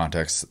more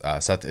context,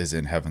 Seth is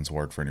in Heaven's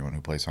Ward for anyone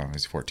who plays Final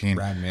Fantasy 14.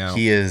 Rad me out.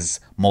 He is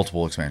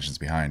multiple expansions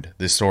behind.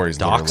 This story is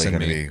literally Doxing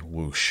going to me. be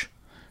whoosh.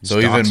 So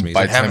even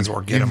by the time, Heaven's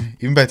Ward, get him.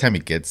 even by the time he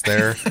gets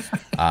there, he's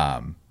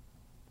probably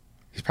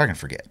gonna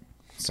forget.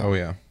 Oh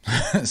yeah.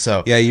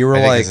 So Yeah, you were I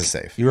think like, this is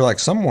safe. you were like,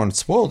 someone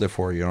spoiled it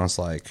for you, and I was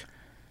like,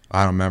 I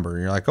don't remember.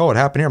 And you're like, oh, it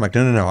happened here. I'm like,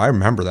 no, I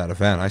remember that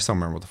event. I still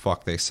remember what the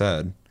fuck they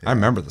said. I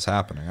remember this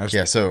happening. I just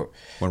Yeah, so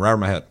went right over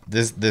my head.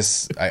 this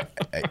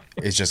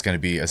is just going to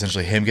be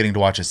essentially him getting to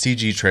watch a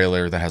CG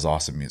trailer that has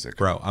awesome music.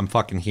 Bro, I'm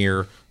fucking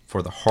here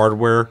for the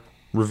hardware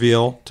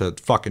reveal to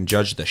fucking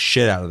judge the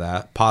shit out of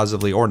that,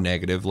 positively or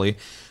negatively.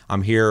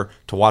 I'm here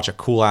to watch a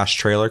cool ass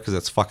trailer because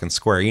it's fucking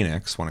Square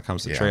Enix when it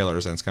comes to Yeah.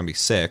 trailers, and it's gonna be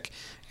sick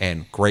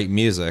and great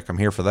music. I'm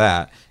here for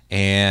that,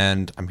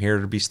 and I'm here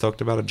to be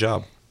stoked about a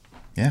job.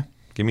 Yeah,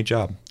 Give me a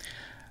job.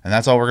 and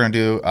that's all we're going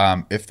to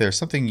do. If there's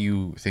something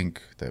you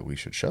think that we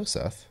should show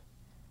Seth,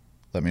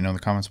 let me know in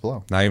the comments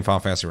below. Not even Final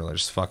Fantasy related,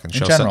 just fucking In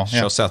show general, Seth,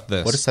 yeah. show Seth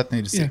this. What does Seth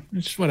need to see? Yeah,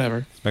 just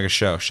whatever. Make a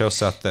show. Show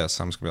Seth this.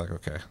 I'm just gonna be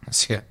like, okay, I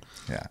see it.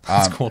 Yeah,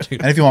 That's cool,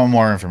 dude. And if you want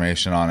more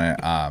information on it,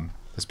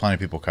 there's plenty of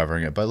people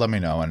covering it, but let me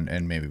know,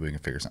 and maybe we can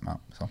figure something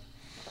out.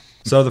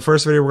 So the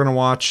first video we're gonna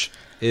watch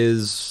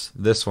is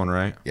this one,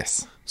 right?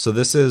 Yes. So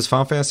this is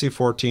Final Fantasy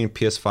 14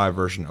 PS5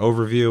 version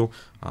overview.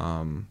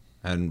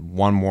 And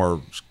one more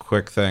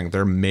quick thing,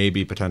 there may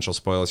be potential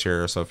spoilers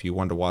here. So if you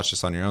want to watch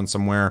this on your own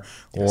somewhere,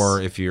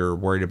 or if you're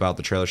worried about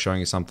the trailer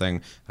showing you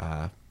something,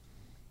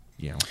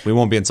 we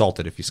won't be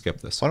insulted if you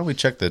skip this. Why don't we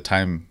check the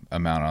time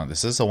amount on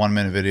this? This is a 1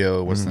 minute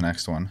video. What's the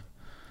next one?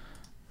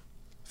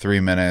 3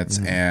 minutes,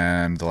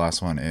 and the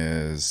last one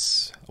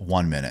is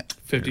 1 minute.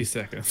 50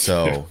 seconds.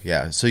 So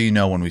yeah, so you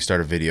know when we start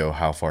a video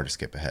how far to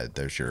skip ahead.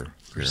 There's your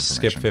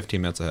Skip information.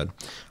 15 minutes ahead.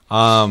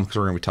 Because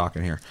we're going to be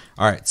talking here.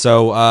 All right.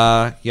 So,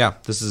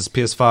 this is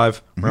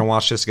PS5. We're going to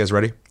watch this. You guys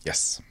ready?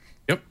 Yes.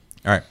 Yep.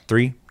 All right.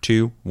 3,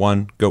 2,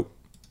 1, go.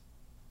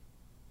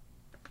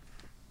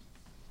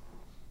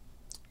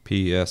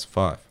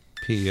 PS5.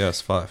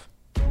 PS5.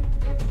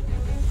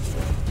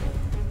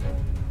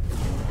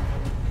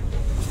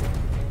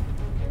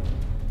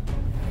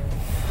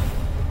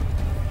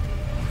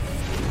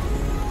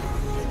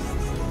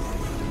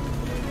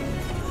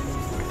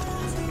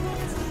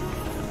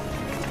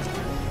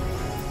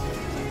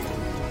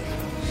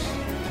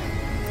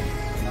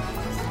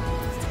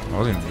 I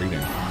wasn't even reading.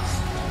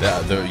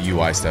 The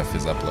UI stuff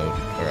is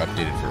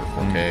updated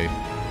for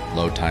 4K.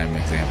 Load time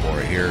example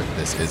right here.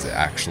 This is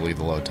actually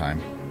the load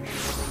time.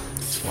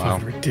 It's Wow.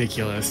 fucking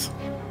ridiculous.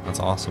 That's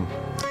awesome.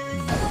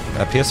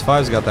 That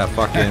PS5's got that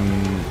fucking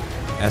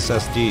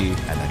SSD.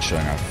 And then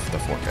showing off the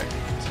 4K.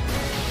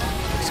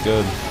 It's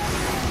good.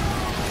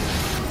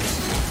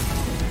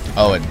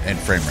 Oh, and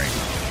frame rate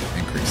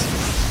increase.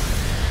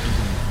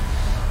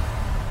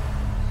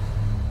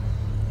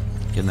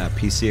 Getting that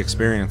PC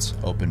experience.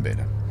 Open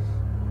beta.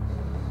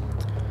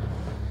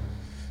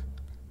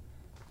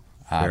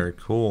 Very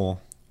cool.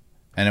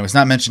 And it was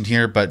not mentioned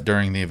here, but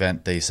during the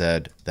event, they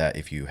said that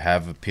if you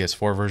have a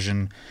PS4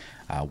 version,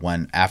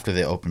 when after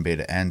the open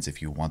beta ends,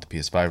 if you want the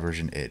PS5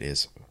 version, it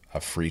is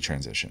a free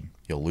transition.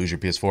 You'll lose your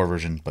PS4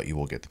 version, but you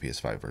will get the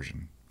PS5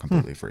 version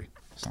completely free.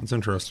 So, That's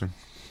interesting.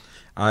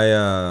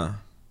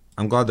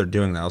 I'm glad they're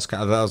doing that. I was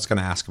going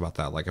to ask about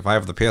that. Like, if I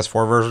have the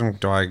PS4 version,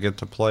 do I get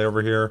to play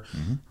over here?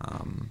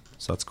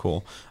 So that's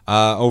cool.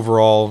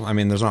 Overall, I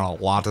mean, there's not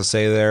a lot to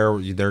say there.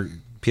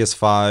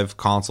 PS5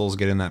 consoles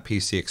getting that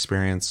PC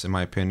experience, in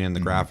my opinion. The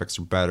graphics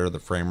are better. The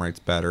frame rate's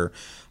better.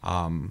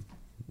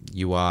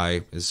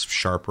 UI is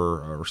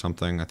sharper or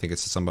something. I think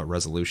it's something about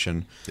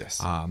resolution. Yes.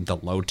 The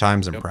load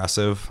time's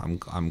impressive.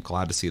 I'm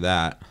glad to see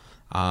that.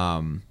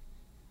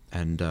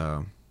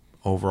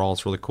 Overall,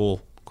 it's really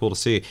cool to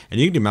see. And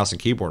you can do mouse and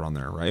keyboard on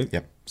there, right?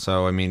 Yep.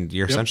 So, I mean,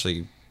 you're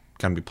essentially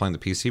going to be playing the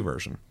PC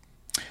version.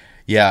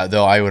 Yeah,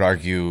 though I would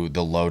argue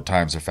the load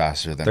times are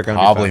faster than They're gonna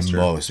be probably faster,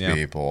 most yeah.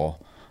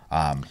 people.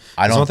 I one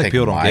don't thing think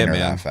people don't mine get, are man.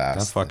 that fast.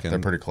 That fucking- They're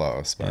pretty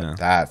close, but Yeah.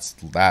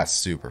 that's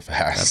super That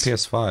fast.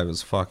 PS5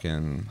 is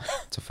fucking.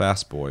 It's a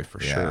fast boy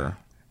for Yeah. sure.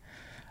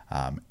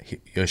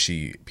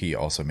 Yoshi P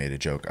also made a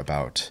joke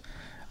about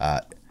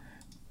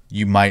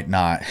you might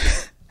not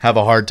have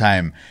a hard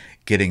time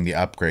getting the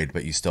upgrade,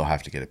 but you still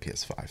have to get a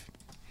PS5.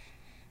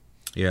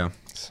 Yeah.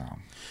 So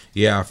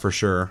Yeah, for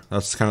sure.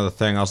 That's kind of the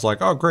thing. I was like,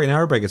 oh, great. Now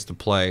everybody gets to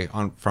play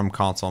from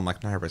console. I'm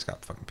like, not everybody's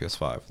got fucking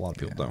PS5. A lot of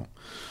people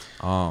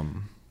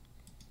don't.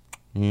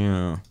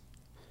 Yeah. I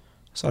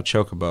saw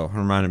Chocobo. It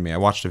reminded me. I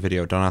watched a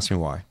video. Don't ask me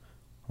why. I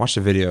watched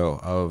a video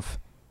of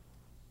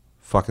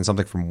fucking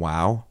something from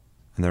WoW,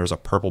 and there was a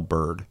purple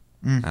bird.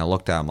 And I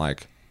looked at him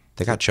like,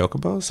 they got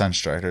Chocobos?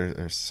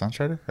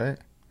 Sunstrider, right?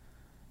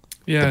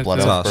 Yeah, The Blood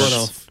it's Elf Blood version.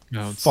 Elf. No,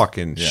 it's-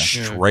 Fucking Yeah.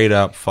 straight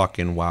up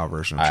fucking WoW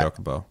version of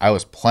Chocobo. I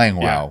was playing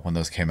WoW Yeah. when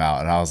those came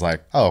out, and I was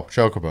like, "Oh,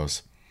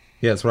 chocobos."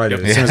 Yeah, that's what I did.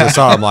 As soon as I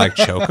saw it, I'm like,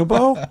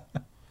 Chocobo?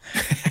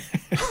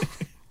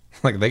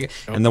 Like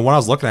and the one I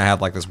was looking at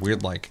had like this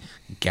weird like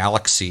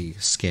galaxy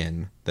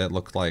skin that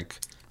looked like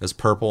it was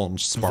purple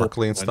and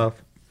sparkly and stuff.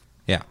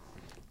 Yeah.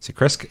 See,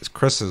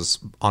 Chris is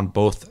on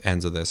both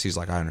ends of this. He's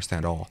like, I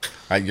understand all.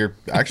 You're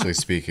actually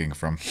speaking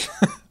from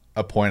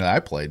a point that I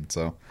played,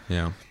 so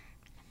Yeah.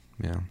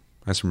 Yeah.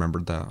 I just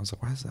remembered that. I was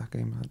like, why is that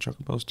game at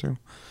Chocobos too?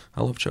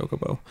 I love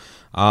Chocobo.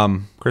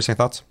 Chris, any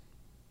thoughts?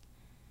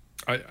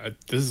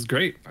 This is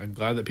great. I'm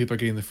glad that people are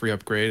getting the free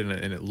upgrade,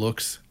 and it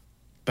looks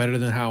better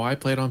than how I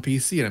played on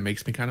PC, and it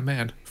makes me kind of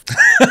mad.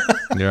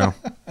 Yeah.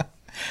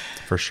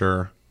 For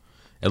sure.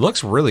 It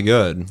looks really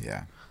good.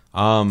 yeah.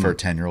 For a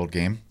 10-year-old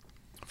game,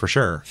 For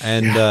sure.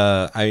 And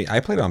I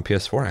played it on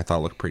PS4 and I thought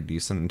it looked pretty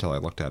decent until I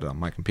looked at it on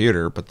my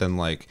computer. But then,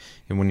 like,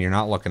 and when you're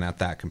not looking at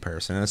that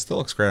comparison, and it still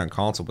looks great on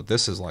console, but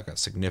this is like a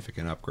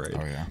significant upgrade.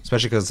 Oh, yeah.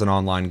 Especially because it's an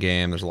online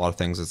game. There's a lot of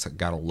things that's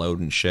got to load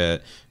and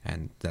shit.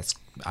 And that's,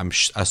 I'm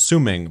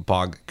assuming,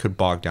 could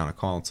bog down a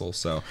console.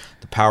 So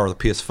the power of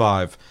the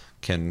PS5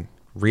 can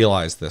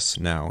realize this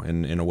now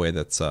in a way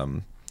that's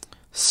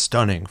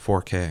stunning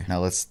 4K. now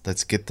let's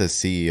get the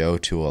CEO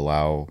to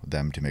allow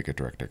them to make a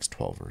DirectX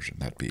 12 version.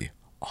 That'd be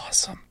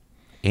awesome.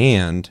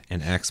 And an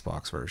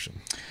Xbox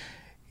version.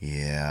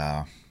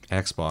 Yeah.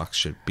 Xbox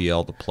should be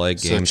able to play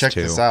So games check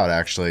too. this out.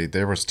 Actually,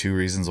 there was 2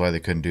 reasons why they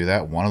couldn't do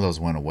that. One of those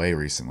went away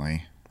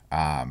recently.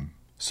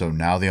 So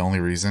now the only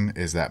reason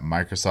is that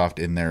Microsoft,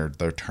 in their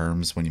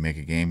terms, when you make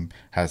a game,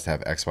 has to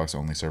have Xbox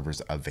only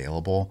servers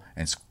available,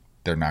 and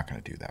they're not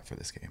going to do that for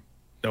this game.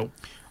 Nope.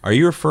 Are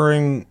you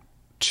referring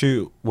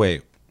to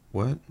wait,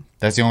 what?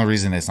 That's the only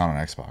reason it's not on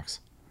Xbox.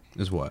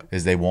 Is what?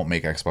 Is they won't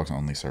make Xbox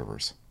only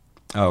servers.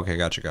 Oh, okay,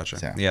 gotcha.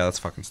 Yeah. Yeah, that's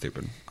fucking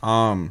stupid.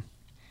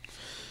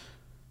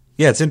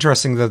 Yeah, it's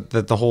interesting that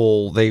the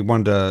whole they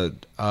wanted to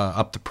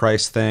up the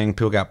price thing.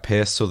 People got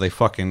pissed, so they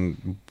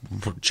fucking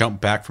jumped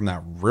back from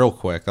that real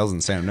quick. That was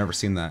insane. I've never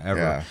seen that ever.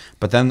 Yeah.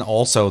 But then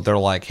also they're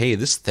like, "Hey,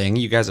 this thing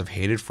you guys have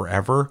hated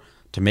forever,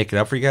 to make it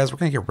up for you guys, we're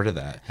gonna get rid of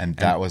that." And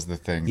that was the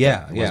thing. Yeah,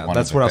 that was yeah, one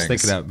that's of the what I was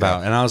things thinking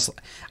about. And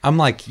I'm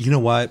like, you know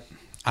what?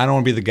 I don't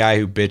want to be the guy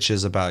who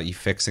bitches about you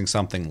fixing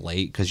something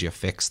late because you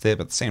fixed it.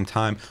 But at the same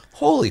time,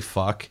 holy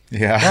fuck.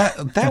 Yeah.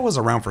 That was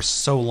around for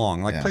so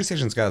long. Like, Yeah.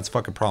 PlayStation's got its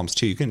fucking problems,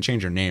 too. You couldn't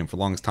change your name for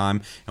the longest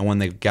time. And when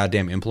they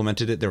goddamn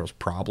implemented it, there was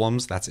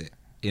problems. That's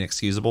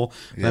inexcusable.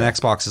 Yeah. Then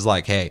Xbox is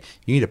like, hey,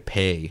 you need to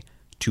pay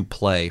to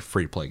play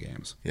free-to-play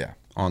games. Yeah.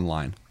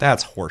 Online.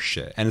 That's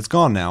horseshit. And it's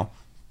gone now.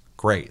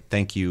 Great.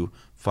 Thank you,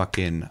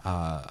 fucking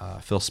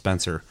Phil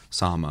Spencer,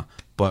 Sama.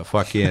 But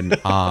fucking...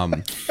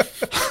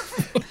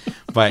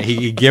 But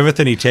he giveth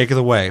and he taketh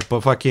away.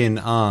 But fucking,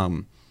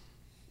 I'm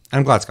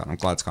glad it's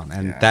gone.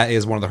 And Yeah. that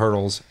is one of the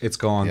hurdles. It's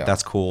gone. Yeah.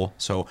 That's cool.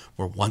 So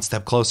we're one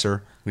step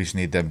closer. We just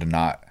need them to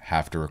not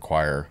have to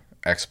require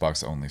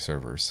Xbox only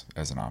servers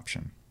as an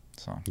option.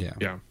 So Yeah.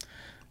 Yeah.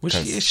 Which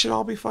 'Cause- it should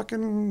all be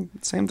fucking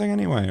same thing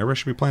anyway. Everybody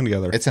should be playing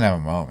together. it's an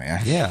MMO,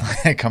 man.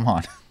 Yeah. Come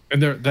on.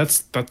 And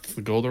that's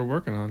the goal they're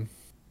working on.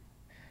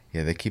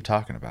 Yeah, they keep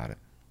talking about it.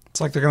 It's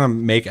like they're gonna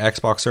make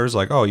Xbox servers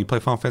like, oh, you play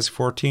Final Fantasy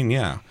 14?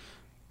 Yeah.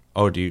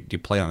 Oh, do you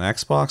play on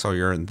Xbox? Oh,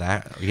 you're in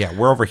that? Yeah,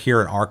 we're over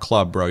here at our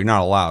club, bro. You're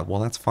not allowed. Well,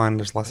 that's fine.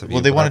 There's less of you.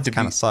 Well, they but wanted that to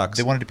kind be of sucks.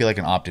 They wanted to be like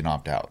an opt-in,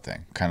 opt-out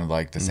thing, kind of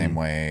like the same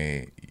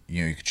way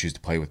you could choose to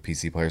play with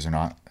PC players or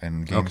not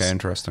in games. Okay,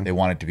 interesting. They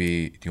want it to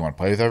be: do you want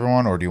to play with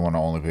everyone, or do you want to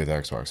only play with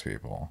Xbox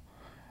people?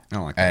 I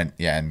don't like that. And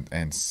yeah,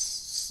 and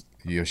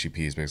Yoshi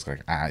P is basically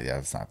like, yeah,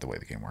 that's not the way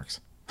the game works.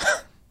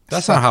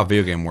 That's not how a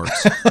video game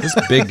works. This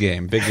is big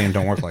game. Big game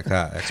don't work like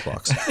that.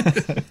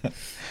 Xbox.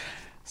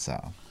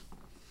 So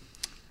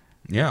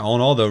Yeah, all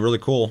in all, though, really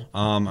cool.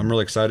 I'm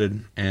really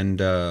excited,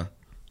 and I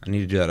need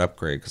to do that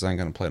upgrade because I ain't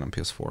gonna play it on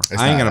PS4.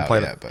 It's I ain't not gonna out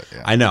play yet, it. but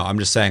yeah. I know. I'm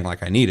just saying,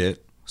 like, I need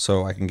it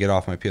so I can get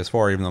off my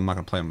PS4. Even though I'm not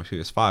gonna play on my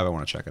PS5, I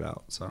want to check it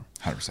out. So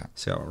 100%.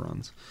 see how it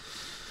runs.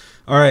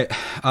 All right.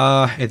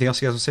 Anything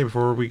else you guys want to say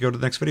before we go to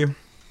the next video?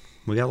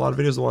 We got a lot of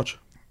videos to watch.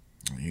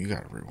 You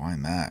got to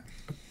rewind that.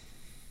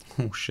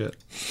 Oh shit.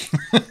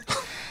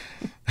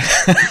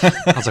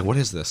 I was like, what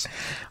is this?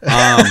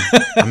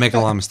 I'm making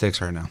a lot of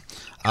mistakes right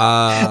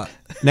now.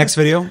 Next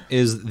video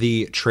is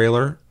the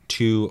trailer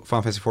to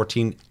Final Fantasy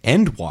XIV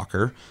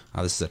Endwalker.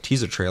 This is a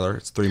teaser trailer.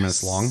 It's 3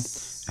 minutes long.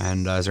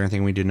 And is there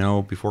anything we need to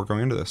know before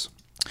going into this?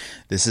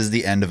 This is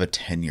the end of a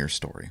 10-year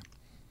story.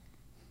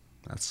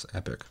 That's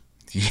epic.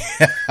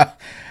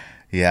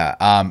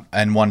 Yeah.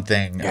 And one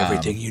thing...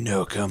 Everything you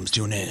know comes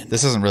to an end.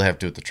 This doesn't really have to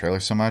do with the trailer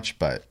so much,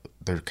 but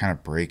they're kind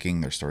of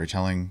breaking their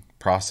storytelling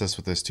process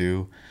with this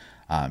too.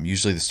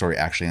 Usually the story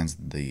actually ends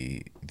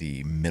the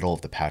middle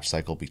of the patch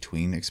cycle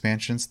between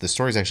expansions. The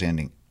story is actually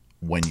ending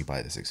when you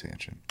buy this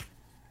expansion.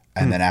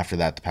 And then after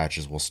that, the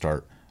patches will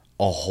start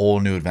a whole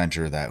new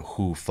adventure that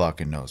who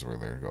fucking knows where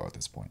they're going to go at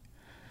this point.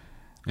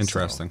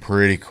 Interesting. So,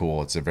 pretty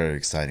cool. It's a very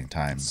exciting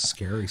time.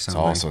 Scary It's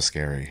sounding. also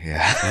scary.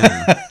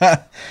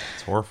 Yeah.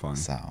 It's horrifying.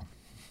 So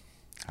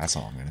that's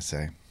all I'm going to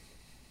say.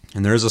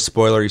 And there is a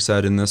spoiler, you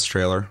said, in this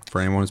trailer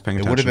for anyone who's paying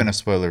It attention. would have been a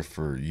spoiler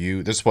for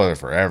you. There's a spoiler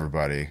for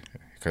everybody.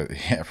 'Cause,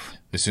 yeah,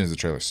 as soon as the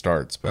trailer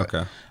starts. But,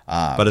 Okay.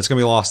 But it's going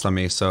to be lost on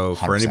me. So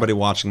for 100%. anybody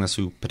watching this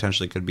who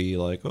potentially could be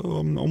like, oh,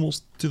 I'm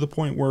almost to the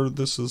point where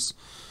this is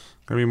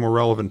going to be more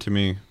relevant to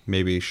me,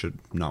 maybe you should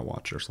not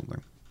watch or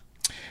something.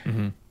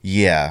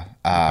 Yeah,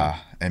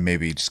 and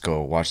maybe just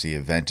go watch the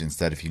event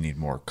instead if you need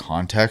more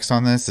context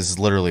on this. This is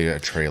literally a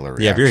trailer.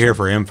 Yeah, if you're reaction. here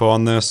for info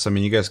on this, I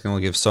mean, you guys can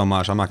only give so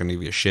much. I'm not going to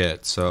give you a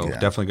shit. So Yeah.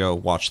 definitely go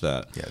watch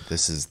that. Yeah,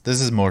 this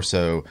is more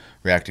so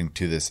reacting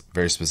to this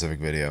very specific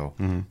video.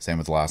 Same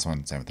with the last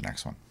one. Same with the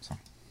next one. So,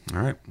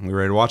 All right. We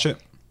ready to watch it?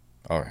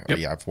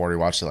 yeah, I've already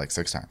watched it like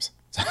 6 times.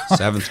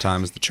 7th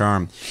time is the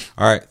charm.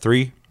 All right.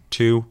 3,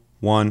 2,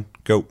 1,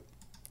 go.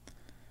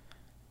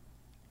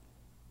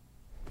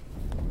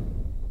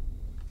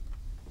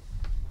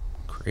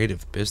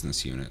 Creative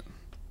Business Unit.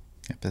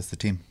 Yep, that's the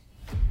team.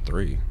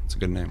 3. It's a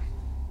good name.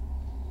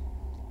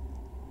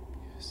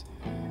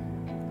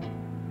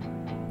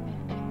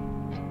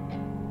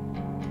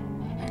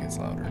 It gets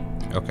louder.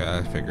 Okay,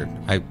 I figured.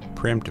 I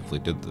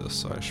preemptively did this,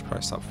 so I should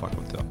probably stop fucking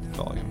with the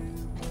volume.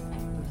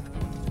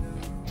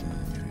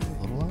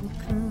 A little louder.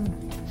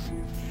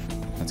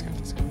 That's good.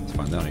 That's good. Let's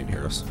find out. I need to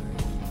hear us.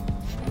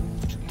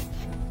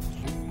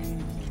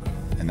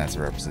 And that's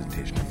a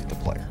representation of the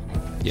player.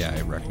 Yeah,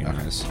 I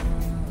recognize.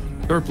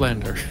 Your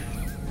blender.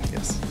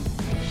 Yes.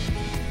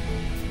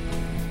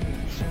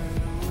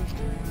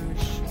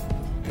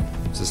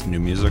 Is this new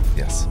music?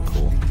 Yes.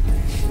 Cool.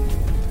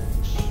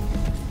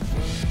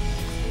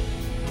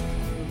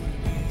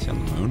 Is he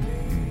on the moon?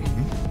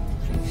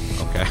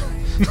 Okay.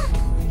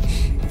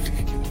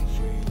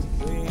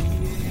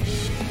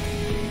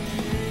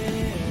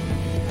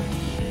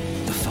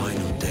 The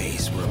final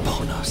days were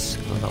upon us.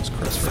 Oh, that was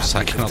Chris for a The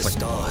second. I fabric was of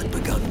the like, star had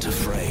begun to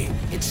fray,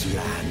 its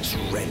lands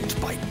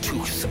rent by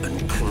tooth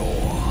and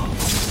claw.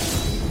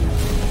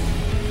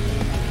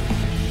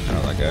 I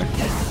know that guy.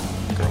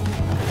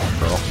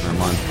 Girl. Never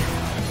mind.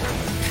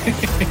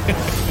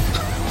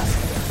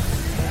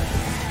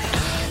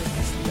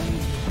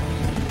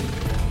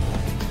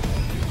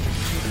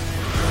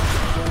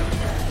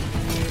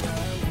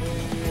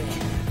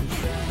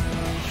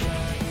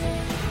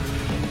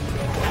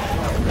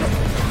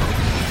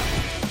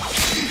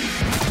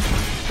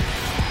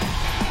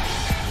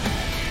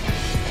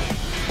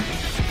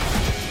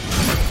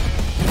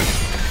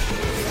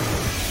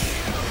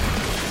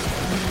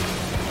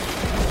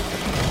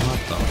 What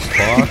the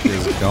fuck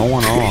is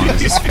going on?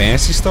 Is this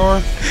Fantasy Star?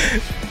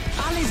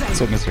 That's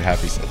what Mr.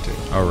 Happy said too.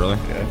 Oh, really?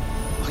 Yeah.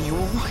 Are you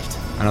alright?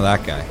 I know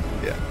that guy.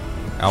 Yeah.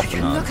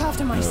 Alphanod. Look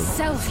after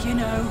myself, you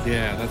know.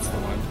 Yeah, that's the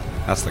one.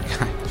 That's the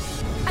guy.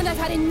 And I've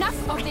had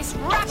enough of this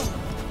rabble.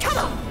 Come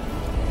on!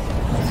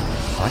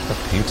 I like the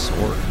pink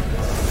sword.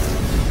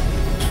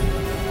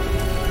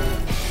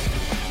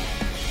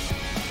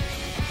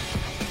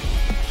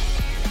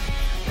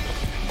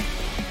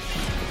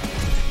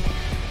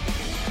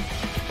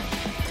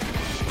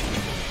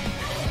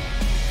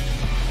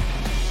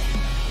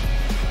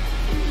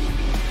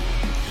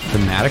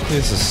 Thematically,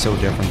 this is so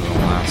different than the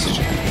last,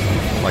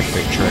 like,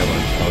 big trailer.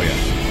 Oh yeah.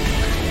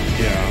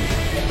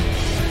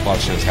 Yeah. A lot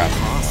of shit's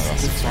happening.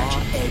 Past the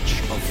far edge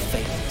of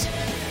fate.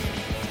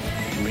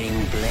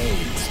 Ring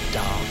blades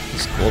dark.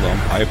 It's cool though. I'm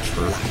hyped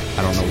for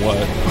I don't know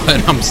what,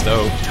 but I'm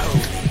stoked.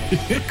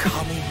 The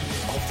coming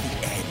of the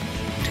end.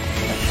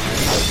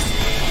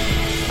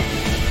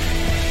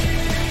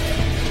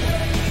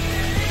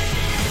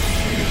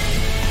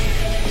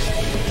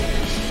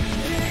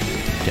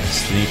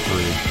 Destiny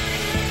 3.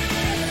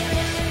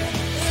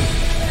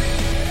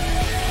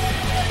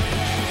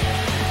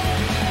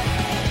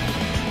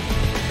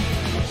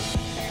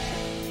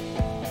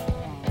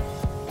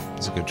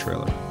 It's a good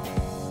trailer.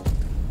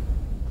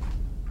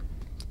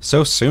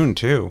 So soon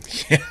too.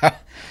 Yeah.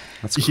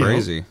 That's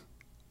crazy.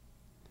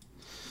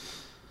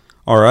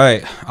 All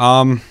right.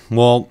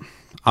 Well,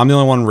 I'm the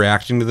only one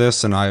reacting to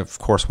this, and I of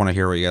course want to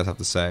hear what you guys have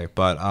to say.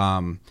 But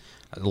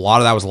A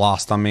lot of that was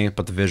lost on me,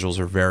 but the visuals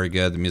are very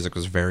good. The music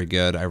was very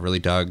good. I really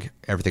dug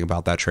everything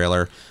about that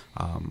trailer.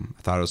 I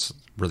thought it was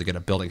really good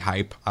at building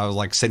hype. I was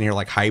like sitting here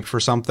like hyped for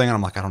something, and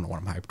I'm like, I don't know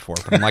what I'm hyped for,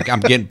 but I'm like, I'm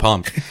getting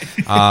pumped.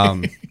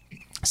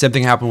 Same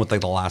thing happened with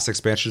like the last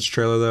expansions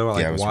trailer though.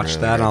 I watched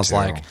really that and I was too.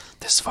 like,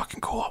 this is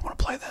fucking cool. I want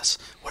to play this.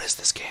 What is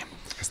this game?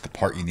 It's the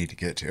part you need to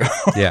get to.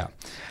 Yeah.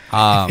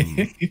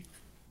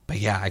 But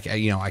yeah,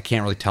 I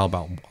can't really tell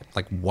about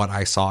like what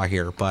I saw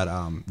here, but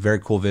very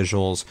cool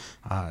visuals.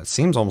 It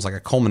seems almost like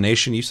a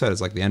culmination. You said it's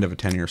like the end of a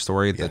 10-year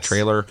story. The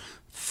trailer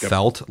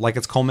felt like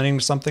it's culminating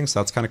to something, so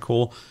that's kind of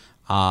cool.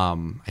 I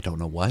don't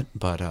know what,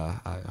 but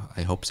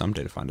I hope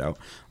someday to find out.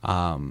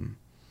 I mean,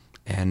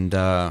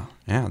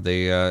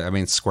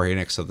 Square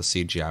Enix, so the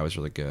CGI was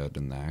really good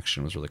and the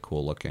action was really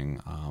cool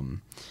looking.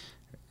 I'm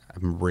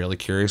really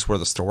curious where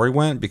the story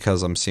went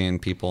because I'm seeing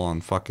people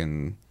on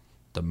fucking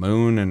the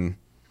moon and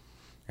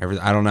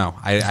everything. I don't know.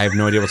 I have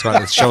no idea what's going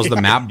on. It shows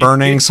the map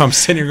burning, so I'm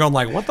sitting here going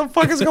like, what the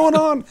fuck is going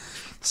on?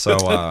 So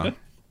I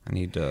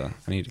need to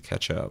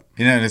catch up.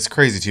 You know, and it's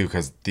crazy too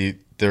because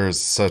there's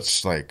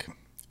such like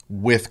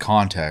with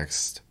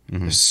context.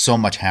 There's so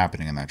much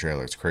happening in that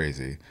trailer. It's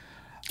crazy.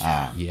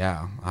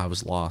 Yeah, I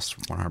was lost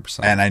 100%.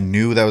 And I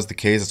knew that was the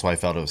case. That's why I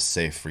felt it was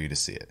safe for you to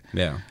see it.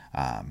 Yeah.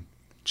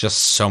 Just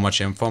so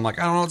much info. I'm like,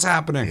 I don't know what's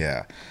happening.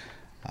 Yeah.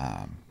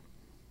 God,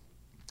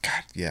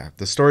 yeah.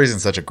 The story's in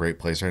such a great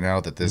place right now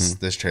that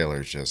this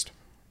trailer is just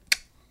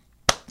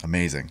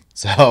amazing.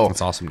 So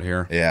It's awesome to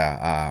hear.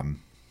 yeah.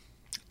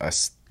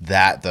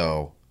 That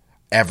though,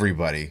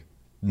 everybody,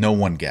 no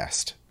one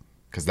guessed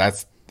because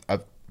that's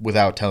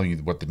without telling you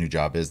what the new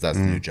job is. That's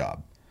the new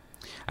job.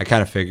 I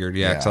kind of figured,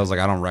 because Yeah. I was like,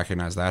 I don't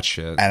recognize that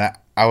shit. And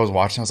I was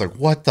watching. I was like,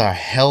 "What the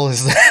hell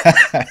is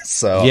that?"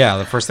 So Yeah,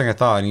 the first thing I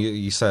thought, and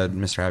you said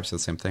Mr. Hype said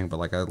the same thing, but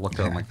like I looked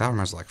at it, I'm like, that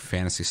reminds me of like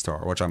Phantasy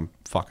Star, which I'm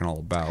fucking all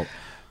about.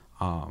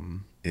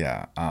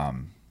 yeah.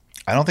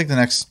 I don't think the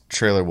next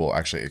trailer will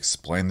actually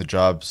explain the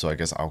job. So I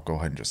guess I'll go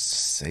ahead and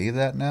just say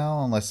that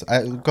now. Unless go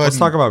ahead. Let's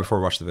talk about it before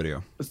we watch the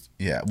video.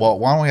 Yeah. Well,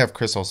 why don't we have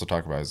Chris also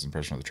talk about his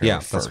impression of the trailer Yeah,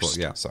 first? that's what.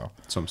 Yeah, So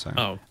that's what I'm saying.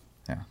 Oh,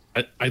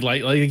 yeah. I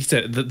like you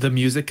said, the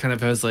music kind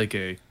of has like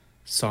a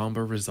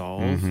somber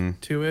resolve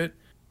to it,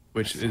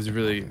 which is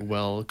really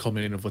well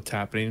culminating of what's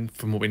happening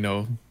from what we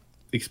know.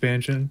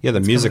 Expansion. Yeah, the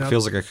that's music coming up.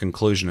 feels like a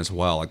conclusion as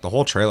well. Like the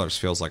whole trailer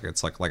feels like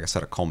it's like I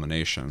said, a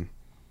culmination.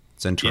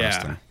 It's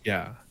interesting.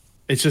 Yeah.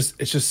 It's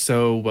just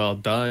so well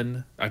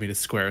done. I mean, it's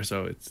Square,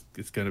 so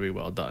it's gonna be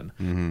well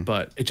done.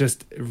 But it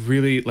just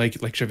really like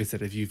Chevy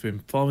said, if you've been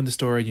following the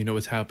story, you know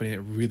what's happening. It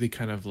really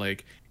kind of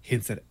like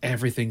hints that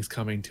everything's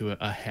coming to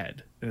a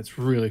head, and it's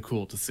really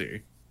cool to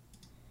see.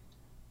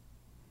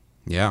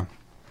 Yeah.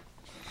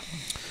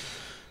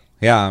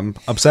 Yeah, I'm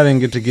upsetting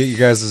to get you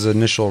guys'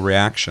 initial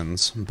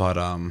reactions, but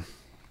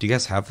do you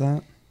guys have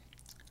that?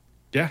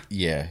 Yeah.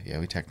 Yeah.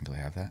 We technically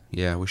have that.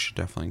 Yeah, we should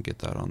definitely get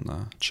that on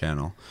the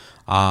channel.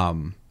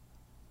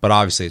 But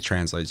obviously it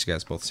translates. You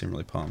guys both seem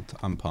really pumped.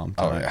 I'm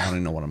pumped. Oh, I yeah. don't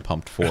even know what I'm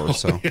pumped for.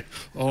 So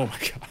Oh my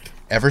god.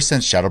 Ever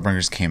since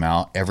Shadowbringers came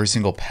out, every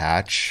single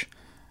patch,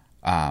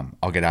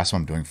 I'll get asked what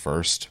I'm doing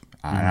first.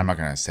 And I'm not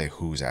going to say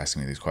who's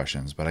asking me these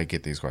questions, but I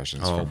get these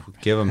questions.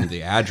 give them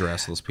the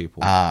address, those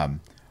people.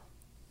 And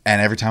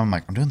every time I'm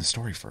like, I'm doing the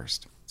story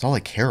first. It's all I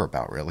care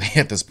about, really,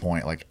 at this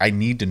point. Like, I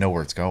need to know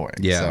where it's going.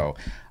 Yeah. So,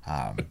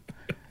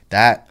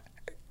 that,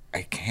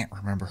 I can't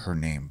remember her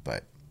name,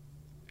 but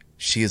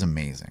she is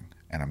amazing.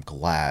 And I'm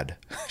glad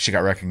she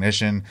got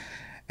recognition.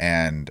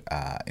 And,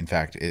 in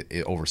fact,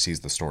 it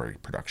oversees the story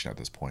production at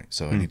this point.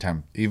 So,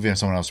 anytime, even if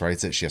someone else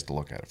writes it, she has to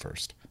look at it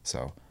first.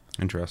 So,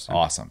 Interesting.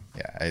 awesome.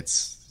 Yeah,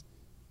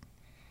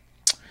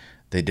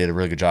 they did a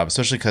really good job,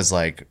 especially because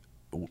like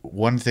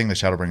one thing the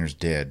Shadowbringers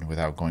did,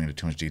 without going into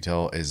too much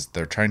detail, is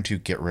they're trying to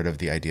get rid of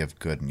the idea of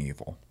good and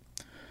evil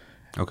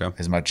Okay.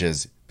 as much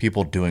as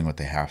people doing what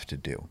they have to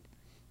do.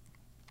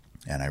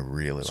 And I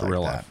really like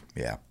real that. life.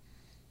 Yeah.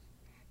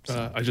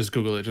 I just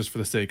Googled it just for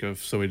the sake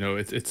of so we know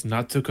it's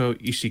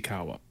Natsuko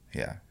Ishikawa.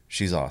 Yeah.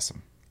 She's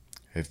awesome.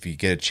 If you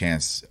get a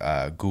chance,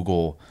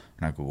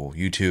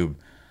 YouTube.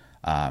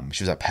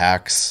 She was at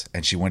PAX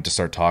and she went to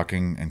start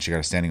talking and she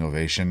got a standing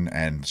ovation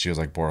and she was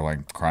like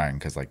borderline crying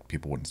because like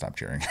people wouldn't stop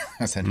cheering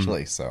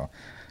essentially. So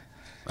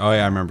Oh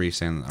yeah, I remember you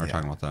saying or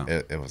talking about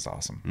that. it was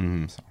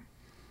awesome. So,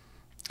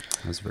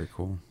 That's very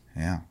cool.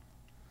 yeah.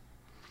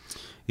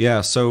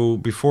 Yeah, so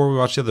before we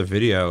watch the other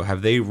video,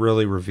 have they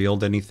really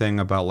revealed anything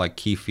about like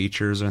key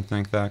features or anything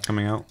like that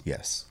coming out?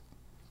 Yes.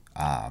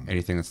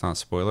 Anything that's not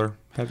spoiler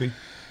heavy?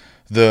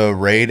 The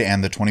raid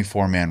and the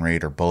 24-man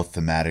raid are both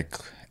thematic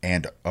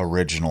and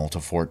original to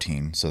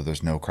 14, so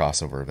there's no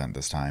crossover event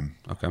this time.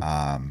 Okay.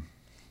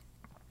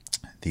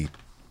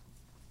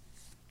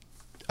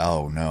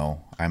 Oh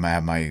no, I might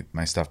have my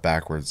stuff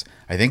backwards.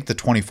 I think the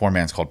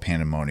 24-man's called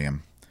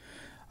Pandemonium,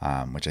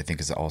 which I think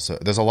is also,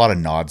 there's a lot of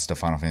nods to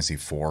Final Fantasy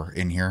IV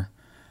in here.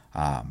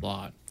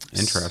 Lot.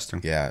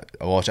 Interesting. Yeah,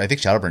 well, I think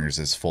Shadowbringers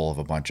is full of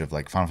a bunch of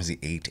like Final Fantasy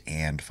VIII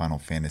and Final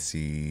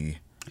Fantasy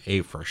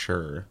 8 for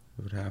sure.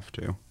 It would have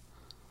to.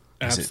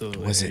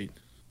 Absolutely. was it hate.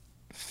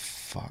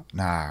 fuck?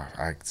 Nah,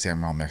 I see.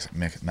 I'm all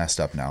messed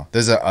up now.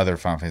 There's other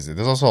Final Fantasy.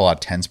 There's also a lot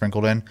of 10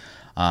 sprinkled in.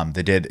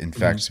 They did, in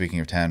fact, speaking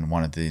of 10,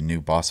 one of the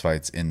new boss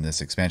fights in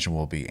this expansion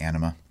will be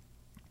Anima,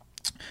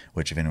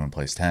 which if anyone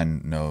plays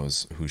 10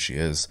 knows who she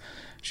is.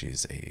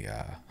 She's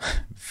a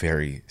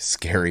very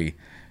scary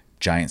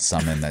giant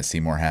summon that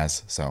Seymour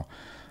has. So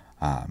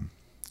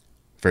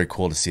very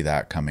cool to see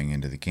that coming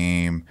into the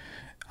game.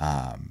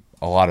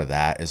 A lot of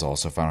that is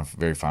also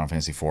very Final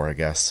Fantasy IV, I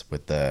guess,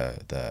 with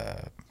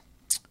the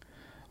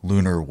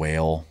lunar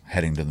whale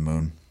heading to the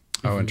moon.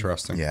 Oh,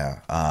 interesting. Yeah.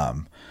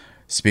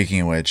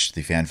 Speaking of which,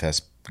 the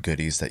FanFest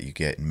goodies that you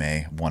get in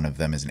May, one of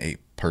them is an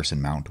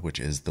 8-person mount, which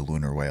is the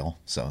lunar whale.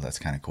 So that's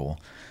kind of cool.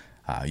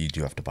 You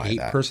do have to buy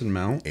that. 8-person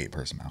mount?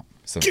 8-person mount.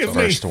 So the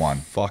first one.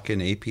 Fucking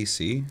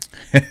APC.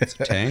 It's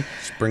a tank.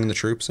 Just bring the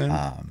troops in.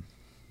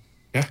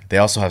 Yeah. They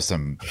also have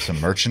some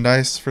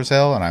merchandise for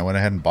sale, and I went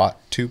ahead and bought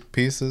 2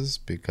 pieces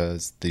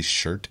because the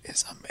shirt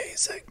is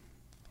amazing.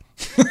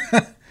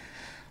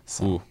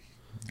 Ooh.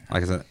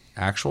 Like, is it an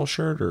actual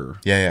shirt or?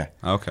 Yeah.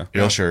 Okay.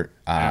 Real shirt.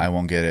 I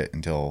won't get it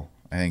until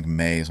I think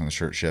May is when the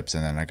shirt ships,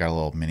 and then I got a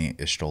little mini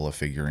Ishtola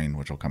figurine,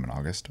 which will come in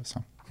August.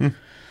 So,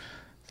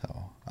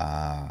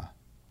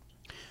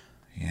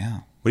 yeah.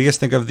 What do you guys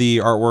think of the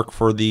artwork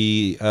for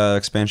the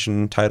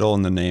expansion title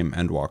and the name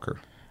Endwalker?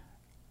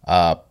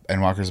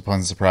 Endwalker's a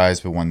pleasant surprise,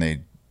 but when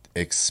they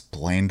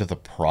explained the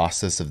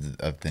process of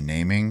the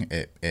naming,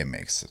 it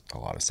makes a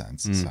lot of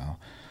sense. So,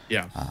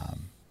 Yeah.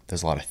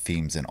 there's a lot of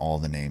themes in all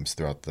the names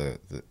throughout the.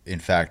 In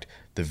fact,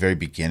 the very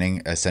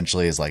beginning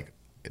essentially is like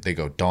they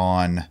go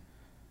dawn,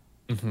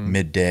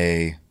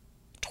 midday,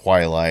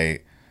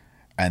 twilight,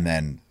 and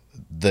then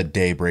the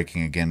day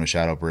breaking again with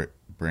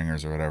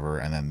Shadowbringers or whatever,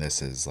 and then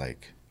this is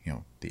like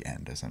the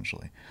end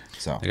essentially.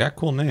 So They got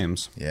cool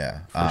names.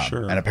 yeah, For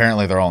sure. And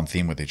apparently they're all in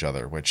theme with each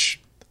other, which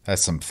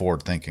that's some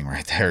forward thinking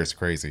right there. It's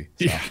crazy.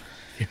 So, Yeah.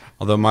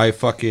 Although my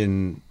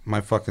fucking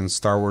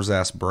Star Wars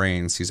ass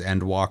brain sees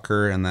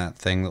Endwalker and that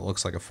thing that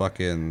looks like a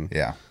fucking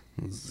yeah.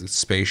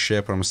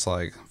 spaceship, and I'm just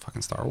like,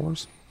 fucking Star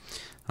Wars.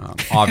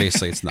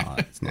 Obviously, it's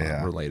not. It's not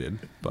Yeah. related,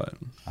 but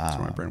that's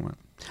where my brain went.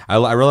 I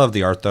really love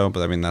the art though,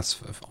 but I mean that's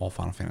all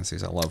Final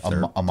Fantasies. I love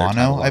their Amano,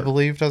 title I art.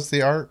 believe, does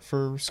the art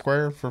for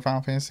Square for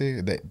Final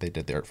Fantasy. They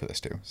did the art for this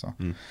too. So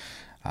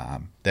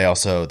they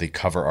also the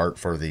cover art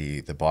for the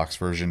box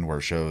version where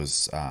it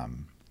shows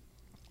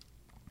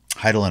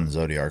Hydaelyn and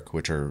Zodiark,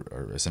 which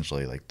are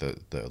essentially like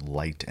the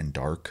light and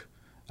dark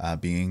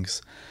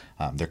beings.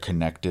 They're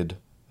connected,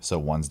 so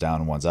one's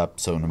down and one's up.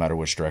 So no matter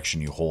which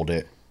direction you hold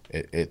it,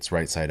 it's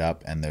right side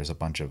up. And there's a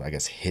bunch of, I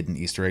guess, hidden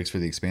Easter eggs for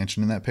the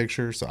expansion in that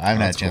picture. So I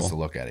haven't had a chance to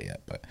look at it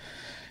yet, but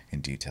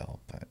in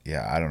detail. But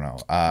yeah, I don't know.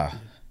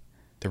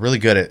 They're really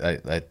good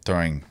at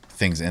throwing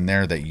things in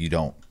there that you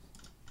don't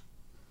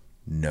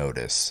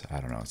notice. I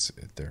don't know.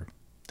 They're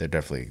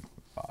definitely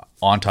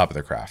on top of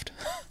their craft.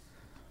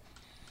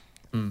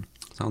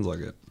 Sounds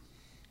like it.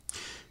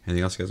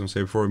 Anything else you guys want to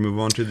say before we move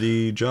on to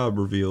the job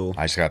reveal?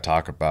 I just got to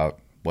talk about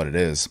what it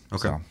is.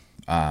 Okay. So,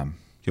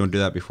 You want to do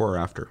that before or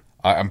after?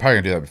 I'm probably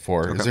going to do that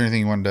before. Okay. Is there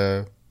anything you wanted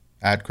to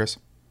add, Chris?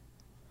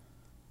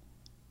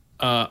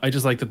 I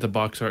just like that the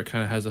box art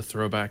kind of has a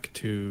throwback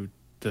to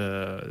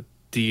the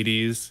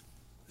deities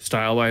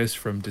style-wise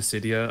from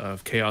Dissidia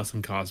of Chaos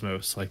and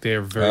Cosmos. Like they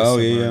are very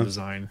similar in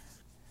design.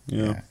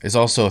 Yeah. It's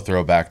also a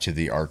throwback to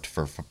the art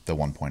for the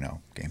 1.0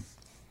 game.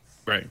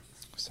 Right.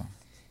 So,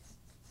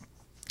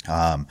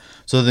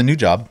 so the new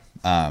job,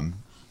 in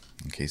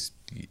case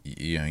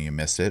you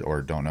missed it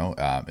or don't know,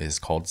 is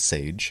called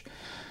Sage.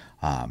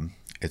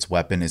 Its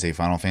weapon is a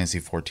Final Fantasy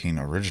XIV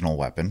original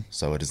weapon,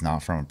 so it is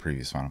not from a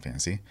previous Final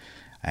Fantasy,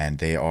 and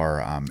they are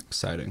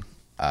Exciting.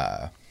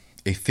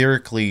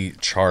 etherically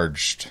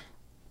charged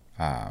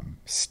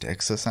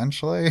sticks,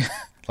 essentially,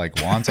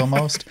 like wands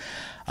almost.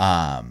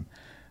 And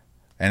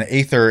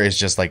aether is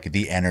just like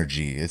the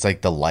energy. It's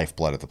like the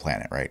lifeblood of the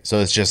planet, right? So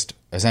it's just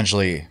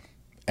essentially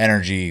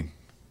energy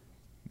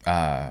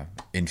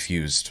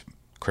infused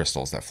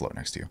crystals that float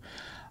next to you.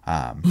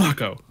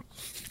 Mako.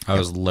 I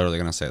was literally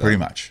going to say that. Pretty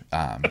much.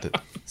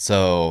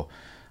 So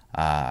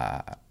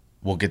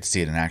we'll get to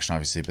see it in action,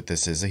 obviously, but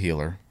this is a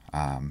healer.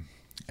 And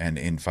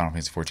in Final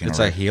Fantasy XIV, It's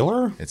a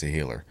healer? It's a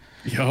healer.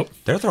 Yep.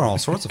 They're throwing all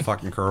sorts of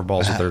fucking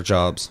curveballs with their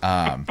jobs.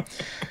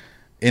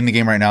 In the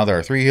game right now, there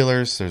are 3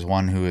 healers. There's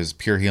one who is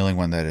pure healing,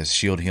 one that is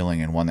shield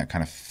healing, and one that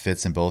kind of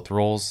fits in both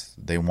roles.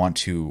 They want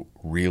to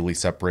really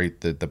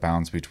separate the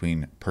bounds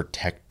between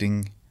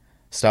protecting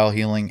style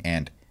healing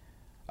and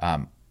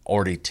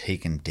already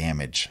taken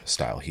damage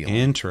style healing.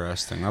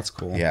 Interesting. That's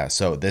cool. Yeah,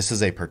 so this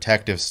is a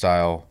protective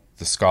style.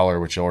 The Scholar,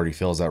 which already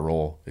fills that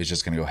role, is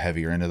just going to go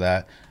heavier into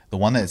that. The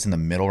one that's in the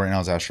middle right now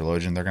is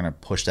Astrologian. They're going to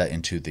push that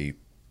into the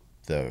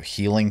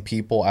healing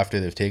people after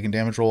they've taken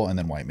damage role, and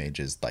then White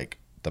Mage is like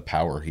the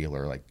power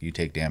healer. Like you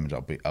take damage,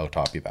 I'll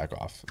top you back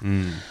off.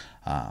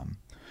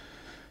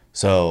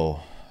 So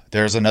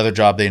there's another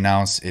job they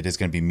announced. It is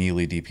going to be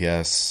melee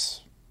DPS.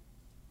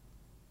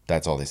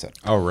 That's all they said.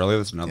 Oh, really?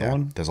 There's another Yeah.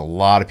 one? There's a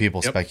lot of people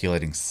Yep.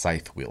 speculating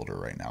Scythe Wielder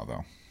right now,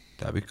 though,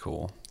 That'd be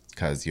cool.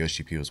 because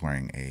Yoshi P was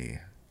wearing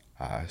a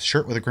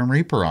shirt with a Grim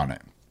Reaper on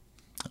it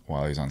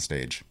while he's on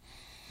stage.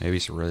 Maybe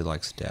he really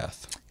likes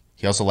death.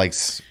 He also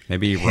likes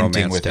Maybe hinting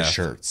romance with his death.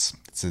 shirts.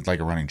 It's like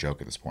a running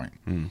joke at this point.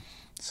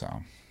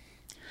 So,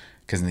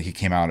 because he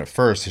came out at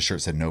first, his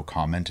shirt said no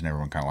comment, and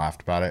everyone kind of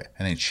laughed about it.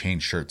 And then he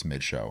changed shirts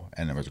mid-show,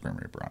 and there was a Grim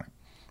Reaper on it.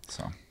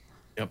 So,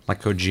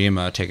 Like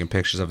Kojima taking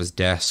pictures of his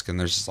desk, and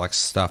there's just like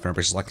stuff, and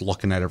everybody's just like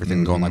looking at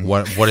everything, going like,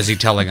 "What is he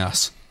telling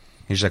us?"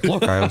 He's like,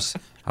 "Look, I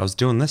was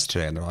doing this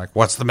today," and they're like,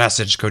 "What's the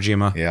message,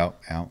 Kojima?" yeah.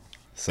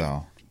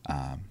 So,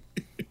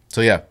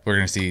 yeah, we're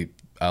gonna see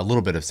a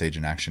little bit of Sage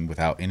in action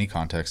without any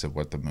context of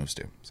what the moves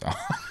do. So,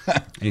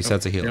 And he said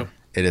it's a healer. Yep.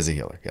 it is a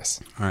healer. Yes.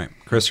 All right,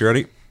 Chris, you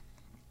ready?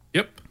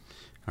 Yep.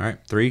 All right,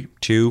 3,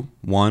 2,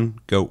 1,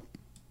 go.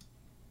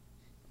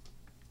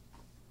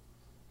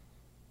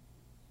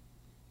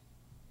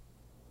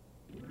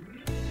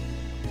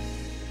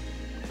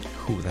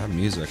 Ooh, that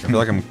music. I feel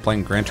like I'm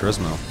playing Gran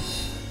Turismo.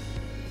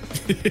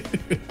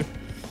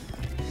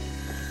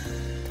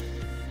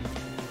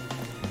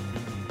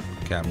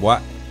 Okay,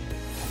 what?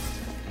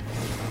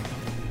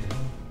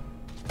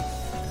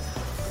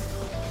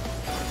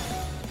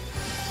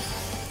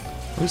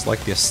 I always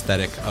like the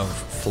aesthetic of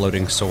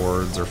floating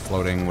swords or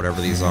floating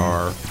whatever these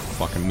are.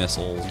 Fucking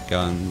missiles,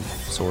 gun,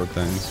 sword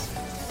things.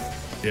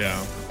 Yeah.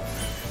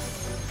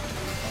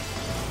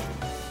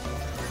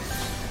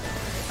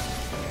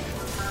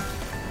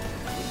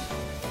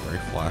 Very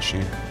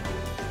flashy.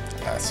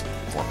 That's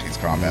 14's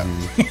combat.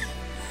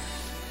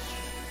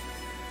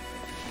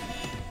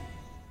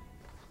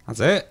 That's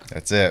it.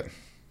 That's it.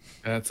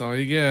 That's all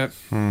you get.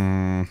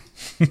 I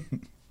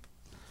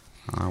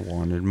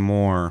wanted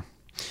more.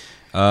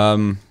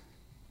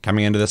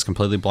 Coming into this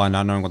completely blind,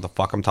 not knowing what the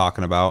fuck I'm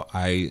talking about.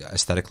 I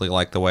aesthetically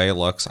like the way it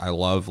looks. I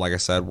love, like I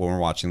said, when we're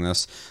watching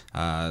this,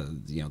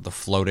 the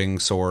floating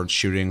swords,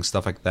 shooting,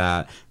 stuff like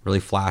that. Really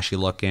flashy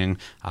looking.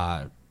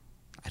 I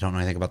don't know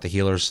anything about the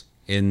healers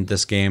in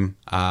this game,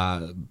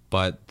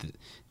 but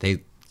they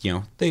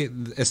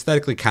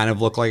aesthetically kind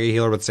of look like a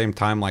healer, but at the same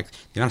time, like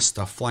the amount of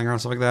stuff flying around,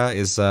 stuff like that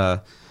is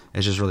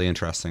just really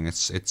interesting.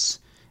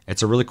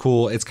 It's a really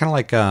cool. It's kind of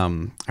like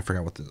I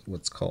forgot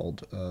what's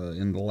called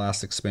in the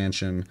last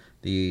expansion,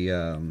 the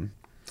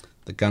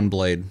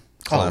Gunblade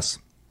class.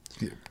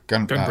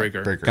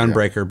 Gunbreaker.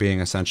 Gunbreaker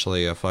being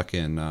essentially a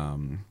fucking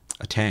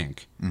a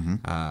tank.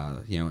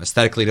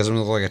 Aesthetically it doesn't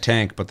look like a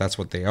tank, but that's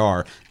what they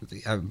are.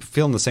 I'm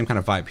feeling the same kind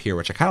of vibe here,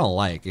 which I kind of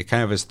like. It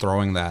kind of is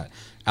throwing that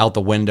out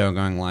the window and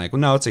going like, well,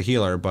 no, it's a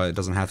healer, but it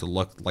doesn't have to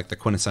look like the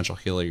quintessential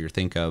healer you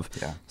think of.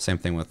 Yeah. Same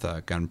thing with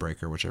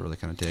Gunbreaker, which I really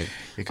kind of dig.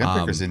 Yeah,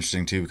 Gunbreaker is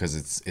interesting too because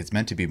it's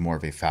meant to be more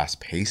of a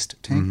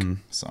fast-paced tank.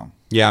 So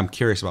Yeah, I'm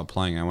curious about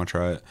playing it. I want to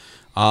try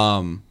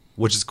it.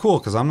 Which is cool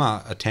because I'm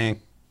not a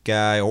tank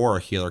guy or a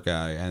healer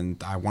guy,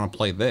 and I want to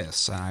play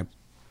this. And I'm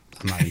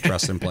not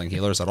interested in playing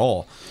healers at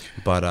all,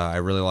 but I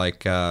really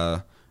like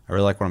what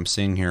I'm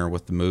seeing here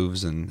with the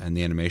moves and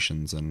the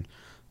animations and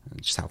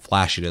just how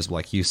flashy it is.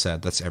 Like you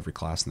said, that's every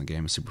class in the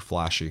game is super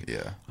flashy.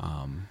 yeah.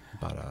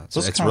 But So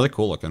it's kinda- really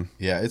cool looking.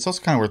 Yeah, it's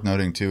also kind of worth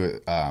noting too.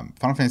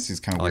 Final Fantasy is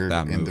kind of I like weird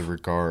that in move. the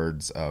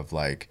regards of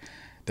like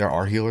there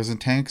are healers and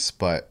tanks,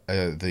 but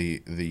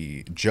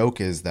the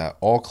joke is that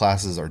all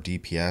classes are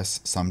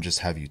DPS. Some just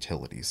have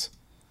utilities.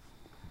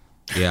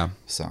 Yeah,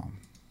 So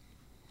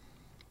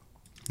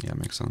yeah,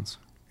 makes sense.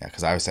 yeah,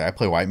 because I would say I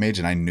play White Mage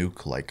and I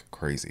nuke like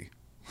crazy.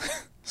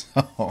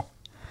 So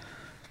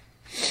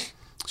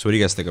So what do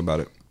you guys think about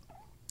it?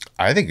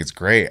 I think it's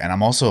great, and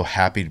I'm also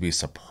happy to be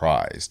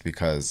surprised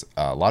because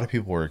a lot of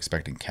people were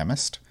expecting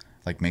Chemist,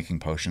 like making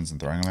potions and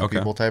throwing them at Okay.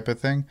 people type of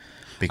thing.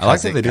 Because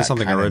like that it they do got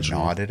something kinda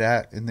original. Nodded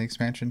at in the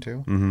expansion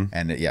too,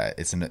 and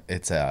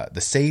the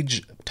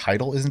Sage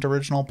title isn't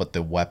original, but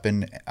the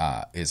weapon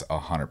is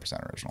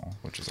 100% original,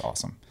 which is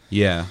awesome.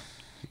 Yeah,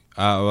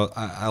 well,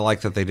 I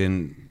like that they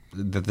didn't.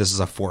 That this is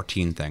a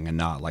 14 thing and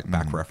not like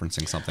back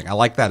referencing something. I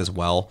like that as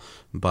well,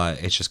 but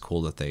it's just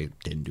cool that they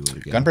didn't do it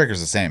again. Gunbreaker's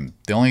the same.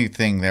 The only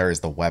thing there is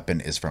the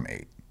weapon is from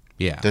 8.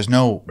 Yeah, There's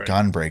no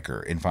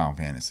Gunbreaker in Final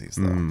Fantasies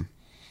though.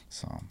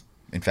 So,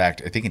 in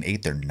fact, I think in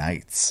 8 they're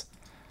knights.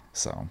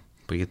 So.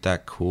 but you get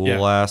that cool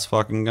Yeah. ass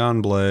fucking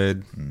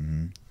gunblade.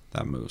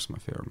 That move's my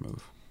favorite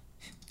move.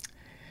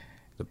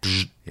 The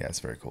bzz, Yeah, it's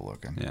very cool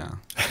looking. yeah,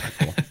 pretty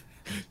cool.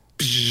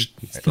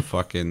 It's the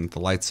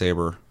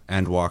lightsaber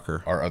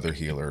Endwalker. Our other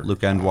healer, Luke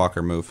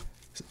Endwalker move.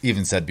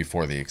 even said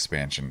before the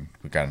expansion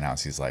we got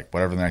announced, he's like,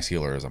 whatever the next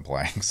healer is, I'm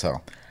playing.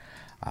 So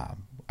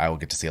I will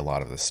get to see a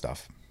lot of this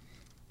stuff.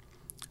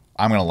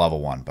 I'm going to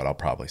level 1, but I'll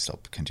probably still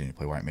continue to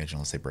play White Mage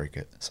unless they break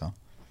it. So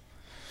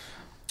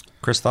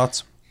Chris,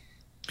 thoughts?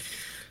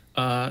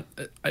 I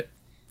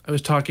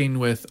was talking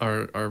with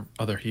our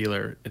other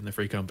healer in the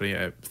free company,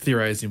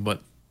 theorizing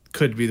what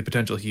could be the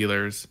potential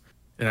healers,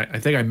 and I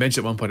think I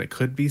mentioned at one point it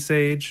could be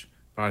Sage,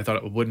 but I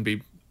thought it wouldn't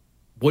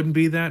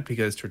be that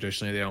because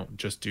traditionally they don't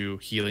just do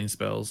healing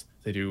spells;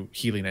 they do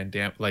healing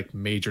and like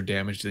major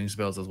damage dealing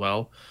spells as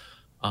well.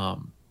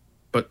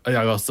 But I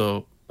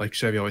also, like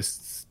Chevy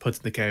always puts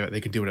in the caveat,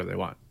 they can do whatever they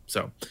want.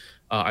 So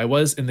I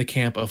was in the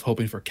camp of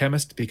hoping for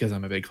Chemist because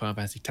I'm a big Final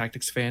Fantasy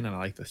Tactics fan and I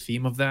like the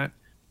theme of that.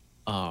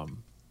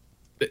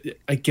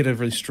 I get a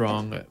really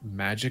strong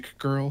magic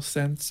girl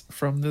sense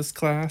from this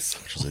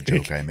class, which was a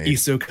joke I made.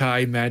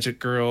 Isekai magic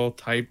girl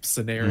type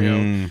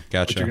scenario.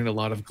 Gotcha. Which you're getting a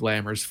lot of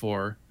glamours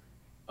for.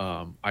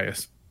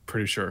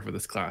 Pretty sure for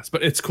this class,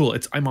 but it's cool.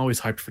 I'm always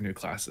hyped for new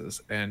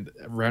classes, and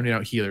rounding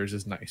out healers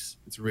is nice.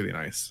 It's really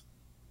nice.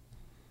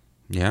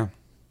 Yeah.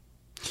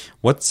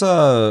 What's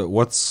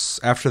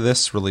after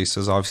this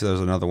releases? Obviously, there's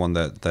another one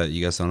that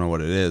you guys don't know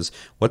what it is.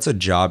 What's a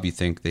job you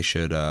think they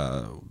should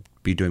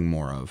be doing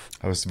more of?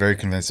 I was very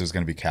convinced it was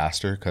going to be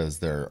caster because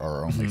there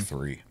are only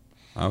 3.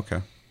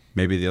 Okay.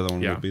 Maybe the other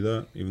one Yeah. would be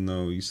that, even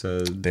though you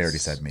said... They already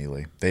said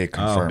melee. They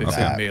confirmed They said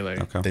that. melee.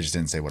 Okay. They just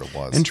didn't say what it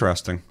was.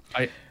 Interesting.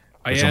 I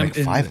Which will am make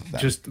in 5 of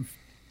them. just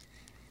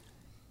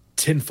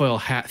tinfoil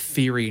hat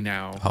theory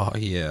now. Oh,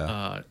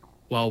 yeah.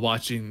 While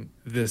watching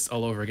this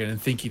all over again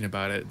and thinking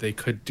about it, they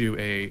could do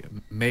a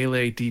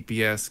melee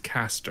DPS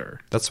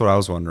caster, That's what I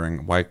was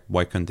wondering. Why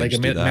couldn't they like a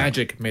just do that?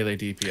 magic melee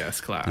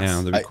DPS class. Yeah,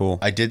 that'd be cool.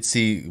 I did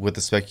see with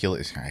the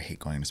speculation. I hate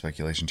going into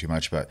speculation too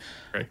much, but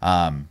Right.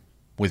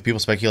 with people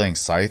speculating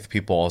Scythe,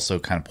 people also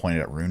kind of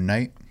pointed at Rune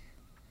Knight.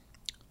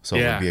 So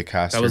it would be a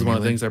caster. That was one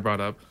of the things I brought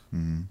up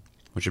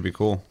Which would be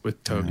cool.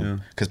 with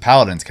Toad. because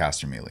Paladin's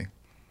caster melee.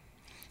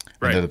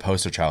 And Right. they're the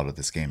poster child of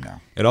this game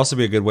now. It'd also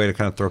be a good way to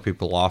kind of throw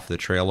people off the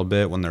trail a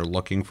bit when they're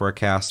looking for a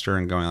caster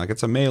and going like,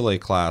 it's a melee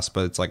class,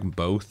 but it's like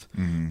both.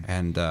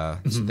 And so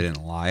they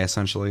didn't lie,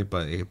 essentially,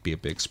 but it'd be a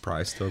big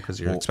surprise still because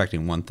you're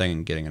expecting one thing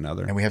and getting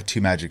another. And we have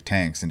 2 magic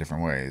tanks in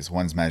different ways.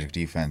 One's magic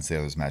defense, the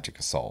other's magic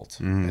assault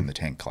in the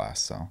tank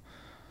class.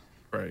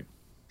 Right.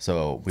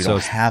 So we So don't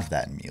it's- have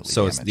that in melee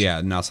So it's, damage. yeah,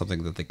 not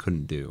something that they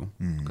couldn't do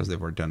because they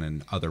were done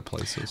in other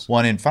places.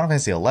 One in Final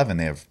Fantasy 11,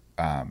 they have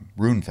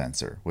Rune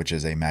Fencer, which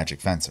is a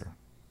magic fencer.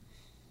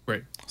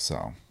 Right.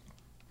 So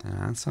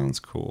That sounds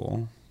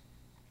cool.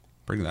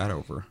 Bring that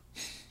over.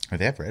 or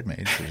they have Red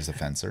Mage, which is a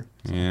fencer.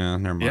 Yeah,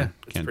 never mind. Yeah.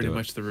 It's Can't pretty do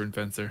much the rune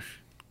fencer. it.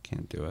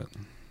 Can't do it.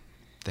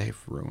 They've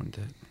ruined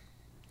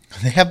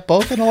it. They have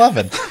both in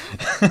 11.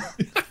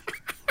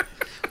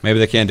 Maybe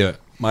they can do it.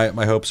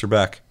 My hopes are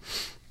back.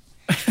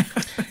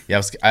 Yeah,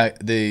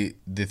 the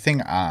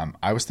thing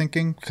I was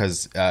thinking,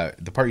 because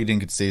the part you didn't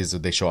get to see is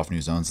that they show off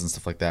new zones and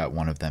stuff like that.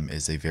 One of them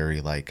is a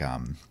very like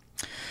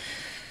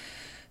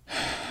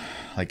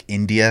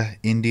Indian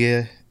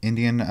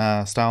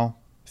style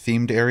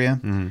themed area,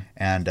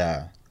 and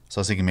so I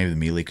was thinking maybe the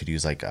melee could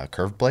use like a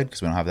curved blade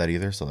because we don't have that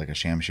either. So like a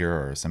Shamshir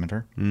or a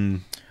Scimitar,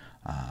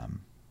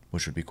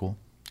 which would be cool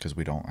because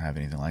we don't have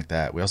anything like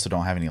that. We also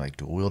don't have any like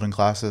dual wielding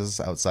classes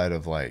outside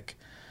of like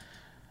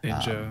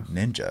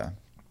Ninja.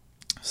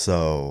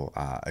 So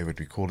it would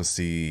be cool to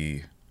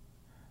see.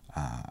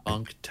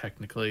 Unk,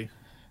 technically.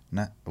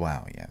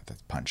 Wow, yeah,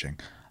 that's punching.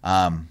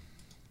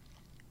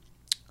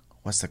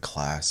 What's the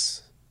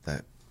class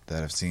that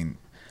I've seen?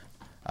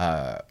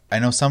 I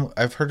know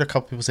I've heard a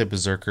couple people say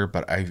Berserker,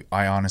 but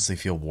I honestly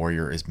feel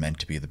Warrior is meant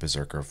to be the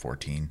Berserker of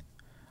 14.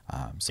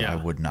 So Yeah. I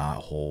would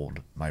not hold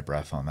my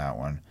breath on that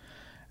one.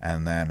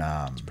 And then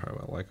Probably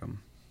why I like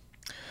them.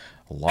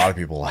 a lot of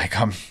people like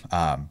them,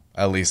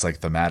 at least like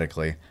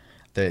thematically.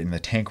 In the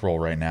tank role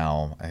right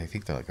now, I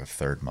think they're like the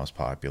 3rd most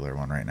popular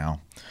one right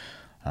now.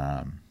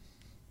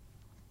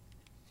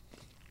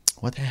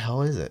 What the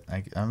hell is it?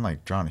 I'm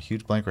like drawing a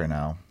huge blank right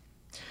now.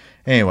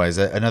 Anyways,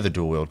 another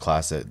dual wield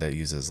class that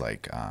uses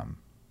like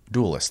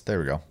duelist. There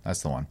we go.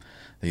 That's the one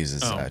that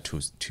uses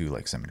two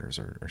like scimitars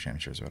or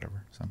shamshires or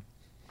whatever. So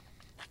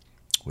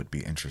would be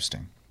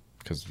interesting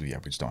because we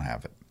just don't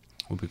have it.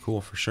 Would be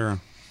cool for sure.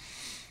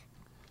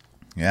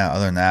 Yeah.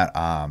 Other than that,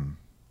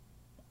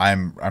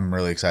 I'm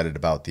really excited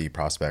about the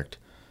prospect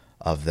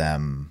of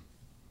them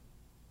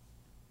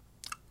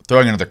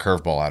throwing another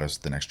curveball at us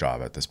the next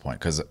job at this point,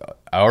 because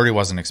I already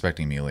wasn't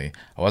expecting melee.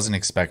 I wasn't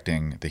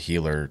expecting the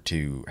healer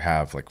to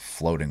have like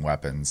floating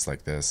weapons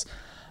like this,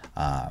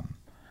 and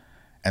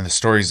the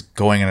story's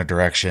going in a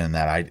direction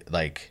that I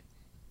like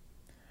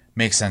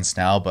makes sense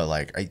now, but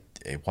like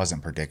it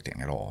wasn't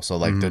predicting at all. So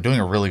like they're doing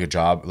a really good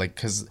job, like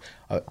because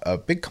a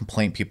big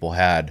complaint people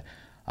had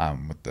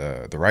with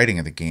the writing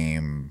of the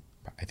game,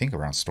 I think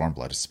around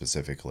Stormblood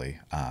specifically,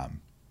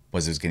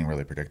 was it was getting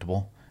really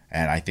predictable.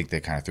 And I think they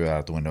kind of threw that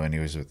out the window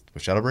anyways with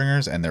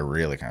Shadowbringers, and they're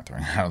really kind of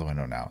throwing it out of the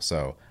window now.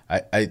 So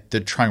they're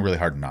trying really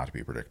hard not to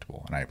be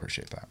predictable, and I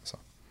appreciate that. So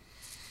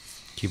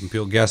Keeping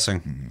people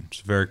guessing.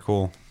 It's very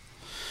cool.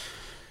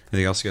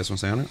 Anything else you guys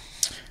want to say on it?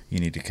 you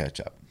need to catch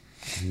up.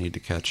 I need to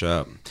catch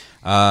up.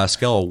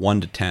 Scale of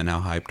 1 to 10, how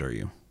hyped are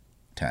you?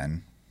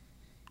 10.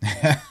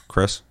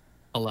 Chris?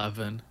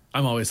 11.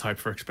 I'm always hyped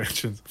for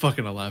expansions.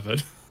 Fucking 11.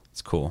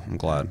 It's cool. I'm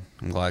glad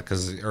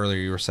because earlier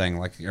you were saying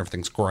like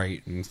everything's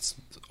great and it's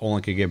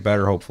only could get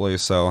better hopefully.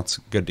 So it's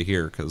good to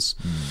hear because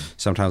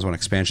sometimes when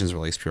expansions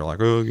release, people are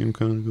like, "Oh, game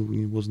kind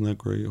of wasn't that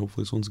great.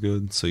 Hopefully this one's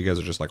good." So you guys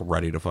are just like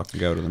ready to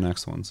fucking go to the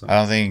next one. So I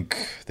don't think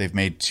they've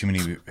made too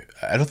many.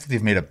 I don't think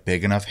they've made a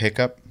big enough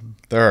hiccup.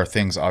 There are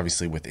things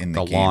obviously within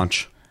the game.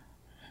 launch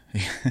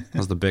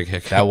was the big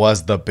hiccup. That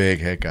was the big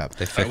hiccup.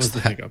 They That fixed was the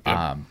hiccup.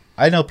 Yeah.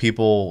 I know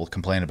people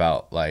complain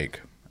about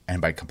like,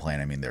 and by complain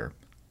I mean they're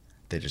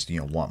they just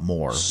want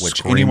more. Which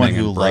Screaming anyone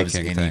who and loves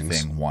breaking anything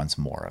things. wants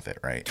more of it,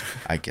 right?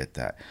 I get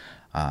that.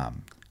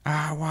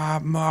 I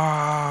want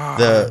more.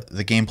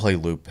 The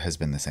gameplay loop has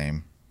been the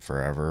same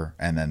forever,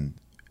 and then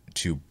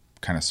to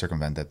kind of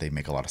circumvent that, they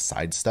make a lot of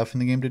side stuff in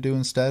the game to do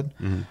instead.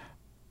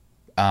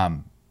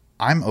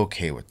 I'm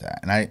okay with that,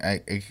 and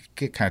I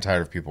get kind of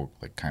tired of people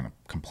like kind of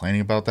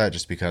complaining about that,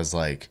 just because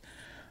like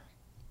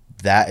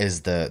that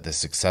is the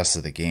success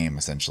of the game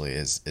essentially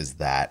is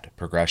that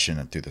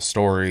progression through the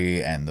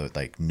story and the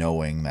like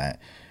knowing that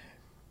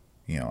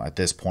at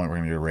this point we're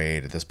gonna do a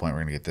raid, at this point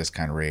we're gonna get this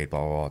kind of raid, blah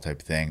blah blah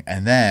type of thing,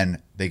 and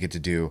then they get to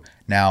do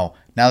now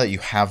that you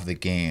have the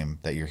game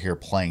that you're here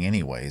playing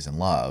anyways and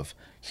love.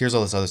 Here's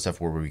all this other stuff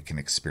where we can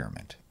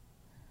experiment.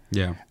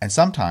 Yeah. And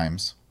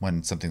sometimes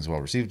when something's well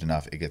received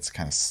enough, it gets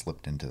kind of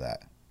slipped into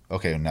that.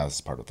 Okay, now this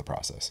is part of the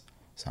process.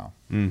 So,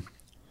 No,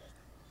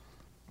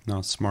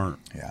 it's smart.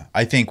 yeah.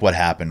 I think what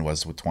happened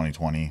was with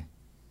 2020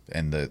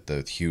 and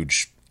the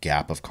huge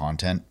gap of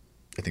content,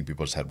 I think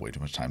people just had way too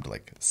much time to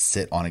like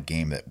sit on a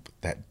game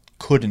that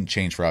couldn't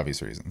change for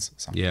obvious reasons.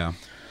 So, Yeah.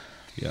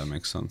 Yeah, that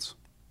makes sense.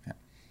 Yeah.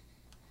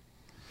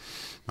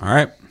 All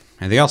right.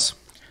 Anything else?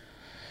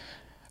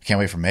 I can't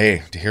wait for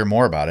May to hear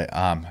more about it.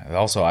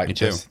 Also, Me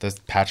too. this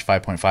patch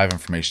 5.5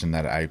 information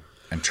that I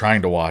am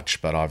trying to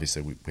watch, but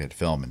obviously we had to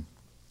film, and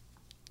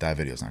that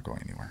video's not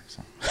going anywhere.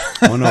 So,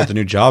 I want to know what the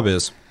new job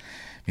is.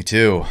 me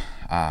too.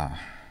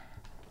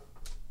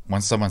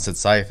 Once someone said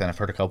Scythe, and I've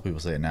heard a couple people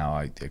say it now,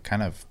 it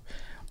kind of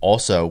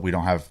also we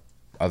don't have,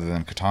 other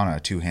than Katana, a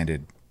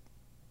two-handed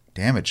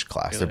damage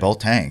class. They're both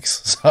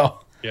tanks, so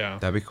Yeah.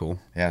 That'd be cool.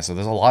 yeah. So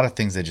there's a lot of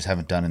things they just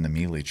haven't done in the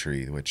melee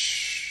tree,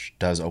 which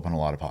does open a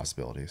lot of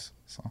possibilities.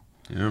 So.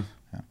 Yeah.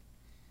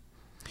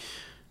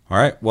 All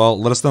right. Well,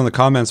 let us know in the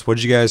comments. What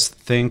did you guys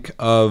think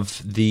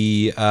of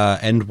the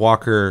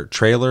Endwalker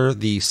trailer,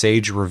 the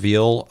Sage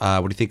reveal?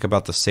 What do you think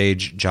about the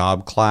Sage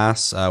job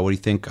class? What do you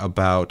think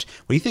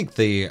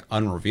the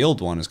unrevealed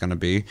one is going to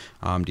be?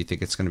 Do you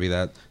think it's going to be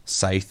that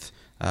Scythe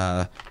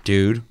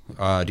dude?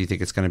 Do you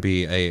think it's going to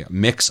be a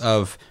mix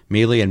of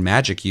melee and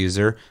magic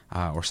user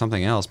or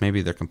something else?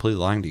 Maybe they're completely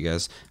lying to you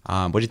guys.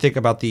 What do you think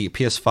about the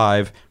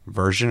PS5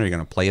 version? Are you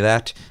going to play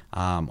that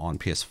on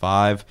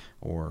PS5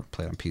 or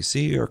play it on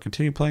PC or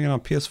continue playing it on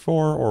PS4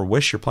 or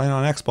wish you're playing it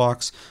on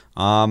Xbox?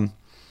 And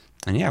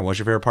yeah, what's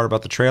your favorite part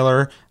about the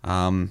trailer?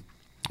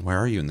 Where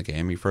are you in the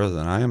game? Are you further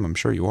than I am? I'm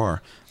sure you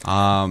are.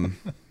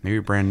 Maybe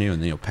you're brand new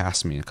and then you'll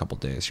pass me in a couple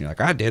days. You're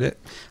like, I did it.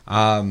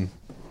 And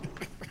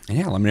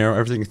yeah, let me know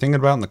everything you're thinking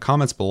about in the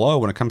comments below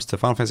when it comes to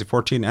Final Fantasy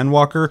XIV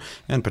Endwalker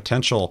and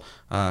potential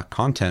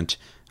content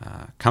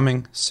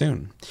coming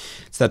soon.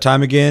 It's that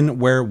time again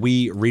where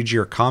we read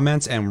your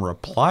comments and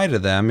reply to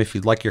them. If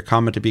you'd like your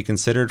comment to be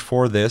considered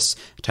for this,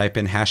 type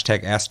in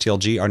hashtag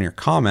AskTLG on your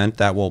comment.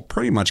 That will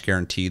pretty much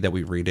guarantee that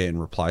we read it and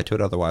reply to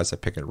it. Otherwise, I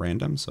pick it at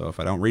random. So if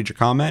I don't read your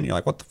comment and you're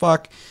like, what the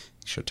fuck?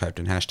 You should have typed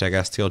in hashtag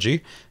AskTLG.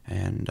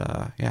 And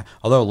yeah,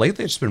 although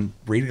lately I've just been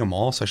reading them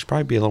all, so I should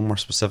probably be a little more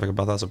specific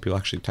about that so people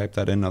actually type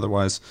that in.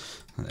 Otherwise,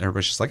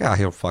 everybody's just like,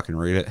 he'll fucking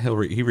read it.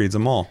 He reads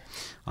them all.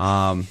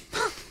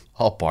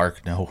 All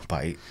bark, no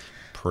bite.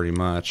 Pretty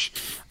much.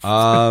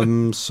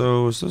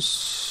 So is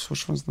this,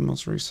 which one's the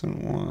most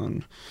recent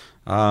one?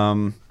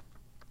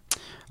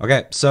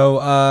 Okay,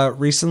 so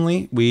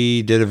recently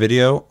we did a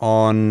video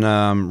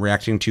on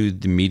reacting to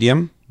the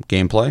Medium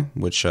gameplay,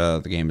 which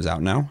the game is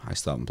out now. I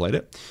still haven't played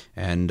it.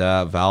 And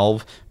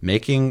Valve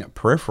making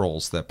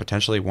peripherals that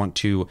potentially want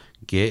to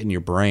get in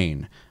your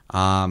brain.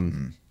 Yeah,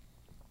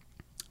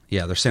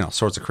 they're saying all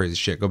sorts of crazy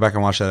shit. Go back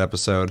and watch that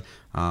episode.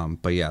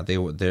 But yeah,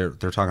 they're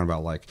talking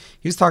about, like,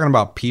 he's talking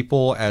about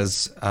people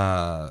as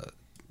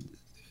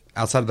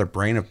outside of their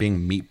brain of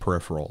being meat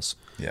peripherals.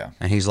 Yeah.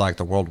 And he's like,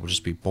 the world will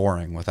just be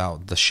boring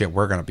without the shit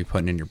we're gonna be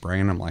putting in your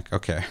brain. I'm like,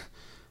 okay,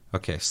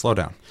 slow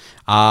down.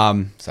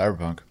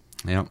 Cyberpunk.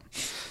 Yep.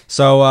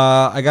 So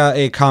I got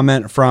a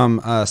comment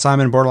from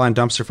Simon Borderline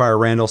Dumpster Fire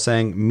Randall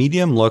saying,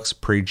 Medium looks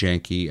pretty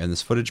janky, and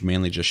this footage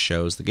mainly just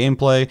shows the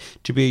gameplay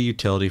to be a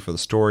utility for the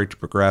story to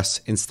progress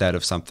instead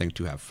of something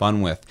to have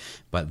fun with.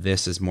 But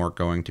this is more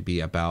going to be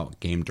about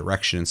game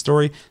direction and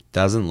story.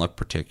 Doesn't look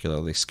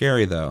particularly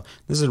scary, though.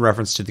 This is a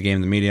reference to the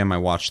game The Medium. I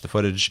watched the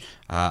footage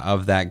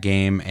of that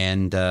game,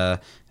 and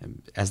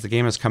as the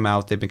game has come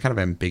out, they've been kind of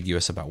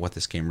ambiguous about what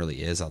this game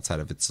really is outside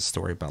of it's a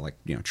story about, like,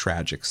 you know,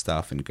 tragic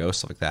stuff and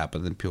ghosts, stuff like that.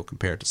 But then people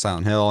compare it to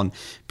Silent Hill, and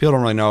people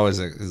don't really know, is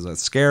it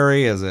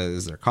scary?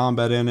 Is there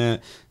combat in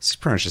it? It's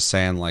pretty much just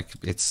saying, like,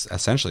 it's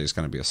essentially it's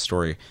going to be a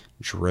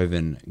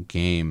story-driven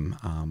game.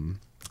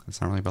 It's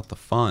not really about the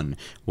fun.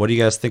 What do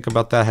you guys think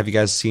about that? Have you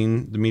guys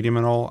seen The Medium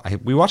at all?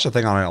 We watched a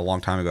thing on it a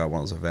long time ago at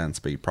one of those events,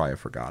 but you probably have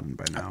forgotten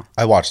by now.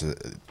 I watched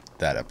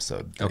that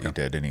episode that Okay. you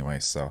did anyway,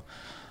 so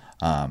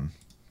I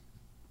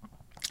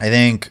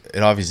think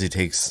it obviously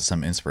takes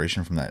some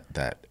inspiration from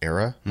that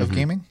era of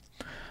gaming,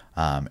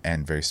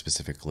 and very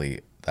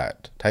specifically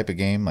that type of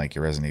game, like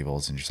your Resident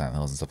Evils and your Silent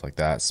Hills and stuff like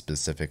that,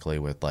 specifically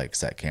with like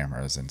set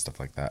cameras and stuff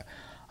like that.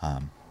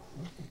 Other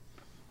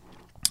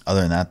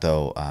than that,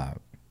 though,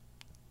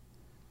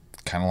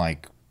 kind of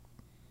like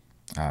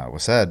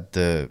was said,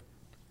 the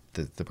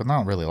but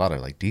not really a lot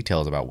of like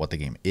details about what the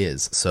game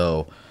is.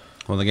 So,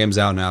 Well, the game's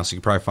out now, so you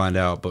can probably find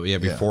out. But yeah,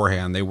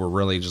 beforehand, they were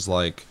really just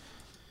like,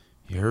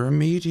 you're a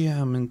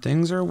medium and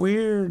things are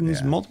weird and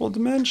there's multiple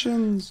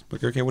dimensions.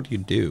 Like, okay, what do you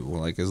do?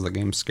 Like, is the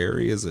game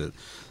scary? Is it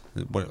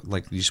what,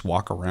 like you just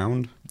walk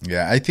around?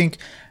 yeah, I think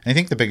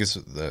the biggest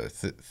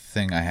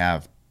thing I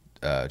have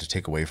to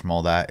take away from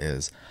all that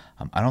is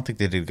I don't think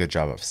they did a good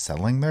job of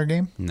selling their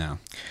game. No.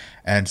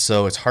 And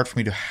so it's hard for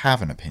me to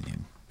have an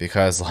opinion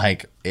because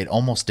like it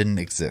almost didn't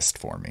exist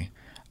for me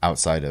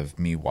outside of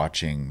me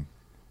watching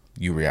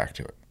you react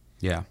to it.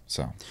 Yeah.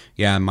 So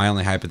Yeah, my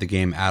only hype of the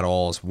game at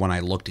all is when I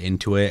looked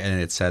into it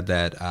and it said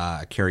that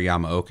Akira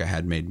Yamaoka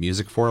had made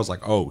music for it. I was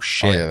like, oh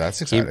shit. Oh, yeah,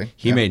 that's exciting.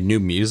 He made new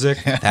music.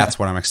 That's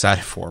what I'm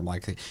excited for. I'm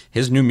like,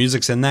 his new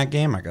music's in that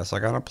game. I guess I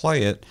gotta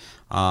play it.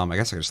 I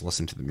guess I just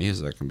listen to the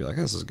music and be like,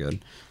 this is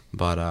good.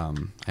 But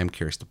I'm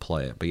curious to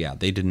play it. But yeah,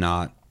 they did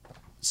not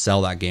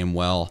sell that game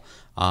well.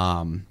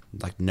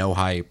 Like no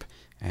hype.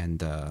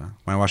 And when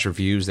I watched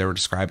reviews, they were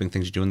describing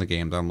things you do in the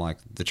game. But I'm like,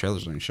 the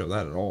trailers don't even show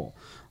that at all.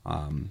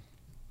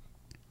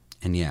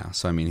 And yeah,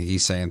 so I mean,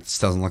 he's saying this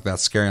doesn't look that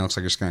scary. It looks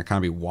like you're just going to kind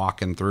of be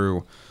walking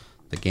through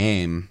the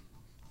game.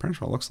 Pretty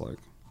much what it looks like.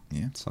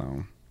 yeah.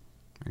 So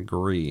I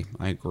agree.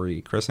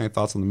 Chris, any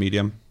thoughts on the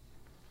medium?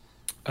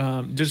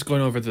 Just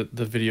going over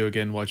the video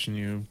again, watching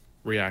you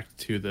react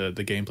to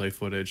the gameplay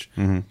footage.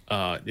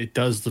 It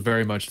does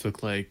very much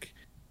look like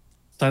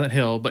Silent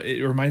Hill, but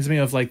it reminds me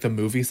of like the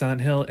movie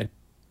Silent Hill, and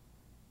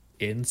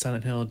in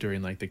Silent Hill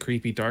during like the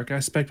creepy dark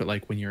aspect, but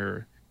like when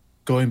you're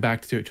going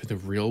back to the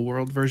real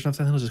world version of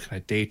Silent Hill, just kind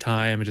of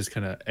daytime and just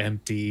kind of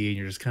empty, and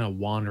you're just kind of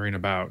wandering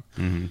about.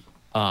 And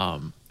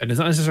it's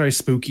not necessarily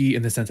spooky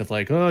in the sense of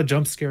like, oh,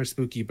 jump scare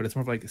spooky, but it's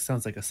more of like, it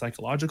sounds like a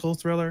psychological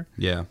thriller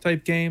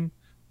type game.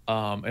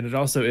 And it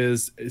also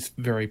it's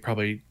very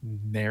probably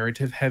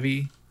narrative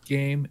heavy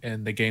game,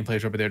 and the gameplay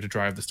is over there to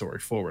drive the story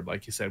forward,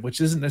 like you said, which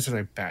isn't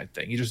necessarily a bad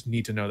thing. You just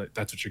need to know that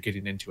that's what you're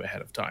getting into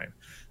ahead of time.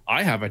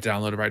 I have it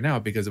downloaded right now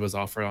because it was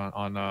offered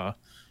on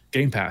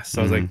Game Pass,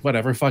 so I was like,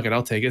 whatever, fuck it,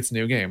 I'll take it. It's a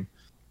new game.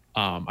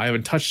 I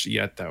haven't touched it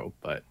yet though,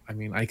 but I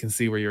mean, I can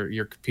see where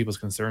your people's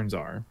concerns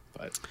are.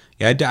 But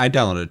yeah, I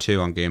downloaded it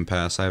too on Game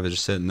Pass. I have it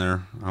just sitting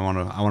there. I want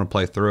to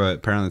play through it.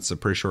 Apparently, it's a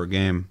pretty short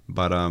game,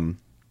 but I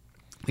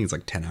think it's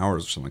like 10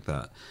 hours or something like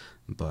that.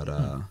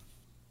 But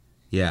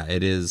yeah,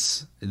 it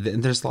is.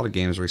 There's a lot of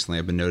games recently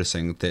I've been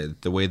noticing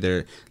that the way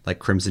they're like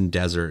Crimson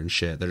Desert and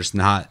shit, they're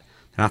not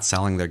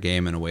selling their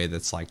game in a way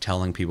that's like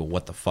telling people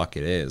what the fuck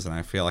it is, and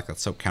I feel like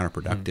that's so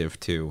counterproductive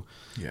to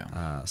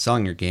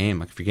selling your game.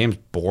 Like if your game's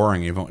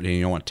boring and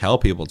you don't want to tell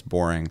people it's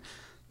boring,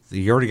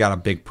 you already got a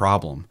big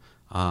problem.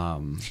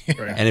 And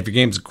if your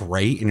game's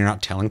great and you're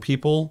not telling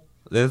people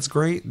that it's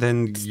great,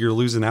 then you're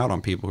losing out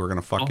on people who are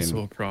gonna fucking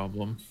also a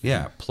problem.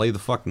 Yeah, play the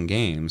fucking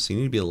game. So you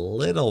need to be a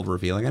little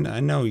revealing. I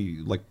know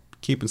you like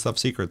keeping stuff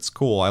secret's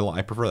cool.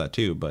 I prefer that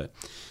too, but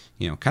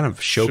kind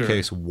of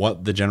showcase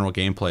what the general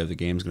gameplay of the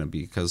game is going to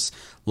be. Because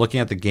looking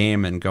at the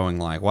game and going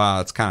like,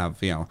 wow, it's kind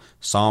of,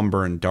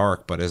 somber and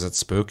dark, but is it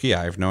spooky?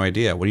 I have no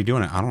idea. What are you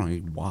doing? I don't know.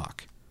 You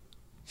walk.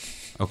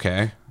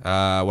 Okay.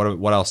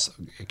 What else?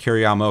 Akira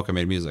Yamaoka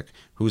made music.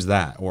 Who's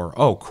that? Or,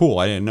 oh, cool,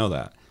 I didn't know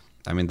that.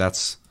 I mean,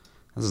 that's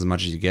as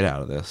much as you get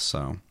out of this,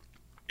 so.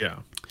 Yeah.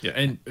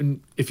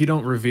 And if you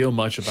don't reveal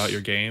much about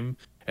your game,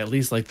 at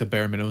least like the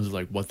bare minimums of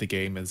like what the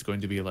game is going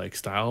to be like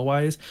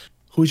style-wise,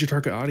 who's your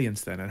target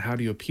audience then, and how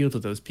do you appeal to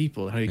those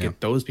people, and how do you get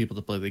those people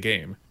to play the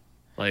game?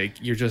 Like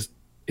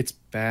it's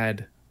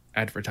bad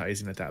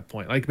advertising at that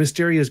point. Like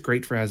Mysteria is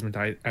great for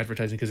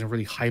advertising because it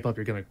really hype up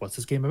your game. Like, what's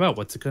this game about?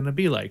 What's it going to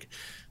be like?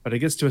 But it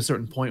gets to a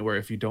certain point where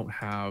if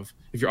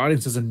your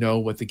audience doesn't know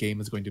what the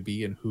game is going to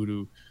be and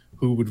who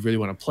would really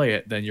want to play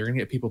it, then you're going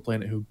to get people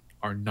playing it who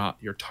are not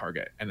your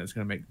target, and it's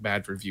going to make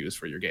bad reviews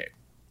for your game.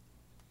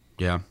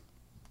 Yeah.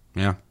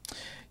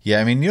 Yeah,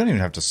 I mean, you don't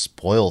even have to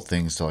spoil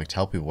things to like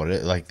tell people what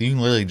it is. Like, you can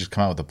literally just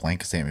come out with a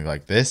blanket statement,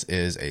 like, this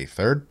is a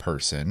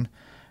third-person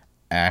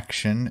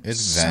action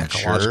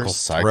adventure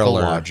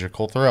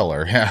psychological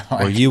thriller. Yeah,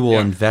 where you will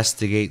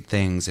investigate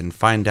things and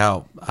find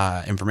out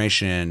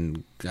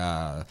information,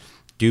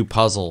 do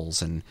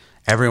puzzles, and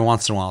every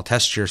once in a while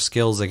test your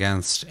skills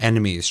against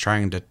enemies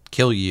trying to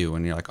kill you,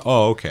 and you're like,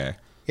 oh, okay.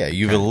 Yeah,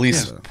 you've at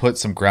least put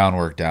some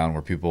groundwork down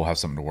where people have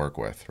something to work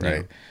with,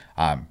 right?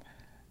 Yeah.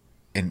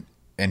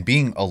 And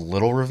being a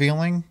little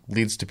revealing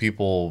leads to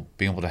people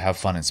being able to have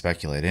fun and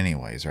speculate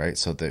anyways, right?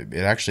 So that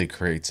it actually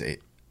creates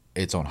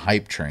its own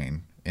hype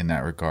train in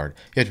that regard.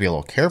 You have to be a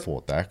little careful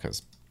with that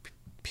because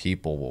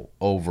people will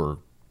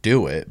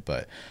overdo it,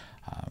 but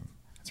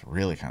it's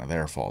really kind of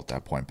their fault at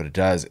that point. But it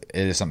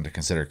is something to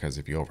consider, because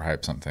if you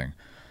overhype something,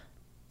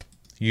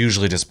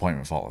 usually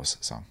disappointment follows.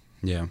 So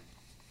yeah.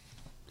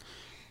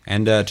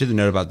 And to the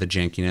note about the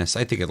jankiness,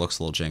 I think it looks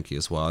a little janky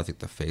as well. I think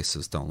the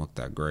faces don't look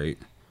that great.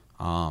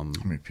 How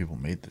many people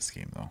made this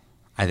game, though?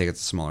 I think it's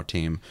a smaller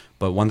team.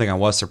 But one thing I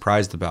was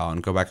surprised about,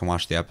 and go back and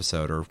watch the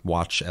episode or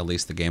watch at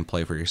least the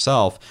gameplay for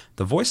yourself,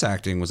 the voice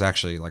acting was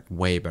actually like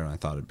way better than I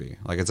thought it'd be.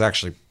 Like, it's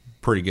actually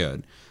pretty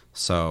good.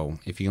 So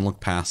if you can look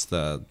past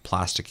the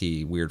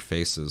plasticky, weird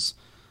faces,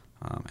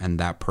 and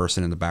that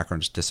person in the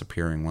background just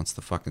disappearing once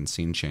the fucking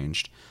scene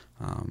changed.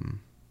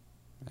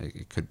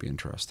 It could be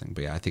interesting.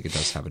 But yeah, I think it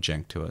does have a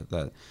jank to it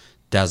that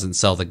doesn't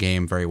sell the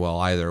game very well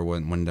either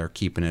when they're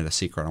keeping it a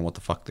secret on what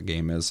the fuck the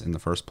game is in the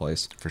first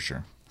place. For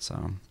sure.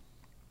 So,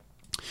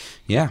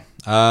 yeah.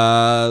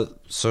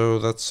 So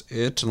that's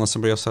it, unless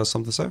somebody else has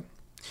something to say.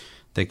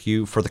 Thank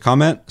you for the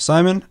comment,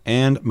 Simon.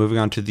 And moving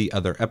on to the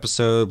other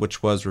episode,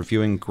 which was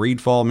reviewing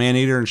Greedfall,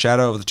 Maneater, and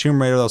Shadow of the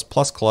Tomb Raider. That was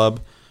Plus Club,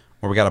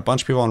 where we got a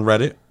bunch of people on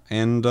Reddit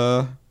and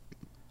a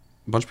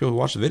bunch of people who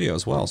watched the video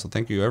as well. So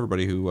thank you,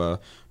 everybody who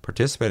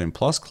participated in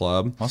Plus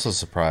Club. I'm also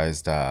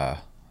surprised the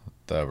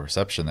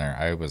reception there.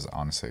 I was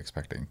honestly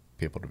expecting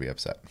people to be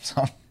upset.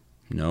 So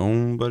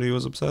Nobody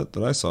was upset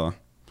that I saw.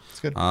 it's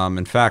good.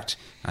 In fact,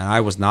 and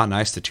I was not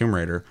nice to Tomb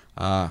Raider.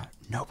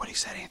 Nobody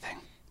said anything.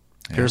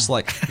 There's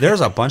there's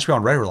a bunch of people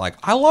on Reddit who are like,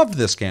 I loved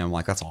this game. I'm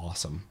like, that's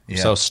awesome. I'm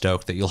so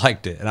stoked that you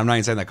liked it. And I'm not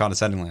even saying that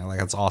condescendingly. I'm like,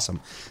 that's awesome.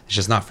 It's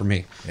just not for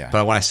me. Yeah.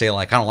 But when I say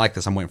like, I don't like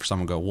this, I'm waiting for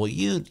someone to go, well,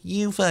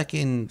 you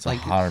fucking It's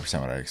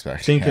 100% what I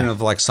expect. thinking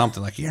of like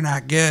something like, you're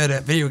not good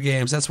at video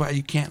games. That's why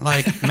you can't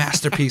like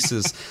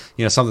masterpieces,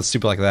 something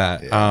stupid like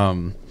that. Yeah.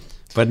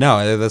 But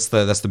no, that's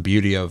the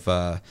beauty of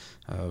the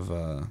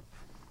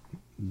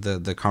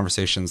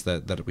conversations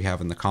that we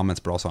have in the comments,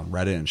 but also on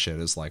Reddit and shit,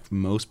 is like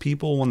most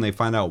people, when they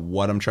find out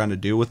what I'm trying to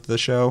do with the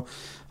show,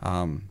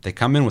 they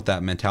come in with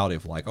that mentality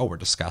of like, oh, we're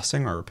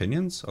discussing our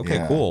opinions. Okay,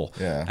 Yeah, cool.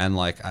 yeah. And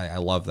like, I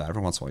love that.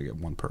 Every once in a while you get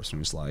one person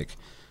who's like,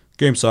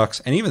 game sucks.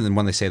 And even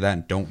when they say that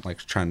and don't like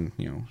try and,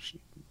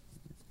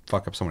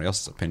 fuck up somebody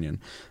else's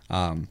opinion,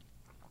 I'm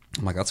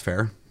like, that's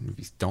fair. If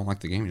you don't like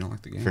the game, you don't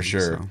like the game. For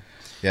sure. So.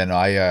 Yeah,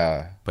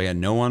 no, But yeah,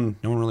 no one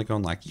really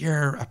going like,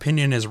 your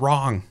opinion is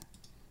wrong.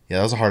 Yeah,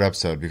 that was a hard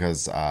episode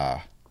because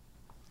I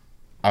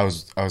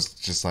was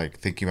just like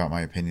thinking about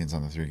my opinions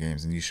on the 3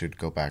 games, and you should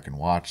go back and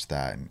watch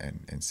that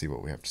and see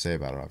what we have to say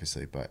about it,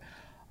 obviously. But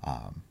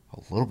a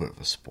little bit of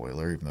a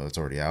spoiler, even though it's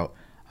already out.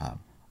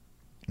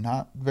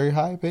 Not very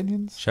high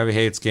opinions. Chevy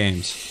hates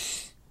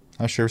games.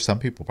 I'm sure some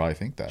people probably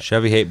think that.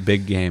 Chevy hate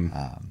big game.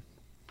 I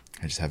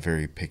just have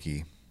very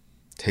picky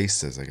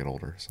tastes as I get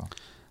older. So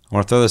I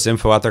want to throw this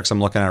info out there because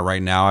I'm looking at it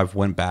right now. I've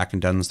went back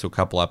and done this to a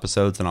couple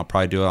episodes, and I'll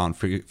probably do it on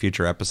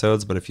future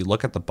episodes. But if you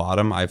look at the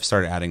bottom, I've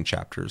started adding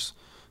chapters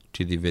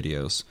to the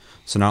videos.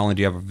 So not only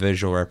do you have a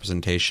visual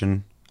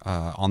representation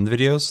on the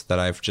videos that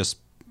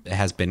it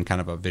has been kind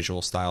of a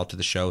visual style to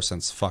the show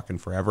since fucking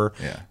forever.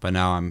 Yeah. But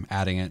now I'm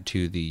adding it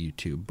to the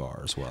YouTube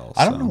bar as well.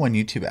 I don't know when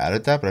YouTube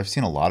added that, but I've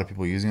seen a lot of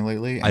people using it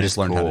lately. And I just it's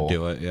learned how cool. to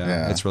do it.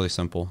 Yeah. It's really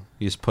simple.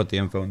 You just put the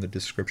info in the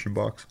description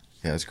box.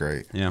 Yeah, it's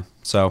great. Yeah.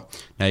 So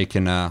now you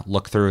can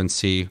look through and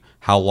see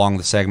how long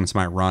the segments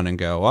might run and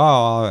go,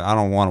 oh, I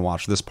don't want to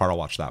watch this part. I'll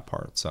watch that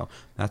part. So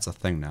that's a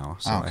thing now.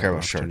 So I don't care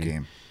about Shark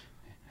Game.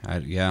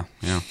 Yeah.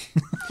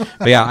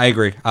 But yeah, I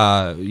agree.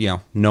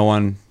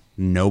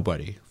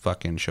 Nobody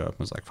fucking showed up and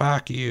was like,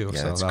 fuck you.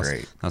 Yeah, so that's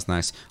great. That's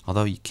nice.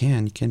 Although you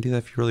can do that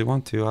if you really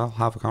want to. I'll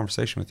have a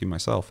conversation with you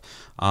myself.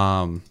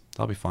 That'll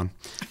be fun.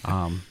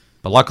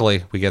 But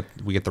luckily we get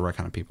the right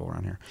kind of people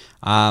around here.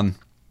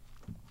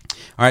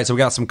 All right, so we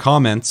got some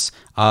comments.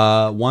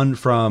 One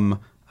from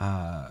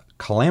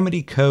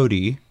Calamity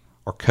Cody,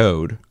 or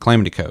Code,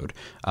 Calamity Code.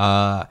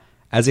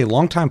 As a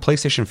longtime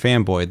PlayStation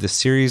fanboy, this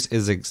series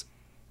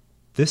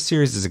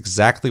is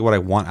exactly what I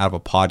want out of a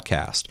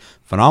podcast.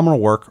 Phenomenal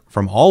work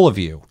from all of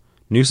you.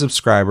 New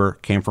subscriber,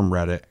 came from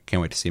Reddit.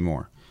 Can't wait to see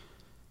more.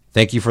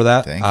 Thank you for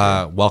that. Thank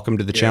you. Welcome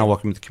to the channel.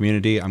 Welcome to the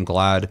community. I'm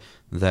glad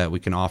that we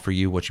can offer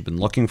you what you've been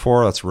looking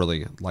for. That's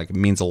really it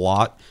means a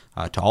lot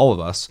to all of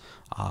us.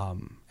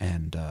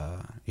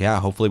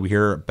 Hopefully we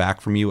hear back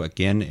from you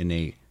again in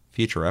a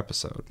future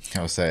episode.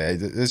 I would say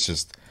it's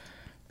just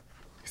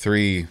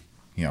three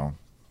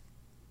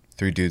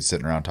dudes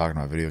sitting around talking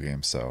about video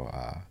games. So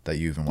that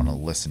you even want to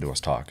listen to us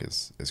talk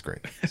is great.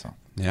 So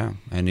yeah,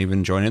 and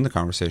even join in the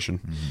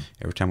conversation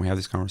every time we have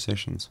these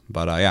conversations.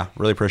 But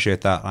really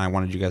appreciate that. And I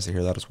wanted you guys to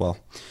hear that as well.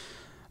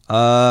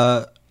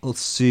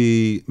 Let's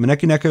see.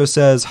 Maneki Neko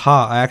says,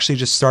 I actually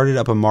just started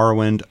up a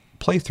Morrowind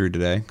playthrough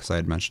today because I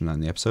had mentioned that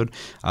in the episode.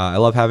 I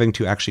love having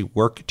to actually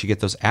work to get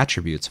those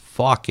attributes.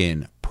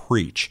 Fucking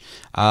preach.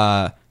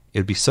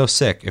 It'd be so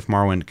sick if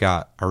Morrowind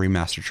got a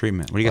remastered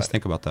treatment. What do you guys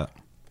think about that?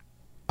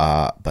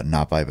 but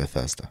not by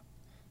Bethesda.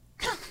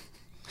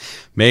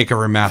 Make a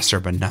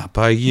remaster, but not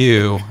by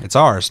you. It's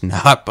ours,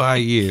 not by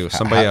you.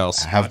 Somebody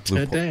else. Have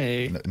Blue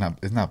today. Point. No,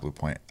 it's not Blue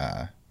Point.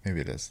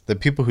 Maybe it is. The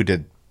people who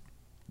did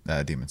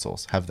Demon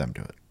Souls, have them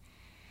do it.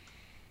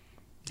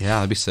 Yeah,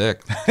 that'd be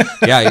sick.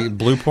 Yeah,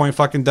 Blue Point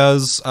fucking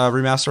does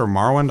remaster of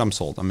Morrowind. I'm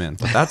sold. I'm in.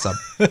 But that's a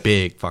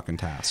big fucking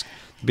task.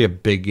 It'd be a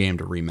big game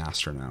to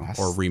remaster now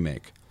or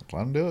remake. Let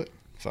them do it.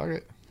 Fuck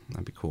it.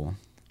 That'd be cool.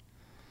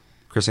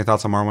 Chris, any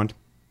thoughts on Morrowind?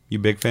 You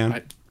big fan?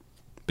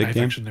 I've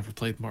actually never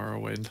played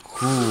Morrowind.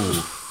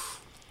 Ooh.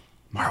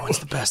 Morrowind's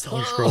the best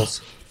Elder Scrolls.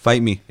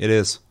 Fight me. It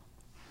is.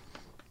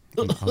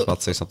 I was about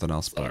to say something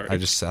else, but I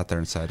just sat there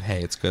and said,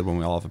 hey, it's good when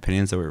we all have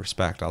opinions that we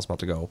respect. I was about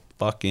to go,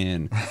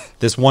 fucking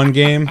this one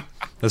game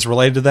that's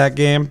related to that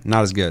game,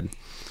 not as good,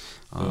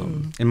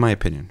 in my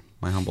opinion.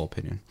 my humble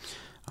opinion.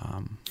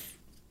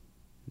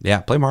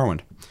 Yeah, play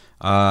Morrowind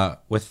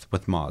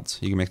with mods.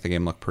 You can make the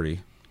game look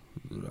pretty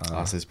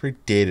Honestly, it's pretty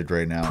dated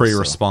right now. pretty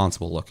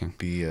responsible looking.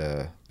 Be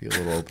a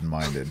little open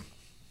minded.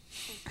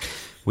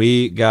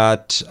 We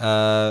got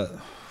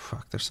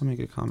fuck, there's so many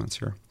good comments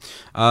here.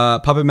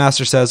 Puppet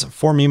Master says,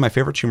 for me, my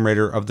favorite Tomb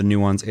Raider of the new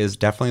ones is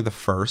definitely the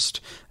first.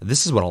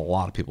 This is what a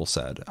lot of people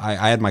said.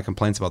 I had my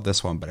complaints about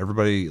this one, but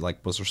everybody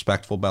like was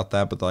respectful about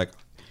that. But they're like,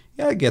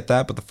 yeah, I get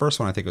that. But the first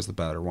one I think was the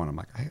better one. I'm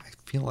like, I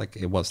feel like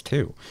it was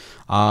too.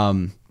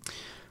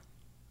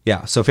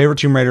 Yeah, so favorite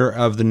Tomb Raider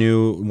of the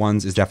new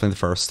ones is definitely the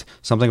first.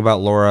 Something about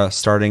Laura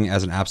starting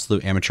as an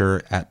absolute amateur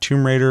at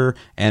Tomb Raider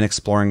and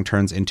exploring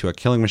turns into a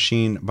killing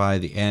machine by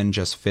the end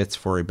just fits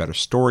for a better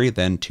story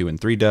than 2 and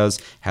 3 does.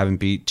 Haven't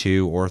beat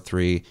 2 or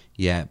 3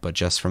 yet, but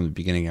just from the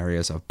beginning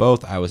areas of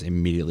both, I was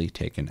immediately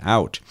taken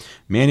out.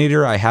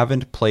 Maneater I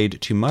haven't played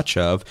too much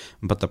of,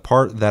 but the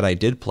part that I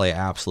did play I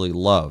absolutely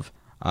love.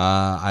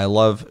 I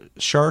love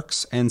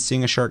sharks, and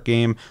seeing a shark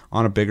game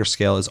on a bigger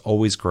scale is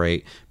always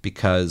great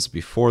because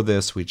before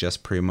this, we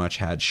just pretty much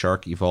had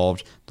Shark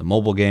Evolved, the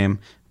mobile game,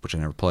 which I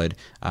never played.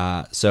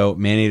 So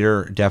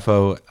Maneater,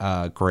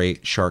 defo,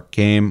 great shark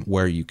game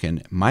where you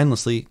can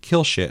mindlessly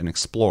kill shit and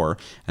explore.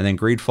 And then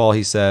Greedfall,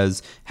 he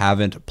says,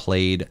 haven't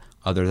played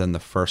other than the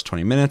first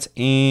 20 minutes,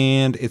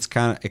 and it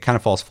kind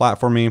of falls flat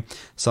for me.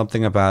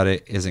 Something about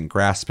it isn't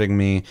grasping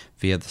me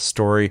via the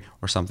story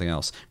or something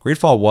else.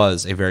 Greedfall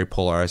was a very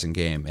polarizing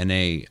game in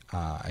a,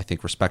 I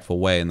think, respectful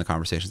way in the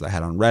conversations I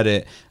had on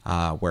Reddit,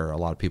 where a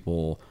lot of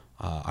people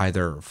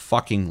either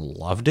fucking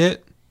loved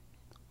it,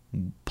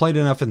 played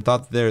enough and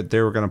thought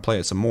they were going to play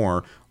it some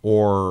more,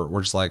 or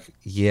were just like,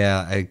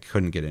 yeah, I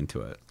couldn't get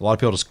into it. A lot of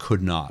people just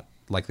could not.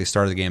 Like, they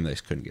started the game, they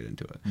just couldn't get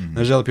into it. Mm-hmm.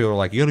 There's other people who are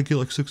like, you got to get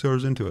like 6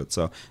 hours into it.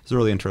 So it's a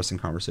really interesting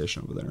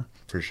conversation over there.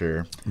 For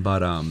sure.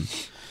 But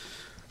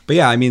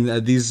yeah, I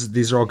mean,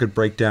 these are all good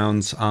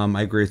breakdowns.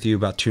 I agree with you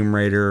about Tomb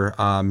Raider.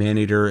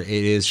 Maneater, it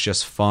is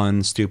just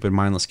fun, stupid,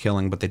 mindless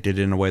killing, but they did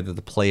it in a way that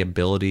the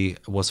playability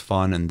was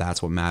fun, and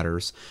that's what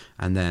matters.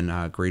 And then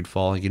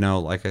Greedfall, you know,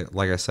 like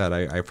I said,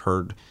 I've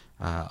heard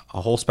a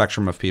whole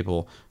spectrum of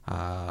people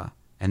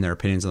and their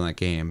opinions on that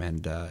game,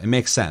 and it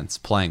makes sense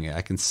playing it.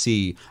 I can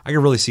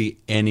really see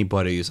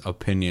anybody's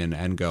opinion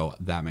and go,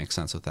 that makes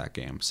sense with that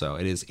game. So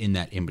it is in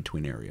that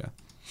in-between area.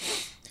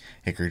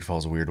 Hey,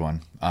 Greedfall's a weird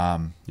one.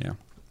 Yeah.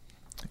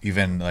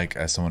 Even like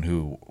as someone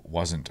who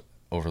wasn't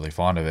overly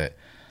fond of it,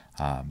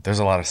 there's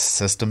a lot of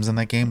systems in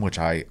that game, which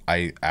I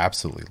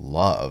absolutely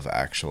love,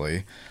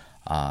 actually.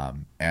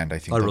 And I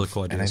think really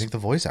cool ideas. And I think the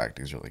voice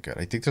acting is really good.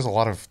 I think there's a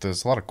lot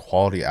of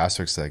quality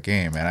aspects to that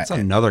game. And it's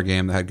another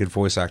game that had good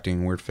voice acting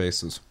and weird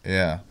faces.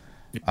 Yeah.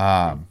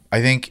 I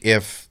think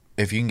if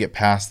you can get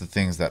past the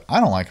things that I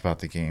don't like about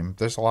the game,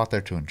 there's a lot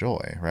there to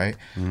enjoy, right?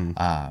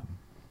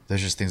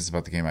 There's just things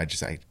about the game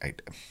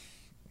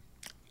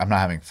I'm not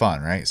having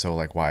fun, right? So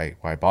like why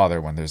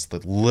bother when there's the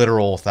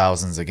literal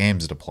thousands of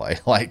games to play?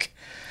 Like,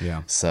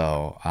 yeah.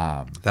 So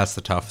that's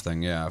the tough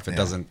thing. Yeah. If it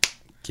doesn't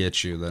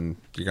get you, then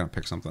you're gonna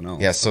pick something else.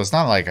 Yeah, so it's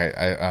not like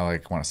I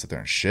like want to sit there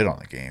and shit on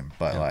the game,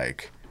 but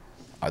like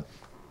I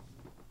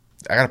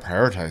gotta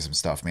prioritize some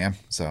stuff, man.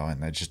 So,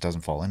 and it just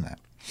doesn't fall in that.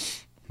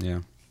 Yeah.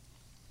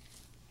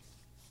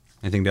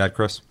 Anything to add,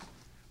 Chris?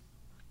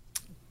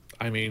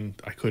 I mean,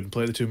 I couldn't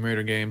play the Tomb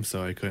Raider game,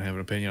 so I couldn't have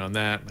an opinion on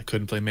that. I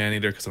couldn't play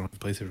Maneater because I don't have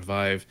PlayStation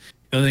 5.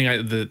 The only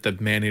thing the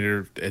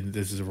Maneater, and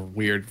this is a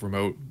weird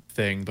remote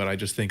thing, but I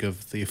just think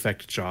of the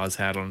effect Jaws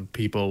had on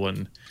people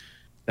when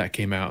that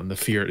came out and the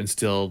fear it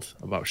instilled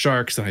about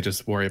sharks, and I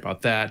just worry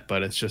about that.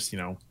 But it's just, you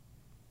know,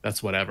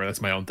 that's whatever. That's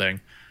my own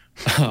thing.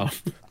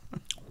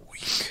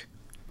 Weak.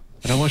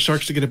 I don't want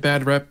sharks to get a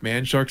bad rep,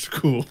 man. Sharks are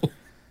cool.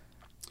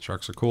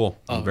 Sharks are cool.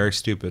 Very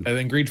stupid. And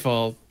then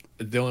Greedfall,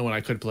 the only one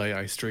I could play,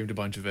 I streamed a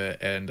bunch of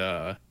it, and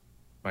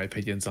my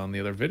opinions on the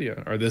other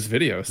video, or this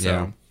video. So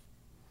yeah.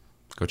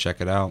 Go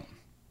check it out.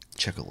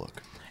 Check a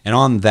look. And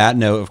on that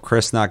note of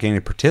Chris not getting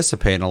to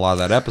participate in a lot of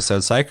that episode,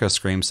 Psycho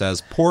Scream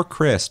says, poor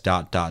Chris, ...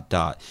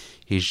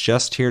 He's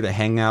just here to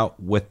hang out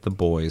with the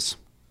boys.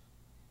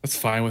 That's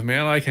fine with me.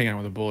 I like hanging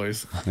out with the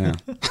boys. Yeah.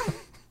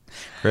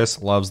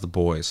 Chris loves the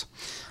boys.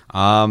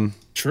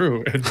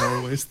 True, in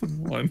more ways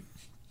than one.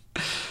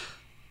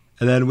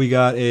 And then we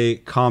got a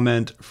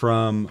comment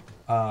from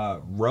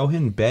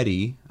Rohan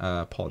Betty.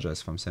 Apologize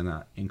if I'm saying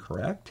that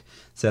incorrect.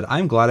 Said,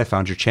 I'm glad I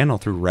found your channel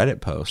through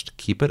Reddit post.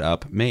 Keep it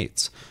up,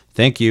 mates.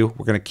 Thank you.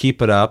 We're going to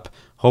keep it up.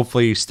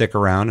 Hopefully you stick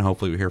around.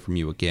 Hopefully we hear from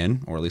you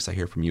again, or at least I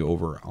hear from you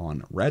over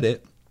on Reddit.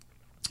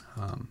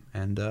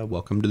 And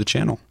welcome to the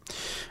channel.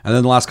 And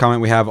then the last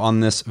comment we have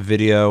on this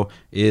video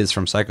is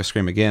from Psycho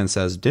Scream again. It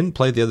says, didn't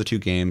play the other 2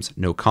 games.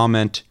 No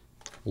comment.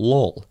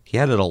 Lol. He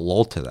added a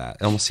lol to that.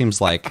 It almost seems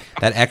like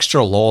that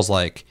extra lol's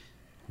like,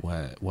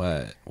 what,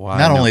 why?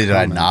 Not only did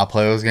I not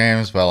play those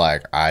games, but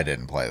like I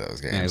didn't play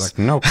those games. Yeah, he's like,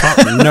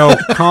 no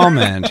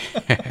comment.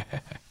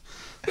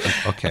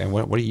 Okay,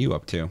 what are you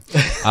up to?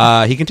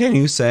 He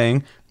continues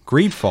saying,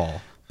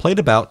 Greedfall. Played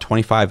about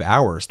 25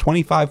 hours.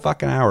 25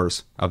 fucking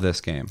hours of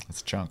this game.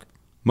 That's a chunk.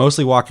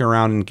 Mostly walking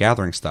around and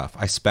gathering stuff.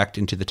 I spec'd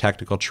into the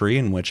technical tree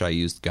in which I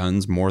used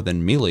guns more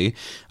than melee.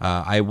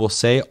 I will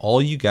say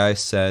all you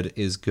guys said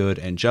is good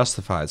and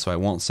justified, so I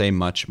won't say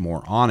much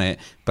more on it,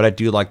 but I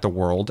do like the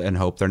world and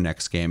hope their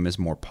next game is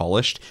more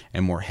polished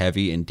and more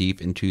heavy and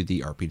deep into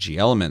the RPG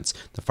elements.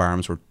 The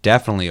firearms were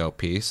definitely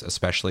OP,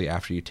 especially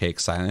after you take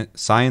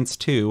Science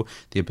 2,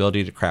 the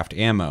ability to craft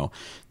ammo.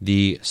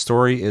 The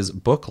story is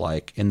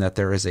book-like in that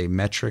there is a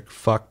metric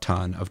fuck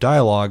ton of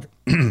dialogue.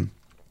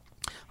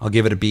 I'll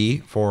give it a B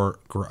for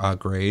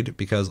grade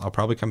because I'll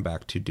probably come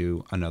back to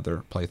do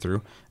another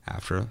playthrough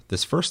after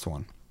this first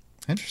one.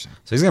 Interesting.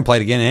 So he's going to play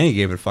it again and he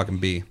gave it a fucking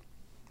B.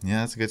 Yeah,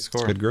 that's a good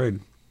score. It's a good grade.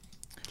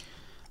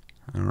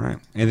 All right.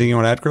 Anything you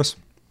want to add, Chris?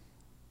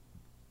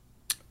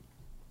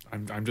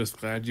 I'm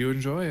just glad you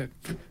enjoy it.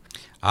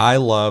 I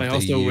love I that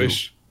also you...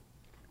 wish.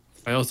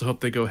 I also hope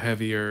they go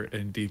heavier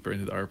and deeper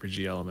into the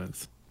RPG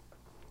elements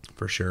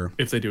For sure.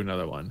 if they do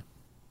another one.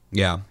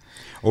 Yeah.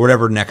 Or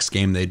whatever next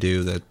game they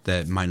do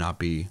that might not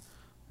be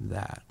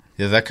that.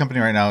 Yeah, that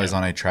company right now is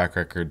on a track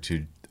record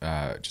to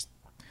just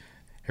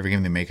every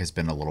game they make has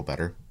been a little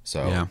better.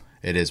 So Yeah.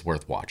 it is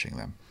worth watching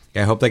them.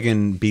 Yeah, I hope they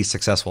can be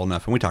successful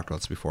enough. And we talked about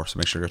this before, so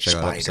make sure to go check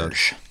out that episode.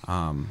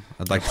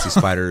 I'd like to see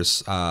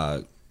Spiders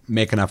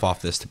make enough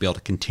off this to be able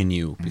to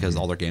continue because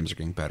all their games are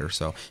getting better.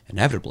 So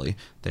inevitably,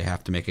 they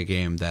have to make a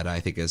game that I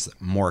think is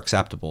more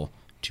acceptable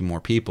to more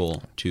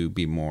people to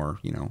be more,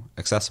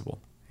 accessible.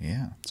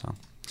 Yeah. So,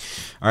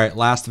 all right,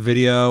 last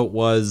video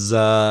was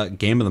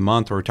Game of the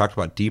Month where we talked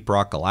about Deep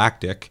Rock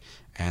Galactic.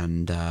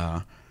 And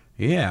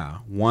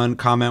one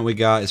comment we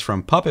got is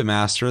from Puppet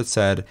Master that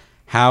said,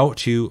 "How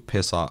to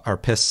piss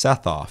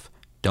Seth off.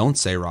 Don't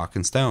say Rock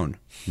and Stone."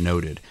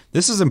 Noted.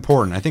 This is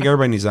important. I think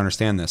everybody needs to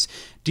understand this.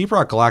 Deep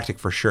Rock Galactic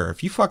for sure.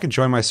 If you fucking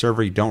join my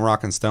server, you don't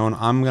Rock and Stone,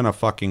 I'm going to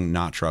fucking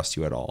not trust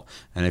you at all.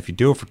 And if you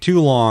do it for too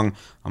long,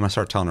 I'm going to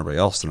start telling everybody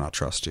else to not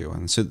trust you.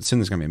 And soon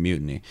there's going to be a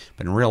mutiny.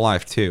 But in real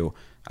life too,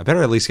 I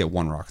better at least get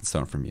one Rock and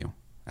Stone from you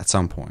at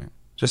some point.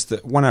 Just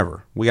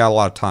whenever. We got a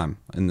lot of time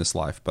in this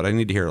life, but I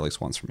need to hear at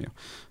least once from you.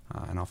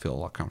 And I'll feel a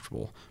lot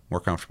more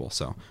comfortable.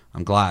 So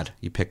I'm glad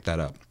you picked that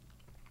up.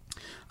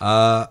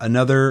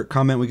 Another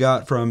comment we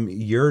got from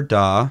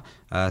Yurda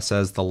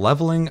says the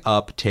leveling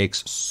up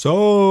takes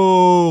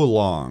so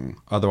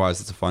long. Otherwise,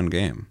 it's a fun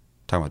game.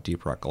 Talking about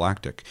Deep Rock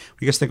Galactic. What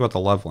do you guys think about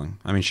the leveling?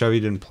 I mean, Chevy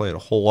didn't play it a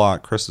whole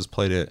lot. Chris has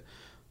played it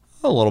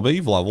a little bit.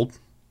 You've leveled.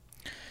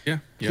 Yeah.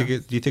 Do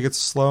you think it's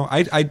slow?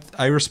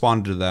 I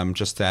responded to them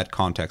just to add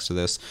context to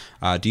this.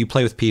 Do you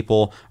play with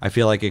people? I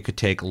feel like it could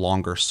take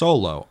longer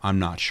solo. I'm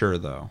not sure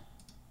though.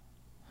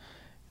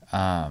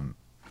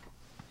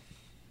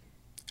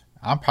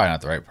 I'm probably not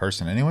the right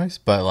person anyways,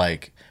 but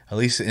like at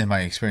least in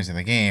my experience in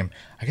the game,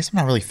 I guess I'm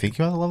not really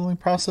thinking about the leveling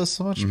process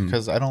so much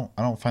because I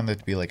don't find that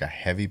to be like a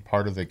heavy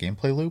part of the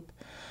gameplay loop.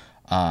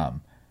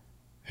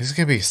 This is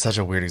gonna be such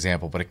a weird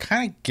example, but it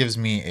kind of gives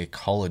me a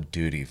Call of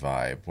Duty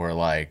vibe where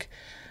like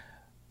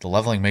the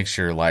leveling makes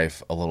your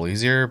life a little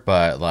easier,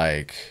 but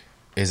like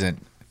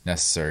isn't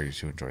necessary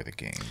to enjoy the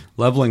game.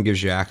 Leveling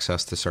gives you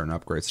access to certain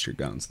upgrades to your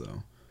guns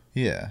though.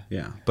 Yeah.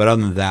 Yeah. But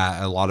other than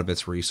that, a lot of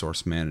it's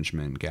resource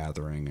management,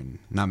 gathering, and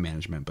not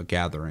management, but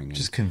gathering and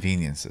just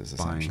conveniences,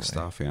 buying essentially.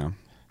 stuff. Yeah.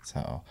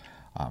 So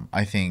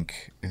I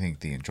think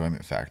the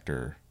enjoyment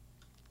factor,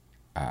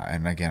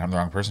 and again, I'm the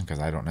wrong person because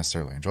I don't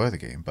necessarily enjoy the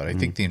game, but I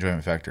think the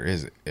enjoyment factor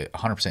is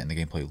 100% in the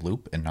gameplay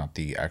loop and not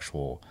the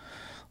actual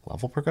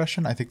level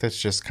progression. I think that's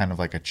just kind of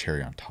like a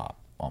cherry on top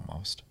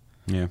almost.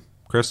 Yeah.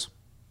 Chris?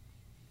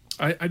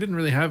 I didn't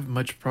really have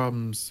much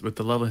problems with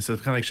the leveling stuff.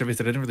 Kind of like Chevy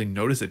said, I didn't really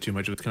notice it too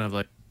much. It was kind of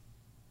like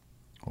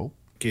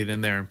get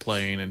in there and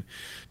playing and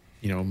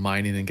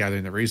mining and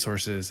gathering the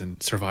resources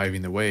and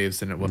surviving the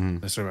waves, and it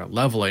wasn't necessarily about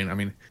leveling. I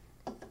mean,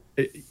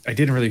 I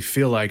didn't really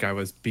feel like I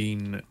was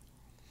being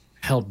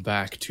held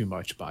back too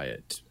much by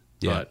it.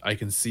 Yeah. But I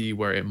can see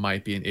where it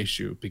might be an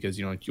issue because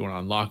you want to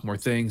unlock more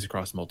things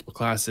across multiple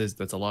classes.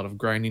 That's a lot of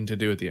grinding to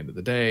do at the end of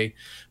the day.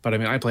 But I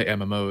mean, I play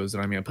MMOs,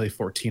 and I play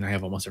 14. I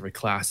have almost every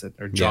class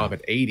or job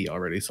at 80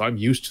 already, so I'm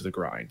used to the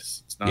grind.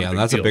 It's not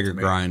That's a deal bigger to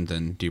me. grind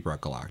than Deep Rock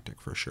Galactic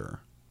for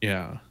sure.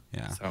 Yeah.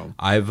 So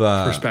I've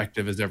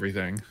perspective is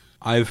everything.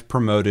 I've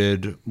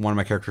promoted one of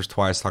my characters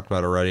twice, talked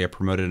about it already. I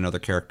promoted another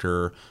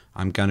character.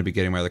 I'm going to be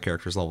getting my other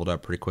characters leveled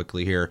up pretty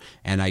quickly here.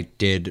 And I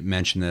did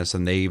mention this,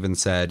 and they even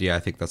said, I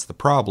think that's the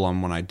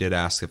problem. When I did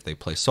ask if they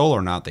play solo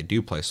or not, they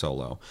do play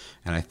solo.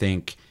 And I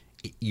think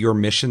your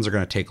missions are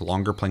going to take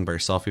longer playing by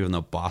yourself, even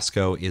though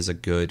Bosco is a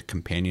good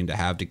companion to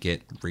have to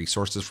get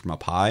resources from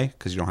up high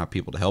because you don't have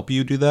people to help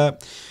you do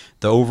that.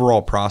 The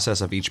overall process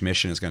of each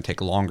mission is going to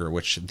take longer,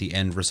 which the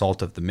end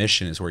result of the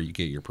mission is where you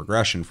get your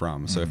progression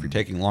from. So if you're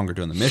taking longer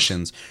doing the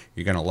missions,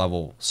 you're going to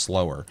level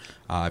slower.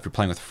 If you're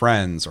playing with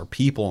friends or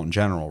people in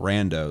general,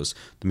 randos,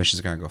 the missions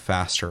are going to go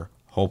faster,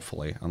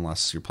 hopefully,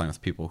 unless you're playing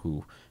with people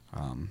who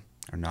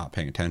or not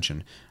paying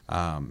attention,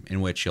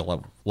 in which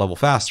you'll level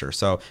faster.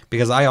 So,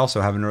 because I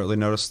also haven't really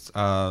noticed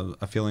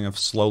a feeling of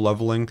slow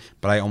leveling,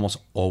 but I almost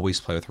always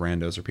play with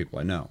randos or people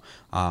I know.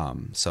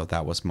 So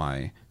that was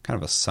my kind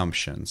of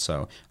assumption.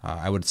 So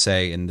I would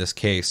say in this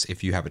case,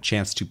 if you have a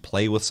chance to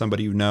play with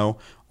somebody you know,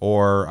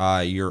 or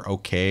you're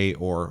okay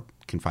or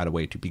can find a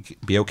way to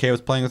be okay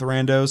with playing with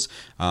randos,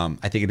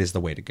 I think it is the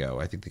way to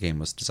go. I think the game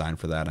was designed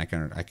for that, and I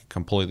can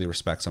completely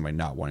respect somebody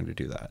not wanting to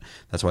do that.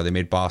 That's why they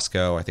made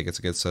Bosco. I think it's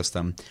a good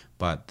system,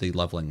 but the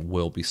leveling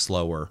will be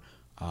slower,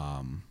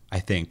 I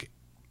think,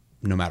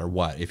 no matter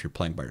what, if you're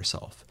playing by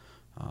yourself.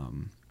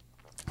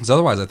 Because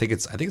otherwise, I think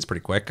it's pretty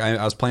quick.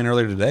 I was playing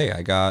earlier today.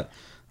 I got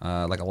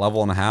like a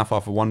level and a half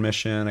off of one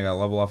mission. I got a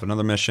level off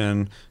another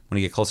mission. When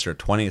you get closer to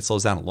 20, it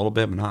slows down a little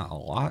bit, but not a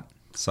lot.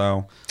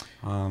 So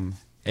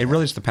it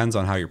really just depends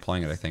on how you're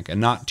playing it, I think, and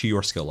not to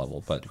your skill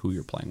level, but who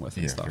you're playing with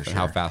and stuff, and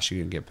how fast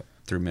you can get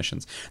through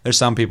missions. There's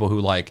some people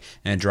who and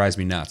it drives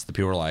me nuts. The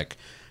people are like,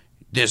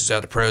 this is how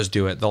the pros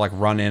do it. They'll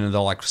run in and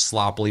they'll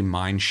sloppily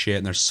mine shit,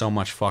 and there's so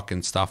much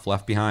fucking stuff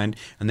left behind,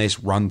 and they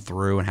just run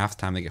through, and half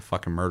the time they get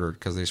fucking murdered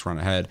because they just run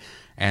ahead.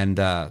 And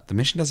the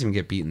mission doesn't even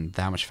get beaten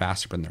that much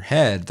faster, but in their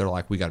head, they're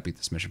like, we got to beat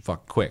this mission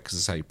fucking quick because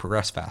this is how you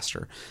progress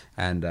faster.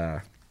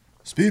 And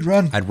speed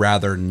run. I'd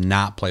rather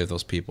not play with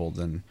those people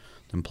than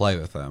play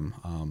with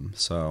them.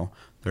 So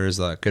there's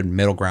a good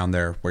middle ground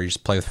there where you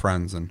just play with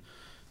friends and,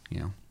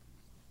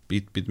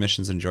 beat the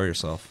missions and enjoy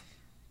yourself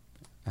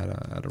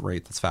at a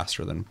rate that's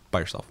faster than by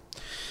yourself.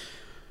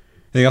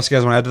 Anything else you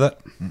guys want to add to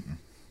that? Mm-mm.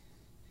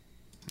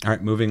 All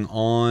right, moving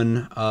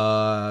on.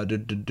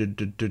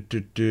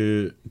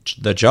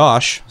 The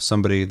Josh,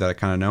 somebody that I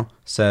kind of know,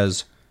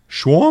 says,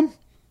 Schwarm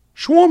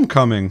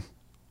coming.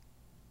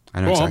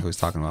 I know exactly what he's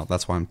talking about.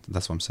 That's why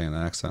I'm saying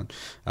that accent.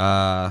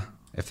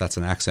 If that's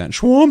an accent,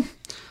 Schwarm.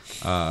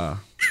 I'll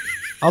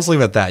just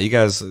leave it at that. You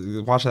guys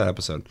watch that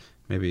episode.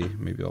 Maybe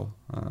you'll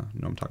know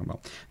what I'm talking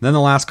about. And then the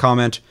last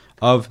comment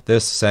of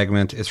this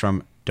segment is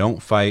from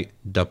Don't Fight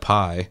Da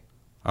Pie.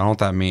 I don't know what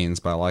that means,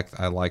 but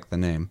I like the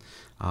name.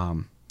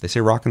 They say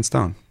Rock and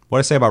Stone. What did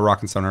I say about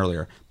Rock and Stone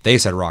earlier? They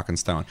said Rock and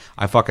Stone.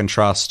 I fucking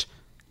trust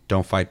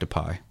Don't Fight Da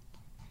Pie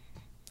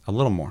a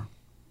little more.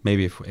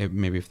 Maybe if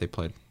they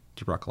played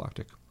Deep Rock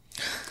Galactic.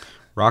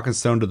 Rock and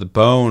Stone to the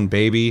bone,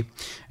 baby.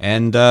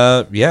 And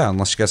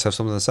unless you guys have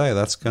something to say,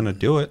 that's gonna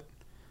do it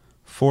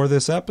for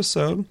this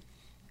episode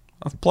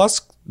of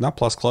not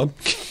Plus Club.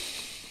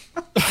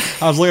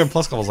 I was looking at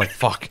Plus Club. I was like,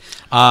 fuck.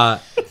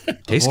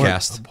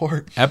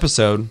 Tastecast.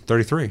 Episode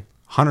 33.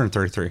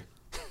 133.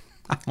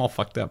 I'm all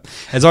fucked up.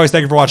 As always,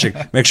 thank you for watching.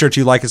 Make sure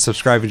to like and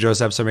subscribe if you enjoy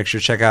this episode. Make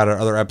sure to check out our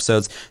other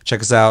episodes.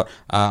 Check us out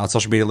on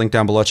social media, link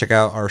down below. Check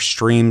out our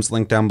streams,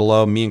 link down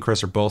below. Me and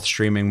Chris are both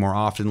streaming more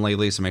often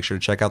lately, so make sure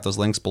to check out those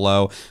links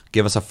below.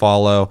 Give us a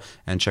follow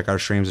and check out our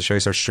streams. If Shay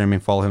starts streaming,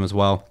 follow him as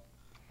well.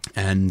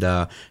 And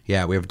we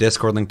have a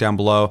Discord link down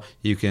below.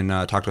 You can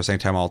talk to us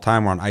anytime, all the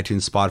time. We're on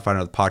iTunes, Spotify,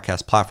 and other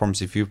podcast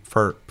platforms if you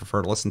prefer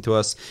to listen to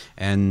us,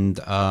 and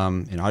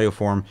in audio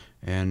form,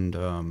 and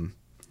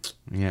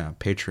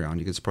Patreon.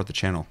 You can support the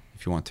channel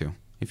if you want to.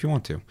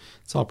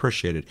 It's all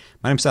appreciated.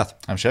 My name's Seth.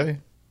 I'm Chevy.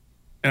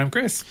 And I'm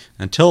Chris.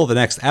 Until the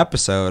next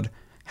episode,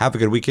 have a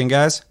good weekend,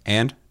 guys,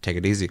 and take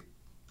it easy.